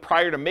be done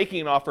prior to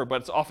making an offer,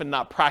 but it's often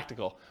not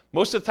practical.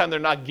 Most of the time, they're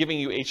not giving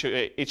you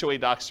HOA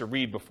docs to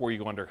read before you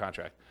go under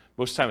contract.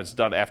 Most of the time, it's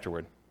done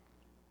afterward.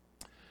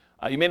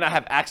 You may not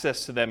have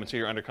access to them until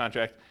you're under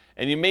contract,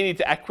 and you may need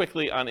to act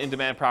quickly on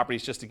in-demand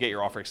properties just to get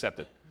your offer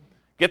accepted.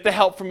 Get the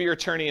help from your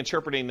attorney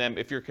interpreting them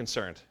if you're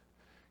concerned.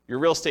 Your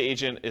real estate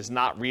agent is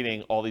not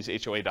reading all these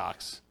HOA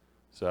docs,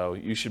 so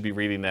you should be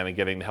reading them and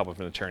getting the help of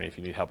an attorney if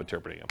you need help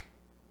interpreting them.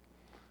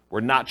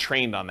 We're not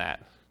trained on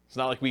that. It's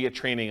not like we get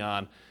training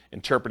on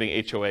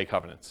interpreting HOA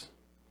covenants.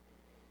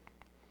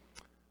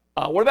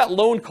 What about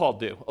loan call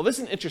due? Oh, this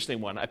is an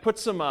interesting one. I put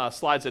some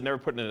slides I've never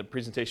put in a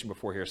presentation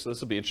before here, so this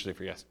will be interesting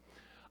for you guys.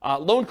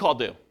 Loan call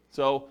due.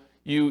 So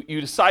you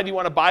decide you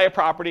want to buy a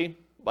property,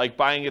 like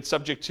buying it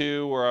subject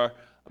to, or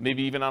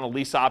maybe even on a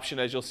lease option,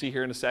 as you'll see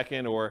here in a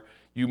second, or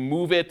you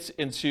move it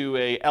into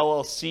a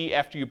LLC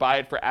after you buy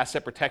it for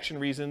asset protection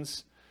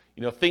reasons.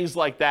 You know, things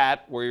like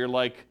that, where you're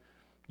like,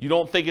 you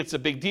don't think it's a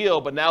big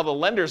deal, but now the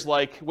lender's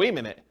like, wait a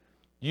minute,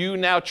 you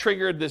now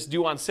triggered this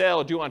due on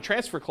sale or due on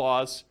transfer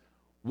clause.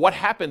 What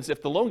happens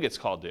if the loan gets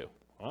called due?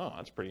 Oh,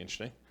 that's pretty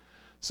interesting.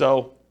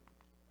 So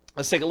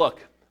let's take a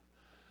look.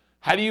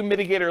 How do you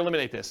mitigate or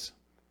eliminate this?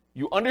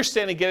 You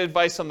understand and get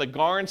advice on the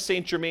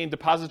Garn-St. Germain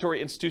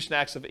Depository Institution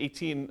Acts of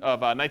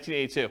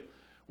 1982,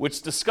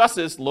 which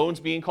discusses loans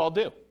being called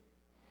due.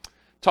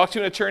 Talk to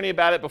an attorney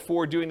about it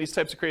before doing these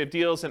types of creative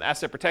deals and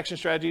asset protection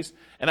strategies.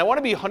 And I want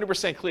to be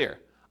 100% clear.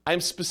 I'm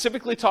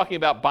specifically talking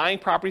about buying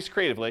properties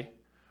creatively,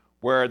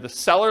 where the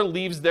seller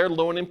leaves their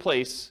loan in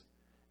place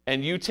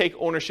and you take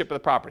ownership of the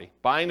property.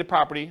 Buying the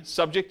property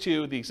subject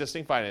to the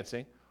existing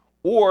financing,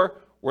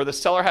 or where the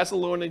seller has a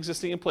loan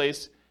existing in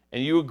place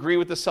and you agree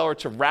with the seller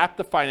to wrap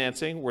the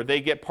financing where they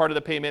get part of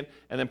the payment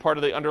and then part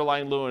of the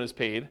underlying loan is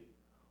paid.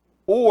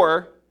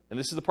 Or, and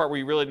this is the part where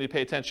you really need to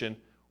pay attention,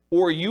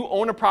 or you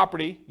own a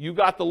property, you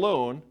got the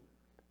loan,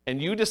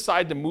 and you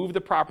decide to move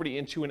the property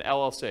into an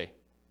LLC.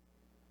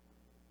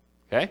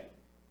 Okay?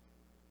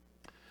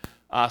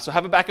 So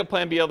have a backup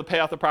plan, be able to pay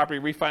off the property,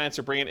 refinance,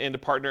 or bring it in to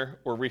partner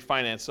or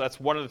refinance. So that's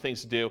one of the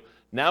things to do.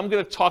 Now I'm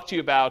going to talk to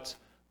you about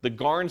the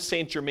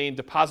Garn-St. Germain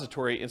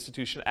Depository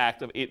Institution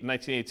Act of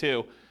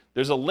 1982.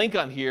 There's a link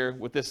on here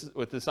with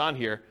this on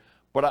here,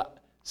 but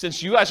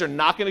since you guys are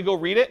not going to go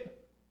read it,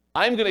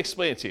 I'm going to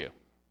explain it to you,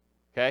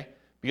 okay?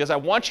 Because I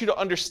want you to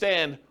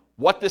understand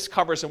what this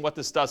covers and what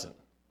this doesn't.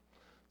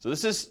 So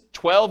this is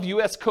 12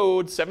 U.S.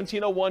 Code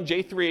 1701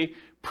 J3,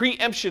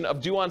 preemption of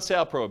due on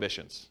sale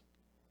prohibitions.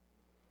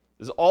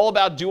 This is all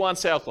about due on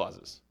sale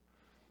clauses.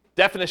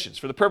 Definitions.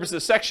 For the purposes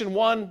of Section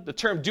 1, the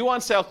term due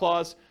on sale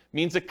clause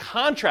means a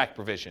contract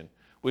provision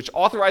which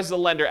authorizes the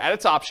lender at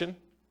its option,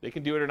 they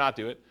can do it or not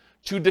do it,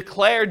 to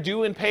declare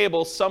due and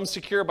payable sums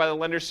secured by the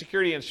lender's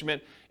security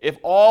instrument if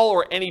all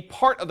or any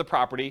part of the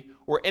property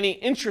or any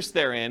interest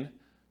therein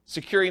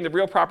securing the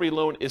real property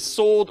loan is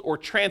sold or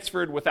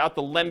transferred without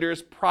the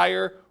lender's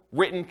prior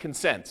written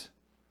consent.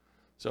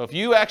 So if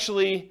you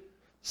actually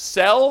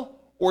sell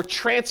or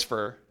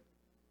transfer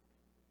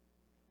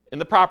in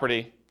the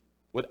property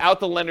without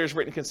the lender's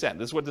written consent,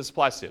 this is what this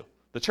applies to.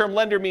 The term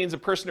lender means a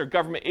person or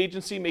government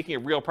agency making a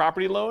real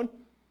property loan,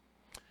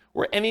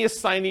 or any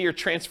assignee or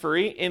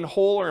transferee in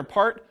whole or in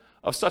part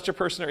of such a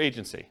person or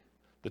agency.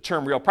 The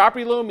term real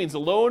property loan means a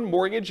loan,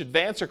 mortgage,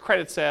 advance, or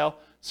credit sale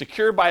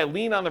secured by a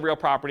lien on the real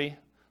property,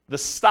 the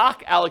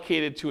stock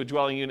allocated to a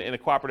dwelling unit in a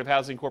cooperative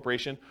housing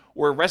corporation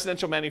or a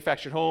residential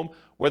manufactured home,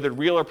 whether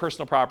real or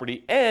personal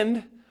property,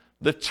 and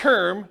the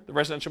term, the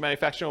residential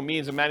manufactured home,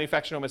 means a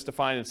manufactured home is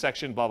defined in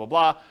section blah, blah,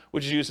 blah,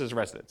 which is used as a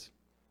residence.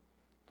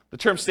 The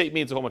term state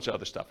means a whole bunch of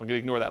other stuff. I'm going to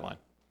ignore that line.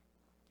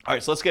 All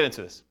right, so let's get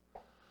into this.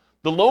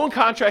 The loan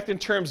contract and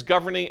terms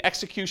governing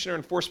execution or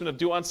enforcement of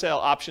due on sale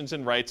options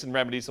and rights and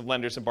remedies of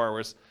lenders and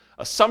borrowers,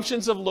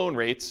 assumptions of loan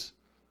rates,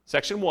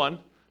 section 1,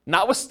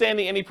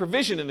 notwithstanding any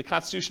provision in the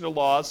constitutional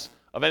laws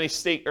of any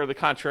state or the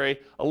contrary,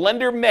 a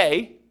lender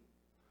may,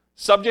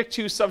 subject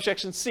to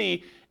subsection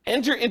C,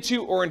 enter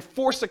into or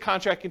enforce a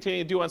contract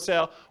containing a due on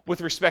sale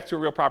with respect to a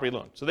real property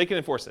loan. So they can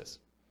enforce this.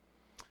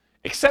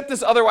 Except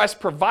as otherwise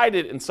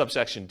provided in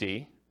subsection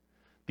D,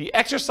 the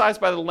exercise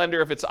by the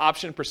lender of its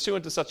option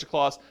pursuant to such a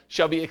clause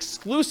shall be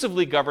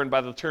exclusively governed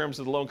by the terms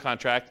of the loan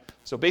contract.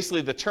 So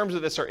basically the terms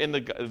of this are in the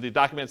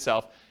document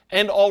itself,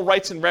 and all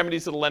rights and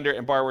remedies of the lender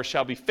and borrower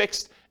shall be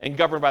fixed and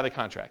governed by the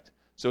contract.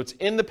 So it's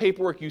in the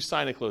paperwork you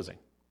sign at closing.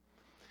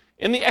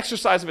 In the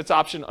exercise of its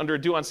option under a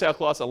due on sale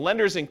clause, a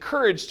lender is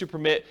encouraged to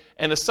permit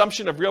an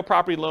assumption of real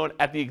property loan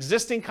at the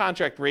existing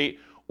contract rate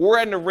or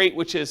at a rate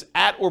which is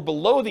at or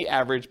below the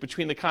average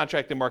between the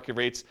contract and market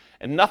rates,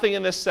 and nothing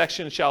in this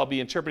section shall be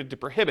interpreted to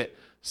prohibit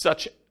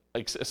such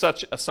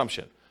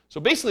assumption.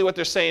 So basically what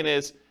they're saying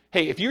is,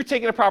 hey, if you're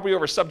taking a property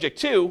over subject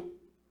to,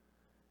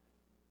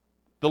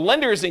 the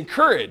lender is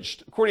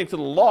encouraged, according to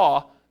the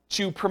law,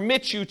 to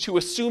permit you to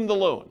assume the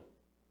loan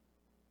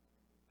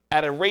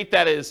at a rate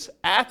that is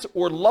at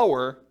or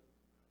lower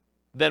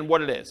than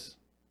what it is.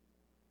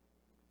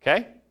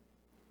 Okay?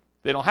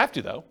 They don't have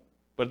to, though,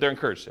 but they're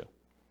encouraged to.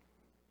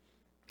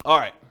 All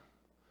right.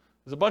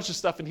 There's a bunch of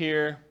stuff in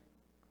here.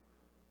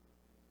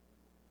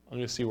 I'm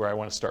going to see where I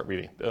want to start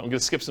reading. I'm going to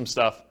skip some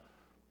stuff.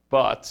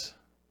 But,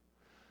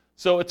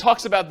 so it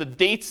talks about the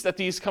dates that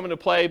these come into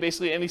play,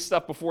 basically any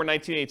stuff before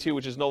 1982,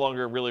 which is no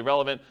longer really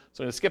relevant.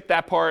 So I'm going to skip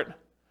that part.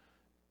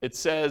 It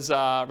says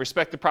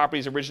respective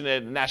properties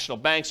originated in national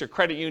banks or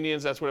credit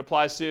unions. That's what it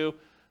applies to.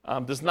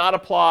 Does not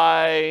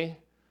apply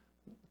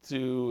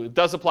to, it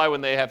does apply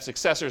when they have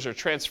successors or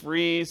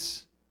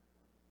transferees.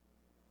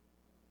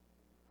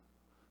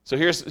 So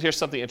here's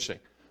something interesting.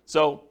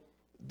 So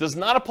does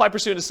not apply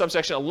pursuant to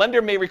subsection. A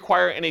lender may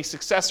require any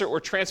successor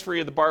or transferee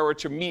of the borrower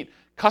to meet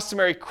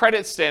customary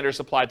credit standards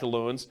applied to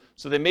loans.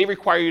 So they may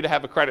require you to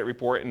have a credit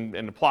report and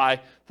apply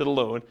to the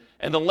loan.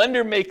 And the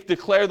lender may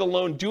declare the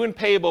loan due and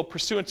payable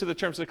pursuant to the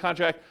terms of the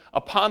contract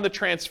upon the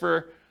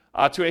transfer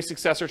to a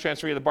successor or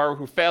transferee of the borrower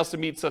who fails to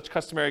meet such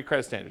customary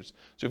credit standards.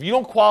 So if you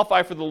don't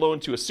qualify for the loan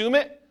to assume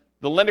it,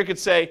 the lender could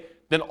say,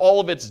 then all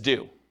of it's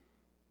due.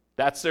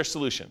 That's their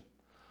solution.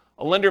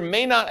 A lender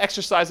may not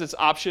exercise its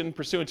option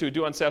pursuant to a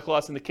due on sale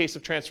clause in the case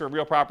of transfer of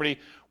real property,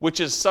 which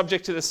is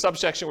subject to this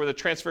subsection where the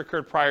transfer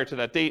occurred prior to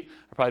that date.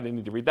 I probably didn't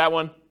need to read that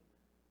one.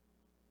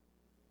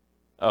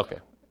 Okay,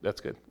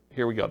 that's good.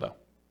 Here we go, though.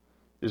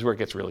 This is where it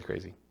gets really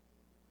crazy.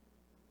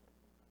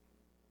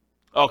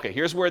 Okay,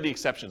 here's where the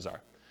exceptions are.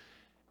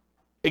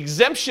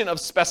 Exemption of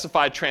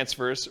specified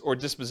transfers or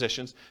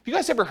dispositions. Have you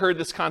guys ever heard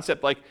this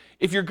concept? Like,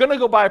 if you're going to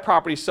go buy a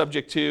property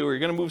subject to, or you're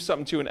going to move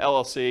something to an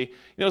LLC,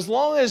 as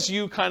long as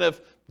you kind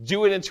of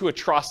do it into a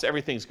trust,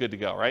 everything's good to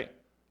go, right?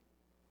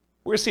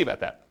 We're going to see about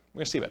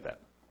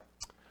that.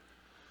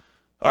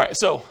 All right,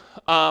 so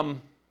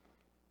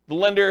the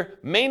lender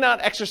may not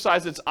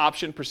exercise its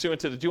option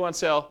pursuant to the due on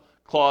sale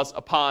clause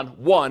upon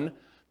 1,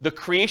 the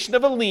creation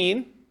of a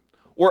lien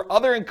or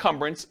other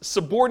encumbrance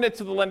subordinate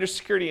to the lender's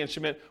security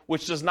instrument,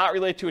 which does not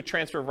relate to a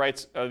transfer of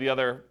rights of the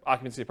other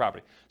occupancy of the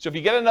property. So if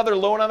you get another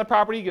loan on the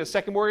property, you get a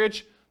second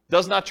mortgage,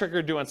 does not trigger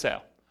a due on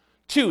sale.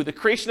 2, the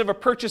creation of a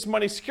purchase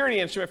money security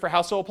instrument for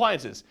household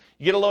appliances.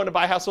 You get a loan to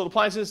buy household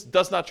appliances,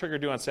 does not trigger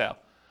due on sale.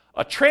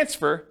 A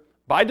transfer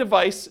by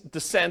device,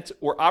 descent,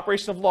 or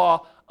operation of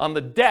law on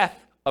the death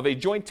of a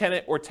joint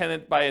tenant or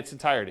tenant by its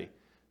entirety.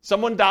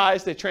 Someone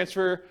dies, they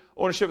transfer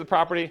ownership of the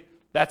property,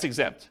 that's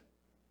exempt.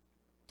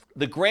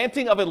 The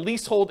granting of a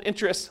leasehold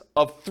interest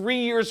of 3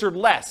 years or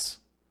less.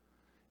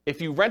 If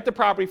you rent the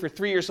property for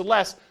 3 years or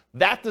less,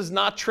 that does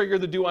not trigger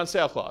the due on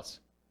sale clause.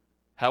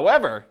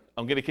 However,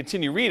 I'm going to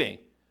continue reading.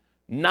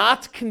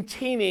 Not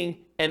containing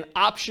an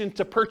option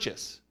to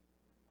purchase.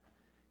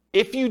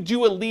 If you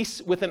do a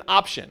lease with an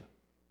option,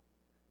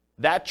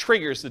 that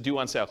triggers the due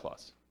on sale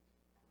clause.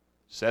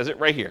 Says it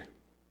right here.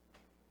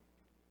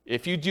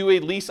 If you do a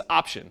lease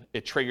option,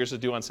 it triggers the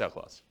due on sale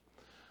clause.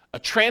 A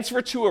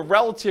transfer to a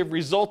relative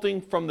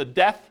resulting from the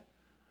death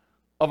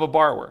of a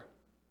borrower.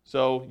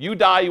 So you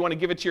die, you want to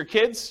give it to your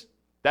kids,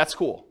 that's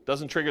cool.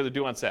 Doesn't trigger the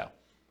due on sale.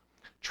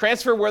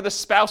 Transfer where the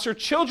spouse or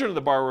children of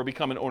the borrower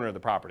become an owner of the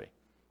property.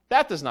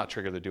 That does not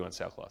trigger the due on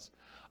sale clause.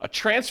 A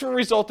transfer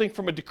resulting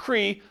from a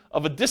decree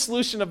of a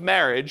dissolution of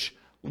marriage,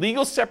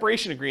 legal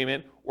separation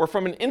agreement, or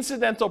from an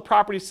incidental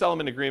property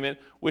settlement agreement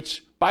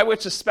by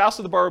which the spouse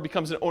of the borrower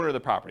becomes an owner of the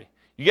property.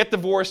 You get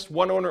divorced,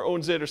 one owner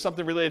owns it, or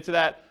something related to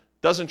that,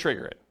 doesn't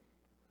trigger it.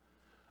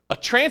 A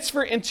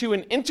transfer into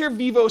an inter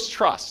vivos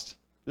trust.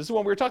 This is the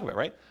one we were talking about,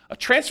 right? A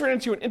transfer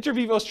into an inter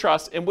vivos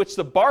trust in which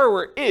the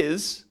borrower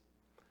is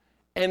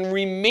and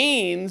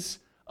remains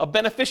a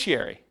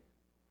beneficiary,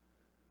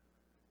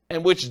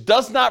 and which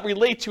does not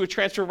relate to a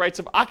transfer of rights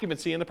of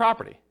occupancy in the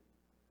property.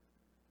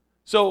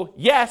 So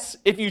yes,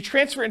 if you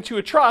transfer into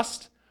a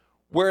trust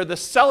where the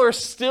seller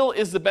still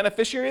is the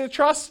beneficiary of the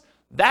trust,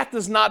 that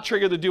does not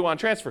trigger the due on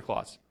transfer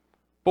clause.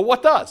 But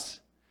what does?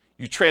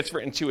 You transfer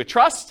into a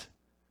trust,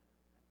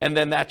 and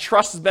then that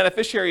trust's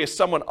beneficiary is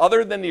someone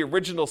other than the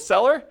original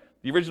seller,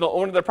 the original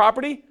owner of the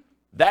property,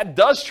 that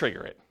does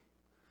trigger it.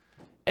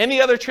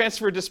 Any other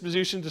transfer or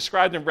disposition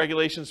described in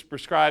regulations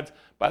prescribed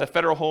by the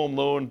Federal Home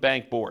Loan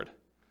Bank Board.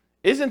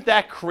 Isn't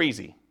that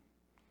crazy?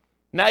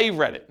 Now you've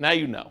read it. Now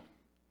you know.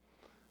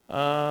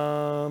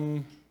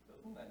 Doesn't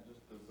that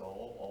just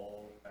dissolve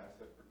all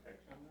asset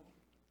protection?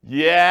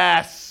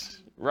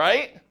 Yes,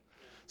 right?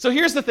 So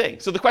here's the thing.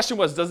 So the question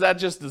was, does that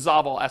just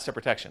dissolve all asset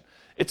protection?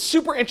 It's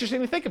super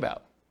interesting to think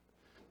about.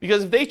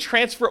 Because if they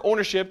transfer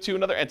ownership to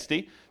another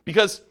entity,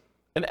 because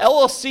an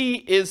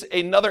LLC is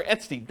another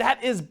entity,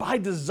 that is by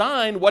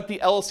design what the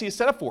LLC is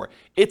set up for.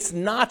 It's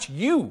not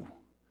you.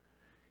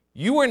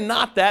 You are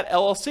not that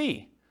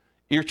LLC.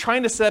 You're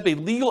trying to set up a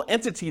legal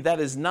entity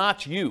that is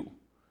not you.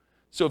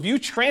 So if you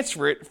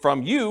transfer it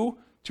from you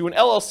to an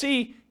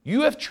LLC,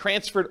 you have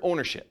transferred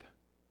ownership.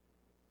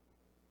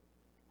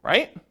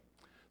 Right?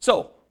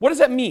 So what does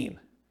that mean?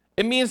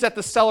 It means that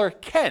the seller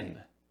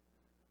can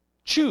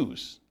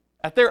choose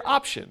at their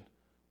option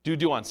do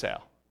due on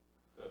sale.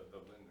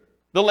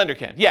 The lender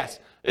can, yes.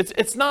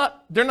 It's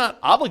not, they're not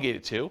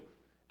obligated to,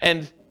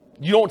 and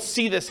you don't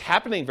see this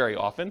happening very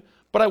often,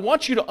 but I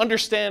want you to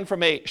understand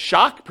from a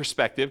shock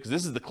perspective, because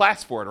this is the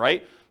class for it,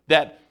 right?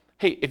 That,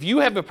 hey, if you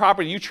have a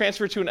property you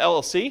transfer to an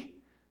LLC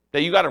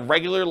that you got a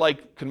regular,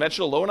 like,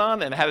 conventional loan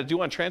on and had a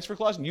due on transfer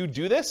clause, and you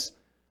do this,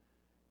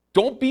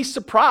 don't be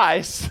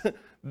surprised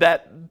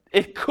that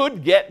it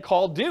could get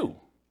called due,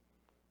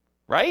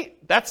 right?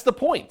 That's the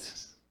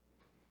point.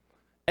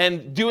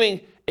 And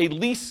doing a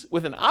lease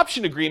with an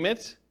option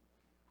agreement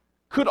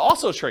could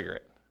also trigger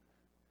it.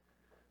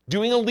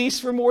 Doing a lease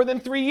for more than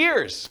 3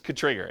 years could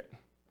trigger it.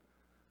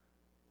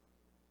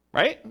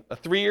 Right? A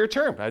 3-year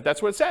term.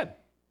 That's what it said.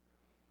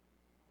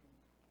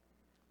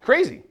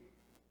 Crazy.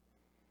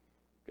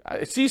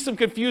 I see some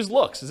confused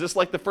looks. Is this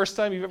like the first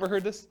time you've ever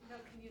heard this? No,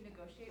 can you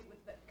negotiate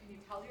with can you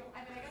tell your, I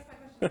guess my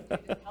question is, can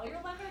you just tell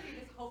your lender, or do you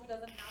just hope it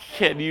doesn't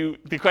happen?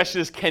 The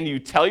question is, can you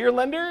tell your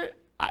lender?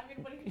 What do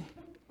you do? You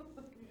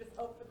just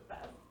hope for the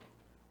best.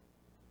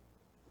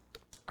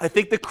 I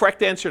think the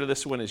correct answer to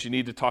this one is you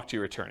need to talk to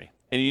your attorney.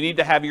 And you need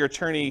to have your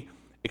attorney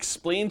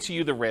explain to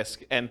you the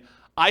risk. And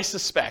I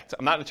suspect,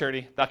 I'm not an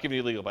attorney, not giving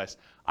you legal advice,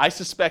 I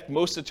suspect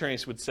most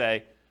attorneys would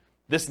say,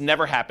 this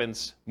never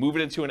happens, move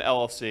it into an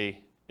LLC,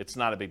 it's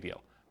not a big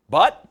deal.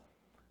 But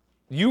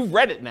you've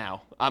read it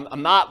now.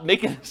 I'm not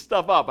making this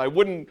stuff up. I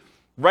wouldn't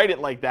write it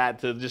like that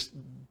to just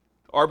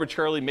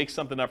arbitrarily make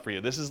something up for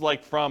you. This is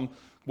like from,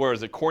 where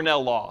is it,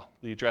 Cornell Law.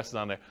 The address is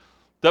on there.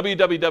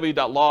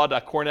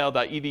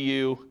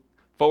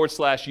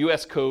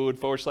 www.law.cornell.edu/US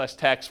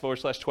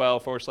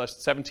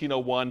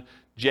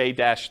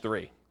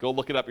code/text/12/1701J-3. Go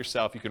look it up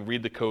yourself. You can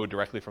read the code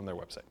directly from their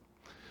website.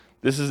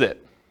 This is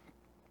it.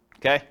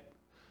 Okay?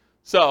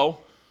 So,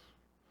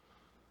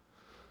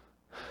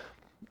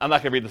 I'm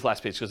not going to read this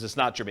last page because it's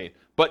not germane.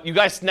 But you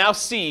guys now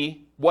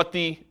see what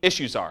the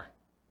issues are.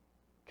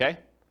 Okay?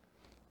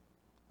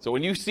 So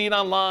when you see it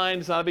online,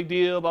 it's not a big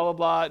deal, blah, blah,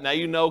 blah. Now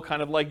you know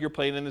kind of like you're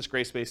playing in this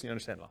gray space and you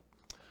understand it all.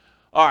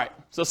 All right,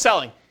 so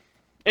selling.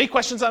 Any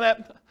questions on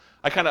that?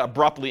 I kind of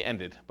abruptly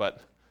ended,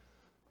 but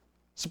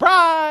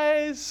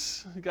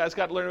surprise! You guys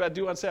got to learn about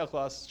due on sale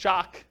clause.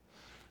 Shock.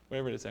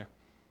 Whatever it is there.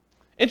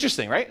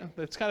 Interesting, right?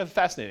 It's kind of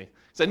fascinating.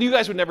 So I knew you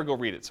guys would never go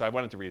read it, so I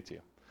wanted to read it to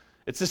you.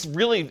 It's this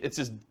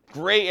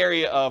gray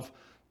area of,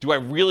 do I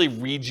really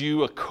read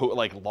you a code,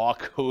 like law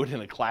code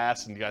in a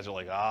class? And you guys are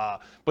like, ah.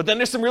 But then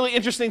there's some really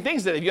interesting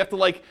things that you have to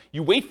like,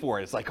 you wait for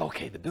it. It's like,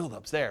 okay, the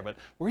build-up's there, but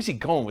where is he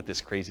going with this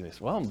craziness?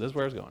 Well, this is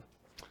where I was going.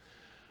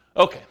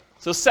 Okay,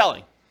 so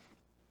selling.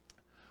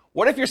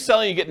 What if you're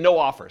selling and you get no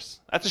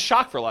offers? That's a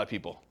shock for a lot of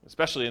people,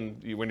 especially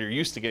when you're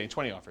used to getting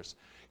 20 offers.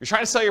 You're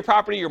trying to sell your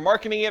property, you're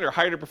marketing it or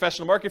hired a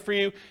professional market for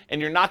you,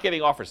 and you're not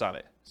getting offers on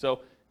it.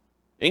 So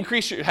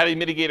How do you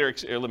mitigate or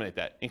eliminate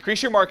that?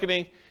 Increase your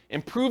marketing,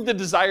 improve the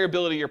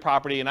desirability of your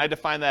property, and I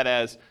define that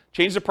as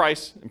change the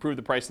price, improve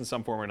the price in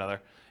some form or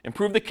another,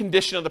 improve the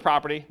condition of the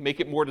property,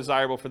 make it more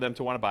desirable for them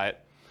to want to buy it,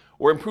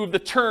 or improve the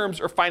terms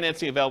or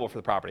financing available for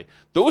the property.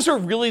 Those are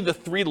really the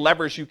 3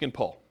 levers you can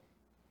pull,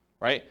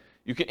 right?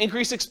 You can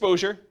increase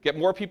exposure, get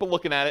more people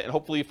looking at it, and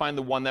hopefully you find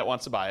the one that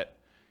wants to buy it.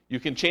 You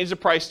can change the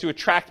price to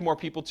attract more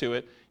people to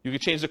it. You can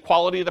change the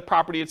quality of the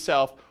property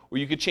itself, or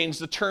you could change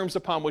the terms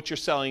upon which you're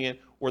selling it,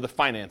 or the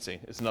financing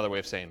is another way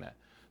of saying that.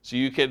 So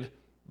you could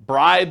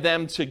bribe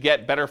them to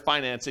get better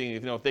financing.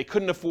 If they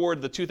couldn't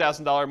afford the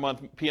 $2,000 a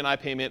month P&I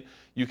payment,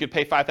 you could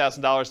pay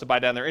 $5,000 to buy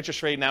down their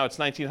interest rate. Now it's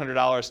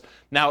 $1,900.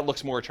 Now it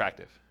looks more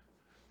attractive.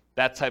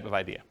 That type of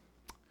idea.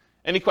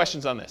 Any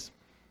questions on this?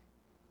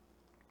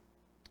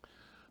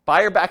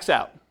 Buyer backs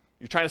out.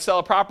 You're trying to sell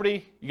a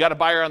property. You got a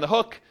buyer on the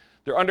hook.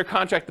 They're under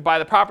contract to buy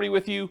the property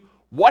with you.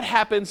 What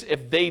happens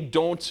if they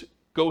don't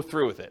go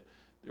through with it?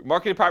 You're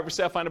marketing property for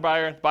sale, find a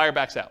buyer, the buyer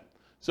backs out.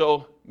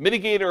 So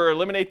mitigate or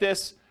eliminate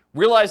this.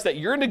 Realize that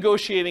your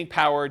negotiating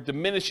power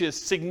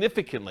diminishes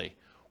significantly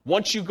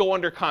once you go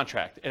under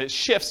contract, and it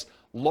shifts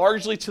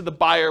largely to the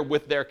buyer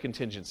with their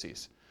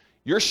contingencies.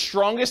 Your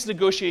strongest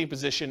negotiating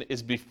position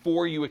is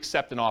before you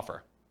accept an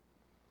offer.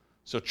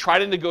 So try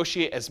to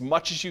negotiate as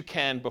much as you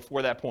can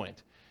before that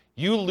point.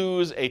 You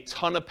lose a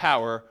ton of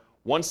power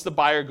once the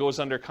buyer goes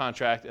under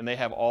contract and they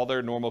have all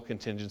their normal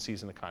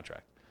contingencies in the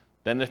contract.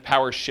 Then the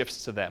power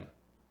shifts to them.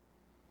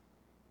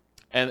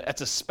 And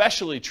that's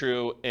especially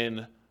true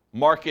in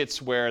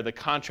markets where the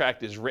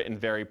contract is written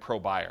very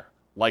pro-buyer,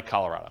 like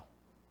Colorado,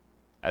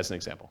 as an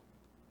example.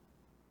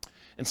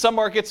 In some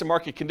markets and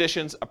market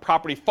conditions, a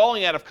property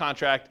falling out of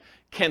contract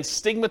can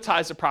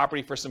stigmatize a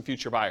property for some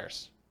future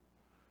buyers.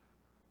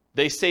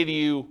 They say to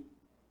you,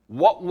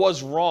 what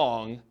was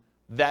wrong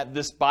that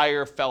this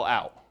buyer fell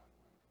out?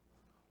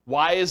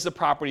 Why is the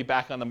property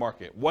back on the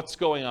market? What's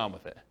going on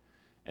with it?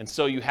 And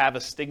so you have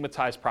a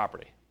stigmatized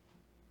property.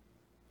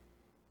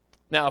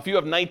 Now, if you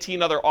have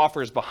 19 other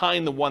offers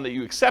behind the one that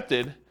you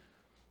accepted,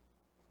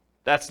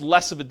 that's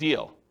less of a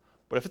deal.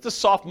 But if it's a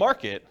soft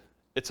market,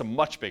 it's a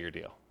much bigger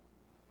deal.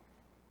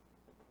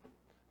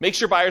 Make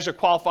sure buyers are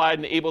qualified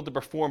and able to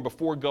perform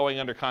before going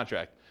under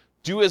contract.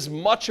 Do as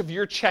much of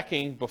your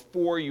checking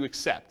before you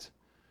accept.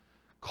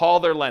 Call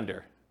their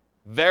lender.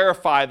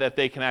 Verify that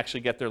they can actually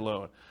get their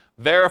loan.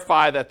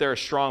 Verify that they're a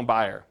strong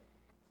buyer.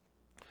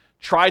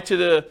 Try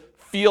to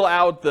feel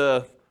out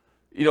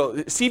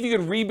see if you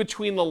can read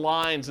between the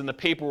lines in the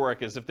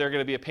paperwork as if they're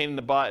going to be a pain in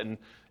the butt and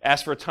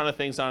ask for a ton of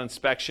things on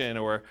inspection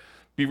or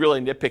be really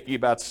nitpicky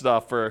about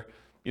stuff, or,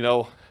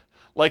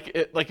 like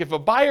if a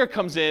buyer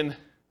comes in,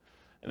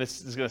 and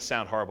this is going to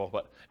sound horrible,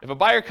 but if a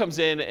buyer comes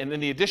in and in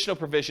the additional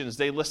provisions,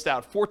 they list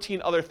out 14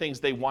 other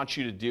things they want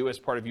you to do as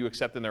part of you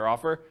accepting their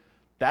offer,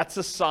 that's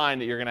a sign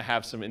that you're going to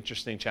have some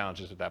interesting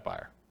challenges with that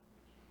buyer,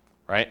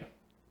 right?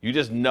 You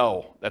just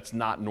know that's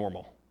not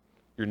normal.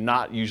 You're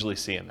not usually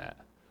seeing that.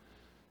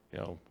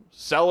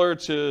 Seller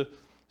to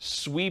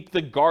sweep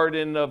the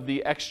garden of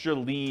the extra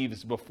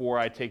leaves before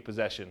I take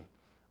possession.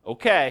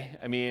 Okay,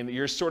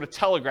 you're sort of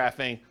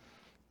telegraphing,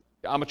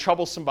 I'm a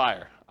troublesome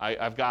buyer.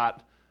 I've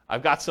got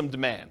some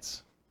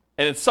demands.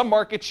 And in some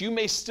markets, you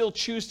may still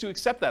choose to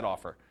accept that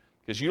offer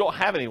because you don't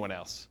have anyone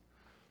else.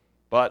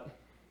 But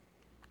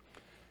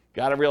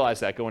got to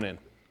realize that going in.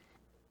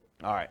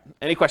 All right,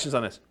 any questions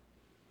on this?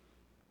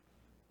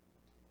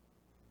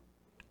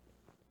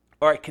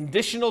 All right,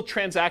 conditional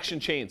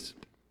transaction chains.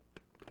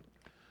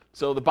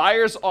 So the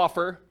buyer's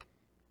offer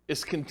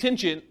is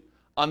contingent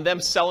on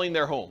them selling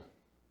their home.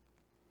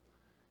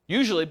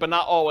 Usually, but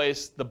not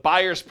always, the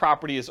buyer's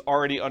property is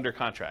already under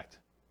contract.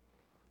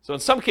 So in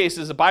some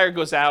cases, a buyer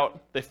goes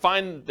out, they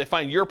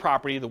find your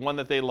property, the one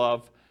that they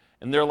love,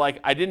 and they're like,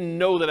 I didn't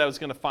know that I was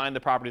going to find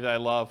the property that I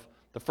love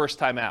the first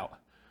time out.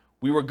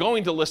 We were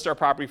going to list our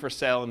property for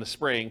sale in the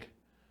spring,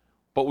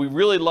 but we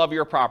really love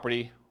your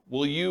property.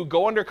 Will you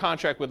go under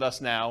contract with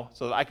us now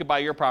so that I could buy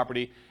your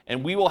property,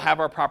 and we will have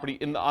our property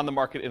on the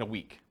market in a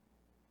week?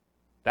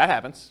 That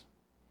happens.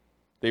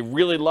 They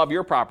really love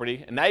your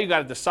property, and now you got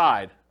to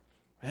decide,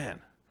 man,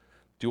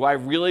 do I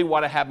really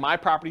want to have my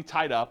property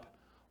tied up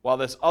while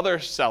this other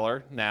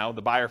seller, now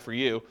the buyer for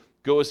you,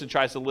 goes and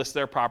tries to list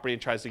their property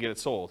and tries to get it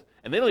sold?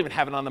 And they don't even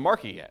have it on the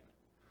market yet.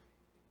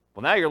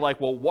 Well, now you're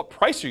like, well, what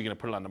price are you going to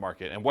put it on the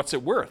market, and what's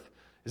it worth?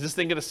 Is this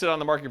thing going to sit on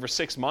the market for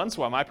 6 months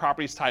while my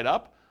property's tied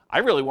up? I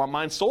really want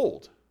mine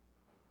sold.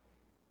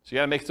 So you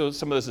got to make some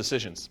of those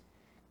decisions.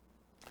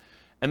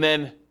 And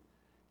then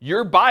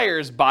your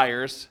buyers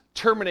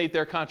terminate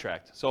their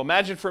contract. So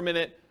imagine for a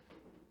minute,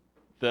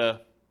 the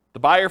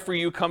buyer for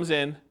you comes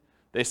in.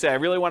 They say, I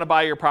really want to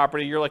buy your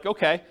property. You're like,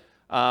 okay,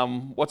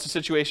 what's the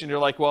situation? You're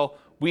like, well,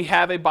 we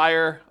have a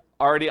buyer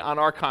already on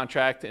our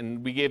contract,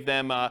 and we gave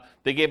them,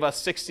 they gave us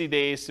 60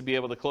 days to be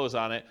able to close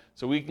on it.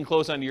 So we can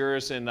close on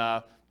yours in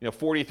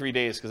 43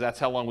 days because that's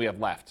how long we have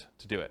left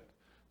to do it.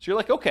 So you're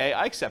like, okay,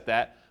 I accept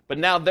that. But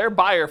now their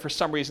buyer, for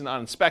some reason on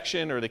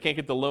inspection or they can't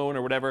get the loan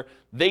or whatever,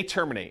 they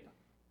terminate.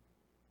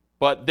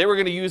 But they were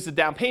going to use the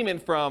down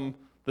payment from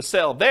the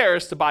sale of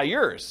theirs to buy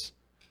yours.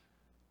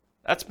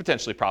 That's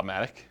potentially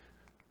problematic.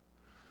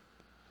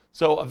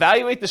 So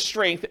evaluate the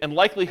strength and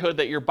likelihood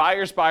that your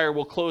buyer's buyer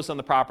will close on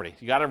the property.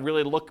 You got to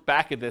really look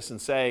back at this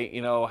and say,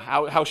 you know,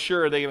 how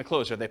sure are they going to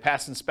close? Are they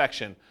past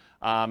inspection?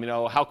 You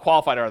know, how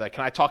qualified are they?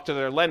 Can I talk to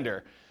their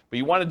lender? But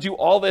you want to do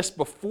all this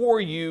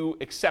before you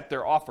accept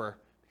their offer,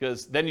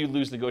 because then you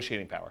lose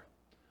negotiating power.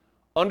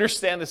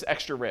 Understand this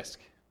extra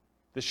risk.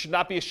 This should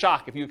not be a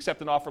shock. If you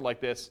accept an offer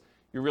like this,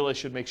 you really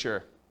should make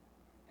sure.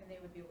 And they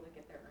would be able to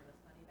get their earnest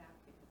money back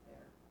because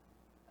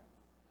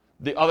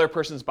they're... The other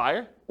person's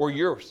buyer or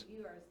yours?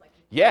 Yours, like...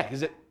 Yeah,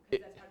 because that's part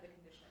of the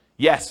condition.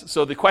 yes.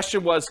 So the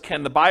question was,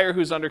 can the buyer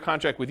who's under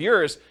contract with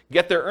yours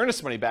get their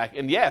earnest money back?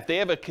 And yeah, if they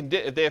have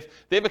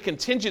a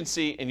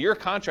contingency in your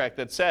contract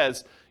that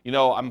says, you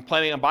know, I'm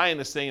planning on buying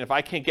this thing, and if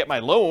I can't get my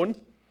loan,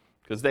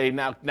 because they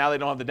now they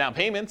don't have the down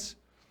payments,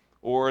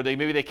 or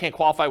maybe they can't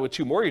qualify with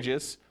 2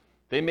 mortgages,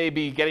 they may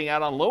be getting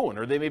out on loan,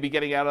 or they may be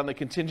getting out on the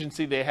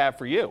contingency they have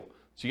for you.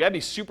 So you got to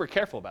be super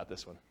careful about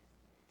this one.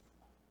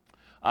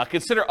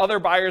 Consider other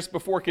buyers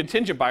before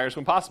contingent buyers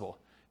when possible.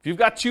 If you've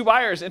got 2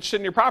 buyers interested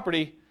in your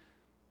property,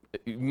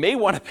 you may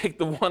want to pick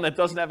the one that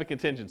doesn't have a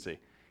contingency,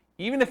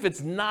 even if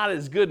it's not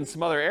as good in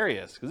some other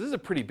areas, because this is a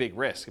pretty big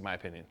risk, in my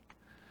opinion.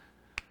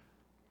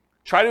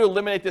 Try to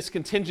eliminate this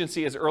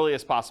contingency as early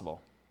as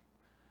possible.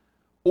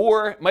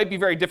 Or it might be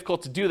very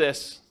difficult to do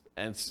this,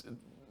 and it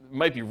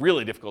might be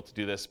really difficult to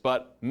do this,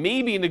 but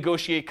maybe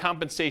negotiate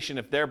compensation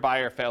if their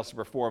buyer fails to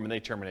perform and they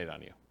terminate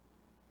on you.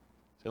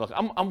 Say, look,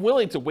 I'm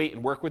willing to wait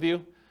and work with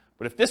you,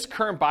 but if this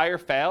current buyer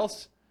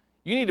fails,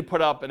 you need to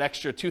put up an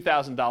extra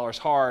 $2,000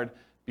 hard,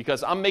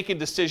 because I'm making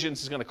decisions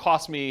that's going to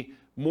cost me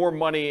more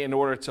money in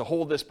order to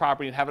hold this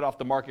property and have it off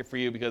the market for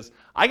you, because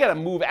I got to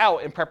move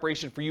out in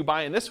preparation for you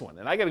buying this one,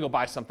 and I got to go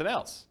buy something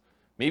else.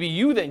 Maybe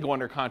you then go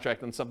under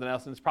contract on something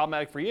else, and it's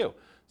problematic for you.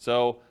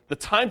 So the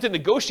time to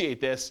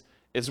negotiate this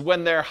is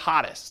when they're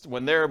hottest,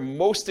 when they're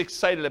most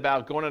excited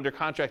about going under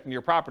contract in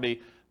your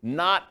property,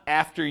 not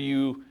after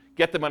you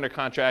get them under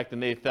contract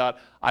and they thought,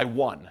 I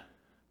won,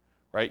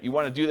 right? You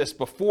want to do this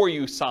before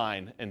you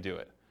sign and do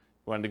it.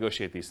 You want to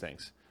negotiate these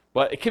things.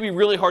 But it can be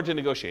really hard to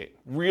negotiate,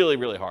 really,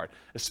 really hard,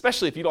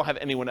 especially if you don't have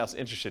anyone else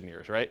interested in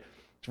yours, right?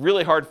 It's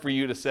really hard for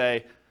you to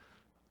say,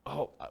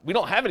 oh, we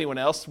don't have anyone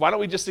else. Why don't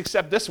we just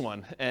accept this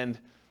one? And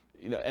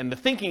the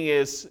thinking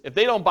is, if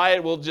they don't buy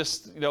it, we'll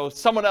just,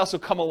 someone else will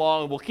come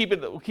along. We'll keep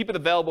it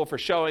available for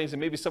showings, and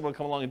maybe someone will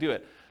come along and do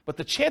it. But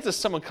the chance of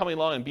someone coming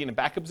along and being in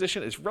backup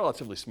position is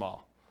relatively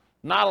small.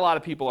 Not a lot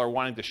of people are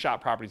wanting to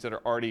shop properties that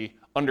are already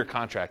under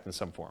contract in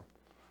some form,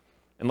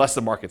 unless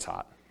the market's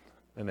hot,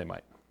 then they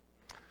might.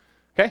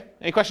 Okay,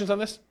 any questions on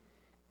this?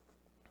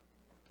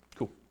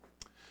 Cool.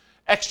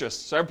 Extras.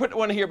 So I put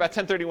one here about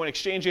 1031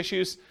 exchange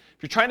issues. If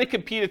you're trying to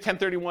compete a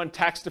 1031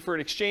 tax-deferred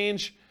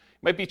exchange, you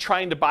might be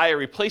trying to buy a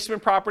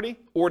replacement property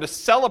or to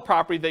sell a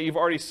property that you've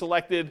already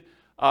selected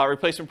a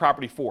replacement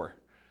property for.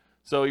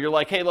 So you're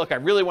like, hey, look, I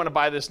really want to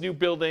buy this new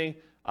building.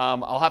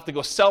 I'll have to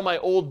go sell my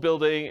old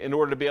building in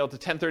order to be able to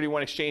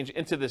 1031 exchange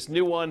into this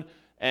new one,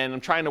 and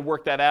I'm trying to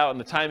work that out and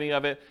the timing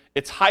of it.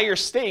 It's higher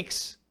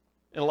stakes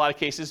in a lot of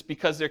cases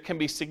because there can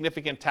be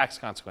significant tax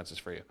consequences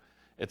for you.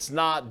 It's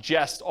not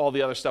just all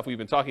the other stuff we've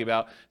been talking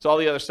about. It's all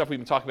the other stuff we've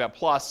been talking about,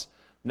 plus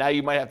now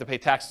you might have to pay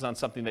taxes on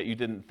something that you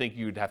didn't think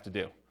you'd have to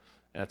do.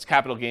 And it's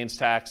capital gains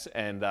tax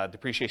and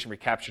depreciation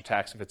recapture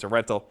tax if it's a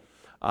rental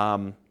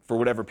for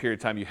whatever period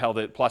of time you held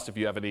it, plus if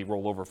you have any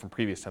rollover from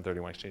previous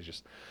 1031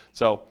 exchanges.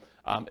 So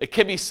it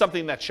can be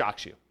something that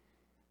shocks you.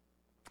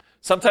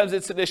 Sometimes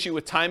it's an issue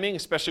with timing,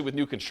 especially with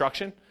new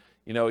construction.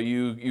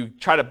 You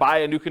try to buy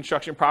a new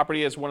construction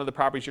property as one of the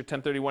properties you're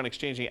 1031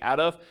 exchanging out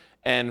of,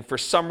 and for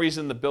some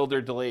reason the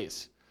builder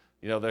delays.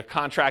 The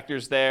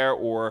contractor's there,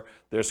 or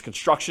there's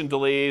construction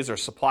delays or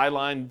supply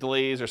line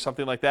delays or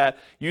something like that.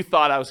 You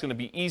thought I was going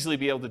to easily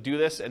be able to do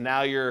this, and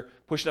now you're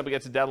pushing up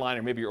against a deadline,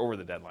 or maybe you're over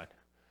the deadline.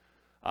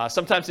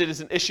 Sometimes it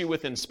is an issue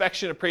with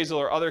inspection, appraisal,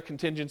 or other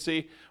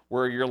contingency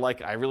where you're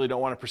like, I really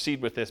don't want to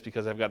proceed with this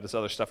because I've got this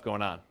other stuff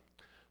going on.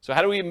 So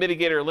how do we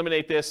mitigate or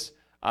eliminate this?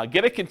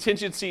 Get a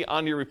contingency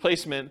on your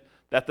replacement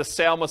that the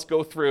sale must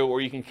go through, or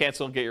you can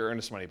cancel and get your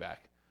earnest money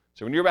back.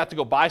 So when you're about to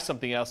go buy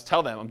something else,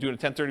 tell them, I'm doing a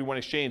 1031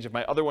 exchange. If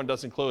my other one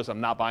doesn't close, I'm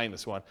not buying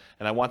this one.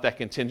 And I want that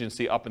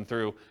contingency up and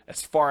through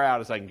as far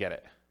out as I can get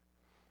it,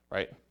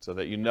 right? So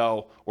that you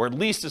know, or at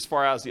least as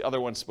far out as the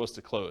other one's supposed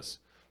to close.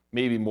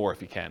 Maybe more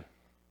if you can.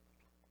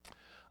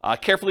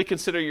 Carefully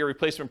consider your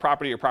replacement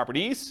property or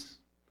properties.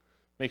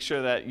 Make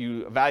sure that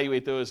you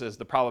evaluate those as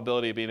the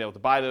probability of being able to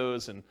buy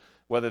those, and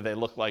whether they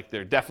look like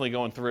they're definitely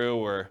going through,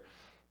 or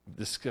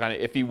this kind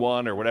of iffy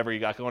one, or whatever you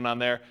got going on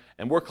there.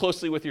 And work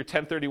closely with your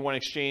 1031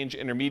 exchange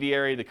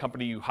intermediary, the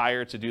company you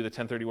hire to do the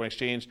 1031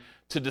 exchange,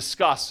 to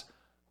discuss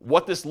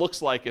what this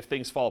looks like if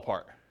things fall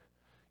apart.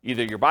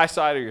 Either your buy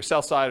side or your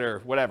sell side or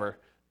whatever.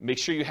 Make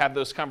sure you have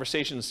those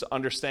conversations to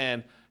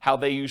understand how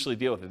they usually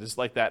deal with it. This is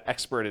like that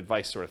expert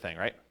advice sort of thing,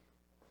 right?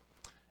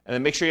 And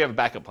then make sure you have a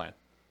backup plan.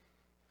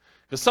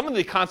 Because some of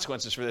the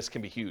consequences for this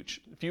can be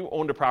huge. If you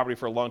owned a property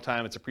for a long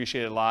time, it's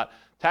appreciated a lot.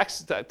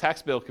 Tax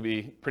bill could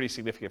be pretty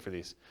significant for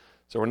these.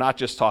 So we're not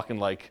just talking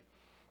like,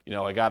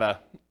 I gotta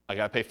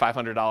pay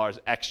 $500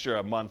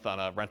 extra a month on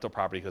a rental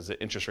property because the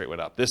interest rate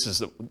went up.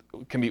 This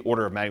can be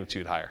orders of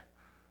magnitude higher,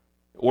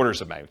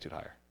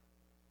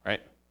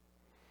 right?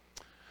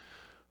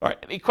 All right,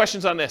 any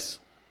questions on this?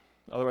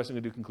 Otherwise, I'm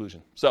gonna do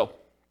conclusion. So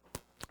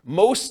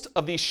most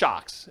of these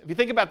shocks, if you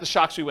think about the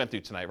shocks we went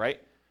through tonight,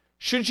 right?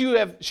 Should you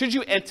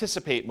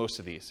anticipate most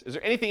of these? Is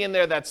there anything in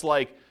there that's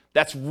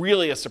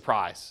really a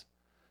surprise?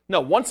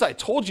 No, once I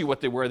told you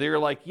what they were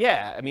like,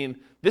 yeah, I mean,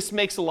 this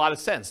makes a lot of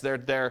sense.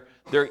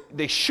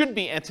 They should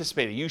be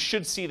anticipated. You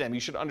should see them. You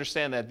should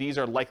understand that these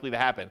are likely to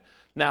happen.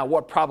 Now,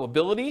 what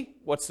probability,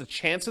 what's the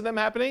chance of them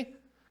happening?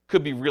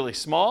 Could be really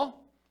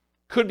small,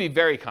 could be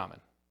very common,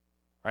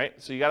 right?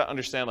 So you got to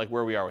understand like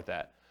where we are with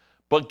that.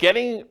 But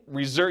getting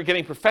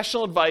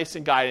professional advice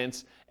and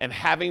guidance and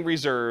having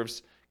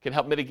reserves can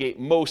help mitigate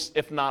most,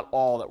 if not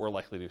all, that we're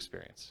likely to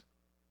experience.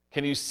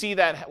 Can you see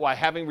that why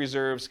having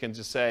reserves can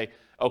just say,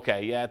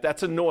 okay, yeah,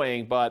 that's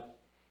annoying, but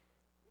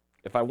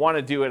if I want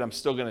to do it, I'm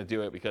still going to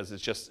do it because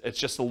it's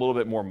just a little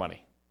bit more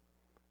money.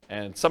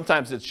 And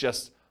sometimes it's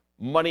just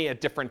money at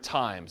different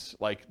times,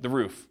 like the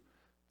roof.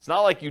 It's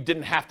not like you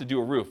didn't have to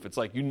do a roof. It's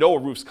like a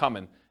roof's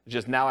coming. It's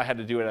just now I had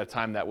to do it at a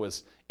time that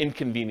was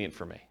inconvenient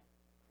for me.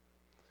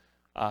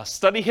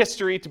 Study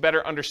history to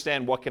better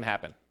understand what can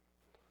happen.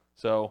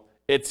 So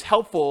it's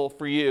helpful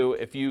for you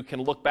if you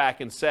can look back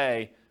and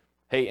say,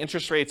 hey,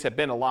 interest rates have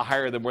been a lot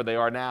higher than where they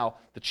are now.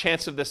 The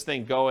chance of this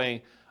thing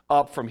going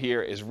up from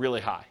here is really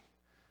high.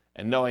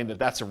 And knowing that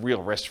that's a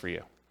real risk for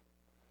you.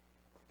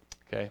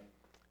 Okay.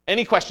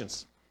 Any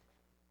questions?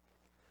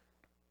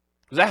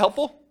 Was that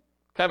helpful?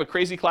 Kind of a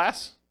crazy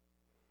class?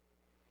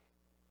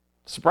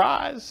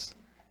 Surprise.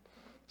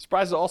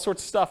 Surprise at all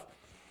sorts of stuff.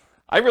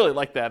 I really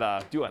like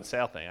that due on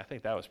sale thing. I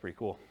think that was pretty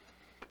cool.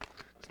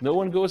 No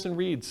one goes and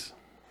reads.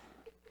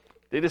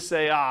 They just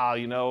say,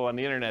 on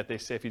the internet, they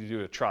say if you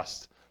do a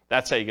trust.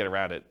 That's how you get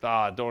around it.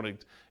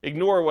 Don't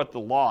ignore what the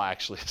law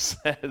actually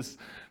says.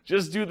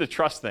 Just do the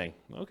trust thing.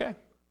 Okay.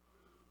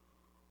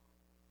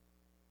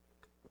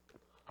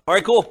 All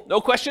right, cool. No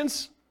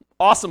questions?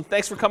 Awesome.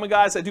 Thanks for coming,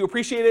 guys. I do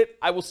appreciate it.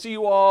 I will see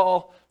you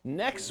all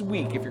next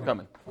week if you're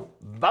coming.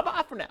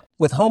 Bye-bye for now.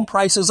 With home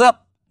prices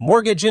up,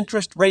 mortgage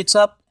interest rates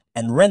up,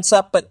 and rents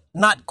up, but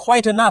not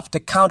quite enough to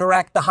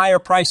counteract the higher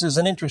prices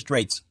and interest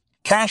rates,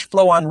 cash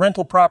flow on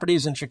rental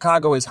properties in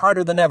Chicago is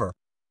harder than ever.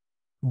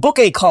 Book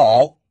a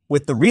call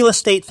with the Real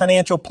Estate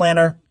Financial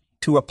Planner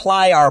to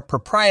apply our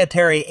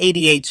proprietary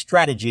 88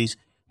 strategies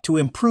to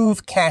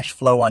improve cash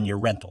flow on your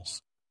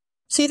rentals.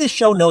 See the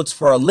show notes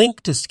for a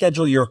link to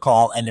schedule your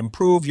call and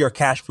improve your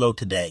cash flow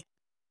today.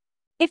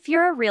 If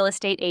you're a real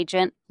estate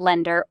agent,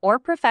 lender, or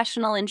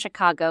professional in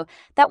Chicago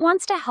that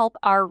wants to help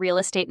our real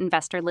estate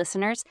investor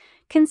listeners,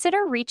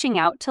 consider reaching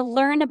out to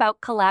learn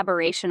about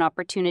collaboration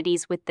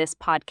opportunities with this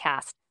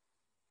podcast.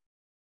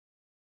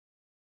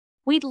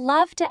 We'd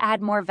love to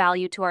add more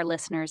value to our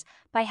listeners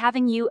by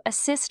having you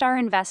assist our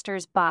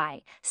investors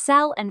buy,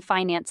 sell, and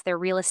finance their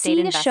real estate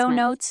investments. See the show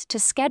notes to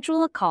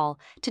schedule a call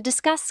to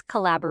discuss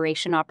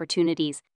collaboration opportunities.